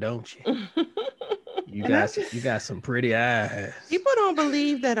yonder, don't you? You got some pretty eyes. People don't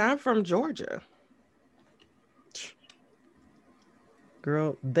believe that I'm from Georgia.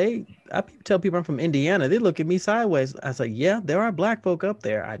 Girl, I tell people I'm from Indiana. They look at me sideways. I say, yeah, there are Black folk up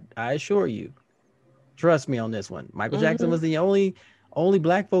there. I assure you. Trust me on this one. Michael Jackson was the only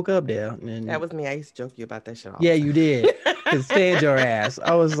Black folk up there. And that was me. I used to joke you about that shit all Yeah, you did. Stand your ass.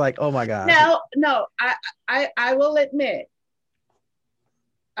 I was like, oh my God. No, I will admit,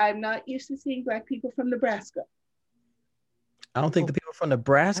 I'm not used to seeing Black people from Nebraska. I don't think the people from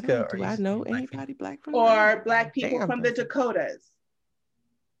Nebraska do I know anybody Black from or Black people from the Dakotas.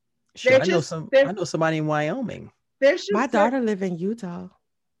 Sure, I know somebody in Wyoming. My daughter lives in Utah,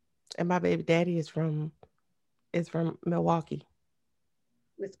 and my baby daddy is from Milwaukee,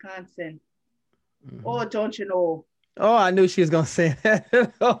 Wisconsin. Oh, don't you know? Oh, I knew she was gonna say that.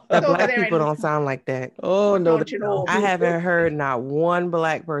 Black people don't sound like that. Oh no, don't you know? I haven't heard not one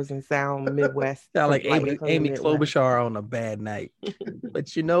Black person sound Midwest. Sound like Amy Klobuchar on a bad night.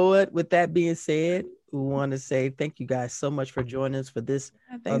 But you know what? With that being said, we want to say thank you guys so much for joining us for this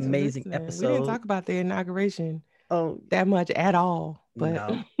amazing episode. We didn't talk about the inauguration that much at all. But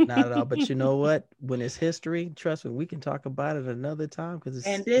no, not at all. But you know what? When it's history, trust me, we can talk about it another time because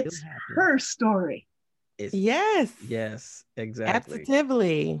it's her story. Yes, exactly.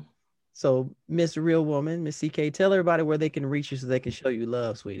 Absolutely. So, Miss Real Woman, Miss CK, tell everybody where they can reach you so they can show you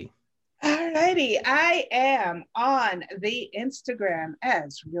love, sweetie. Alrighty, I am on the Instagram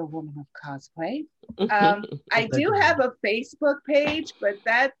as Real Woman of Cosplay. I do have a Facebook page, but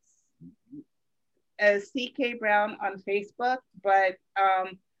that's as CK Brown on Facebook. But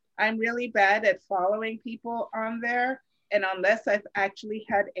I'm really bad at following people on there. And unless I've actually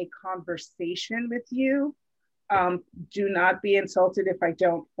had a conversation with you, do not be insulted if I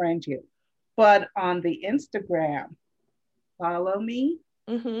don't friend you. But on the Instagram, follow me.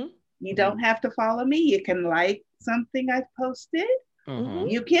 Mm-hmm. You don't have to follow me. You can like something I've posted. Mm-hmm.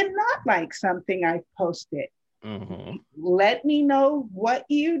 You cannot like something I've posted. Mm-hmm. Let me know what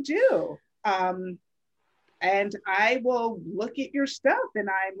you do. And I will look at your stuff and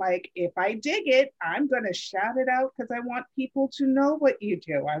I'm like, if I dig it, I'm going to shout it out because I want people to know what you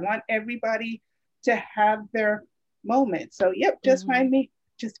do. I want everybody to have their moment. So, yep, just find me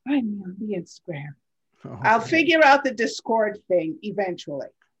on the Instagram. Oh, I'll figure out the Discord thing eventually.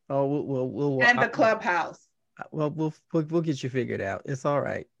 Oh, we'll and the Clubhouse. Well, we'll get you figured out. It's all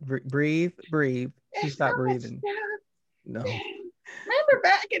right. Breathe. She stopped breathing. No. Remember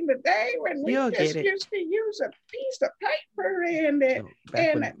back in the day when we just used to use a piece of paper and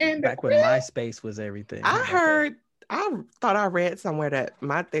back when MySpace was everything. I thought I read somewhere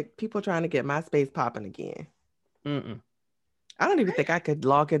that people trying to get MySpace popping again. Mm-mm. I don't even think I could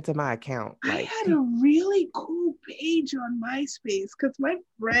log into my account. I had a really cool page on MySpace because my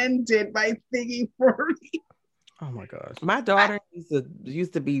friend did my thingy for me. Oh my gosh. My daughter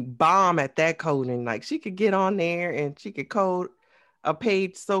used to be bomb at that coding. Like she could get on there and she could code a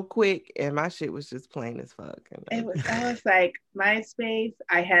page so quick, and my shit was just plain as fuck. I was like MySpace.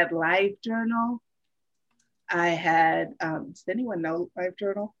 I had LiveJournal. I had does anyone know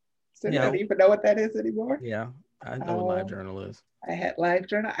LiveJournal? Does anyone even know what that is anymore? Yeah, I know what LiveJournal is. I had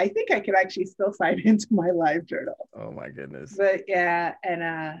LiveJournal. I think I could actually still sign into my LiveJournal. Oh my goodness. But yeah,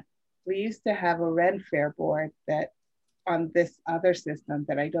 and we used to have a Ren Fair board that on this other system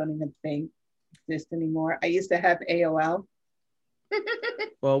that I don't even think exists anymore. I used to have AOL.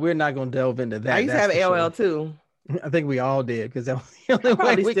 Well, we're not going to delve into that. I used to have AOL too. I think we all did because that was the only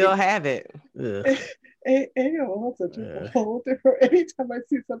way we still have it. AOL is such a whole different. Anytime I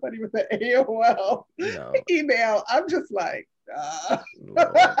see somebody with an AOL email, I'm just like,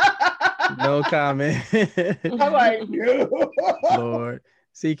 no comment. I'm like, no. Lord.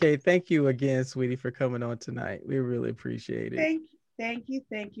 CK, thank you again, sweetie, for coming on tonight. We really appreciate it. Thank you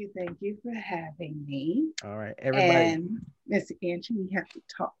for having me. All right, everybody. And Miss Angie, we have to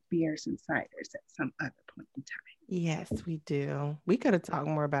talk beers and ciders at some other point in time. Yes, we do. We could have talked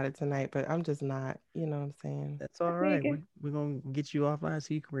more about it tonight, but I'm just not, you know what I'm saying? That's all right. We're going to get you offline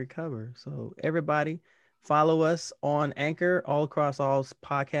so you can recover. So everybody, follow us on Anchor all across all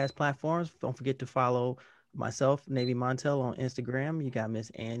podcast platforms. Don't forget to follow myself, Navy Montel, on Instagram. You got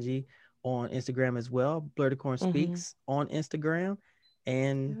Miss Angie on Instagram as well. Blerdicorn Speaks on Instagram.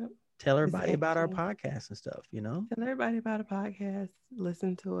 And tell everybody about our podcast and stuff, you know? Tell everybody about a podcast.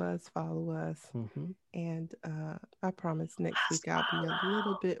 Listen to us, follow us. And I promise next week I'll be a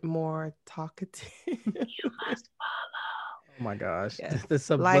little bit more talkative. You must follow. Oh my gosh. Yes. The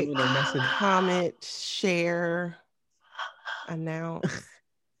subliminal message. Comment, share, announce.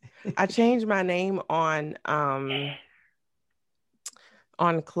 I changed my name on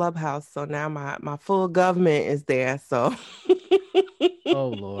Clubhouse, so now my full government is there. So oh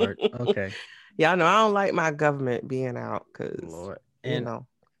Lord. Okay. Y'all know I don't like my government being out because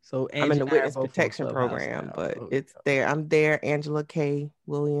so Angie, I'm in the witness protection program, now, but it's there. I'm there. Angela K.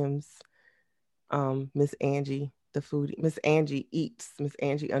 Williams, Miss Angie, the foodie, Miss Angie Eats, Miss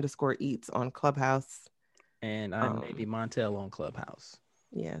Angie _Eats on Clubhouse. And I'm Navy Montel on Clubhouse.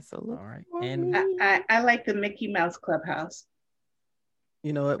 Yeah, so look. All right. And I like the Mickey Mouse Clubhouse.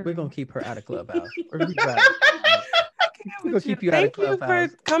 You know what? We're gonna keep her out of Clubhouse. We're gonna keep you out of Clubhouse.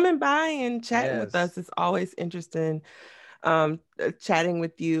 Thank you for coming by and chatting with us. It's always interesting chatting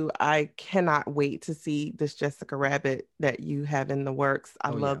with you. I cannot wait to see this Jessica Rabbit that you have in the works.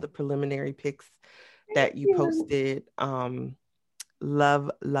 I love the preliminary pics that you posted.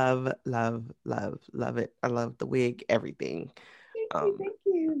 Love it. I love the wig, everything. Thank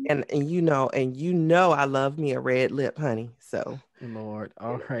you. And you know I love me a red lip, honey. So Lord,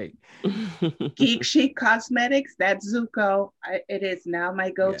 all right. Geek Chic Cosmetics, that's Zuko. It is now my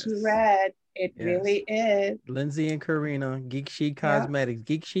go-to red. It really is. Lindsay and Karina, Geek Chic Cosmetics,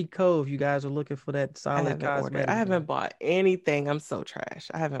 Geek Chic Cove. You guys are looking for that solid cosmetic. I haven't bought anything. I'm so trash.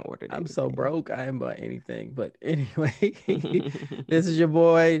 I haven't ordered anything. I'm so broke. I haven't bought anything. But anyway, this is your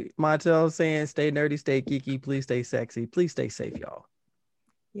boy Montel saying, stay nerdy, stay geeky, please stay sexy, please stay safe, y'all.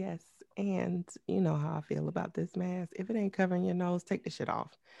 Yes. And you know how I feel about this mask. If it ain't covering your nose, take the shit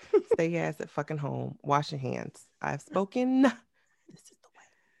off. Stay your ass at fucking home. Wash your hands. I've spoken. This is the way.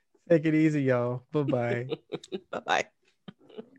 Take it easy, y'all. Bye-bye. Bye-bye.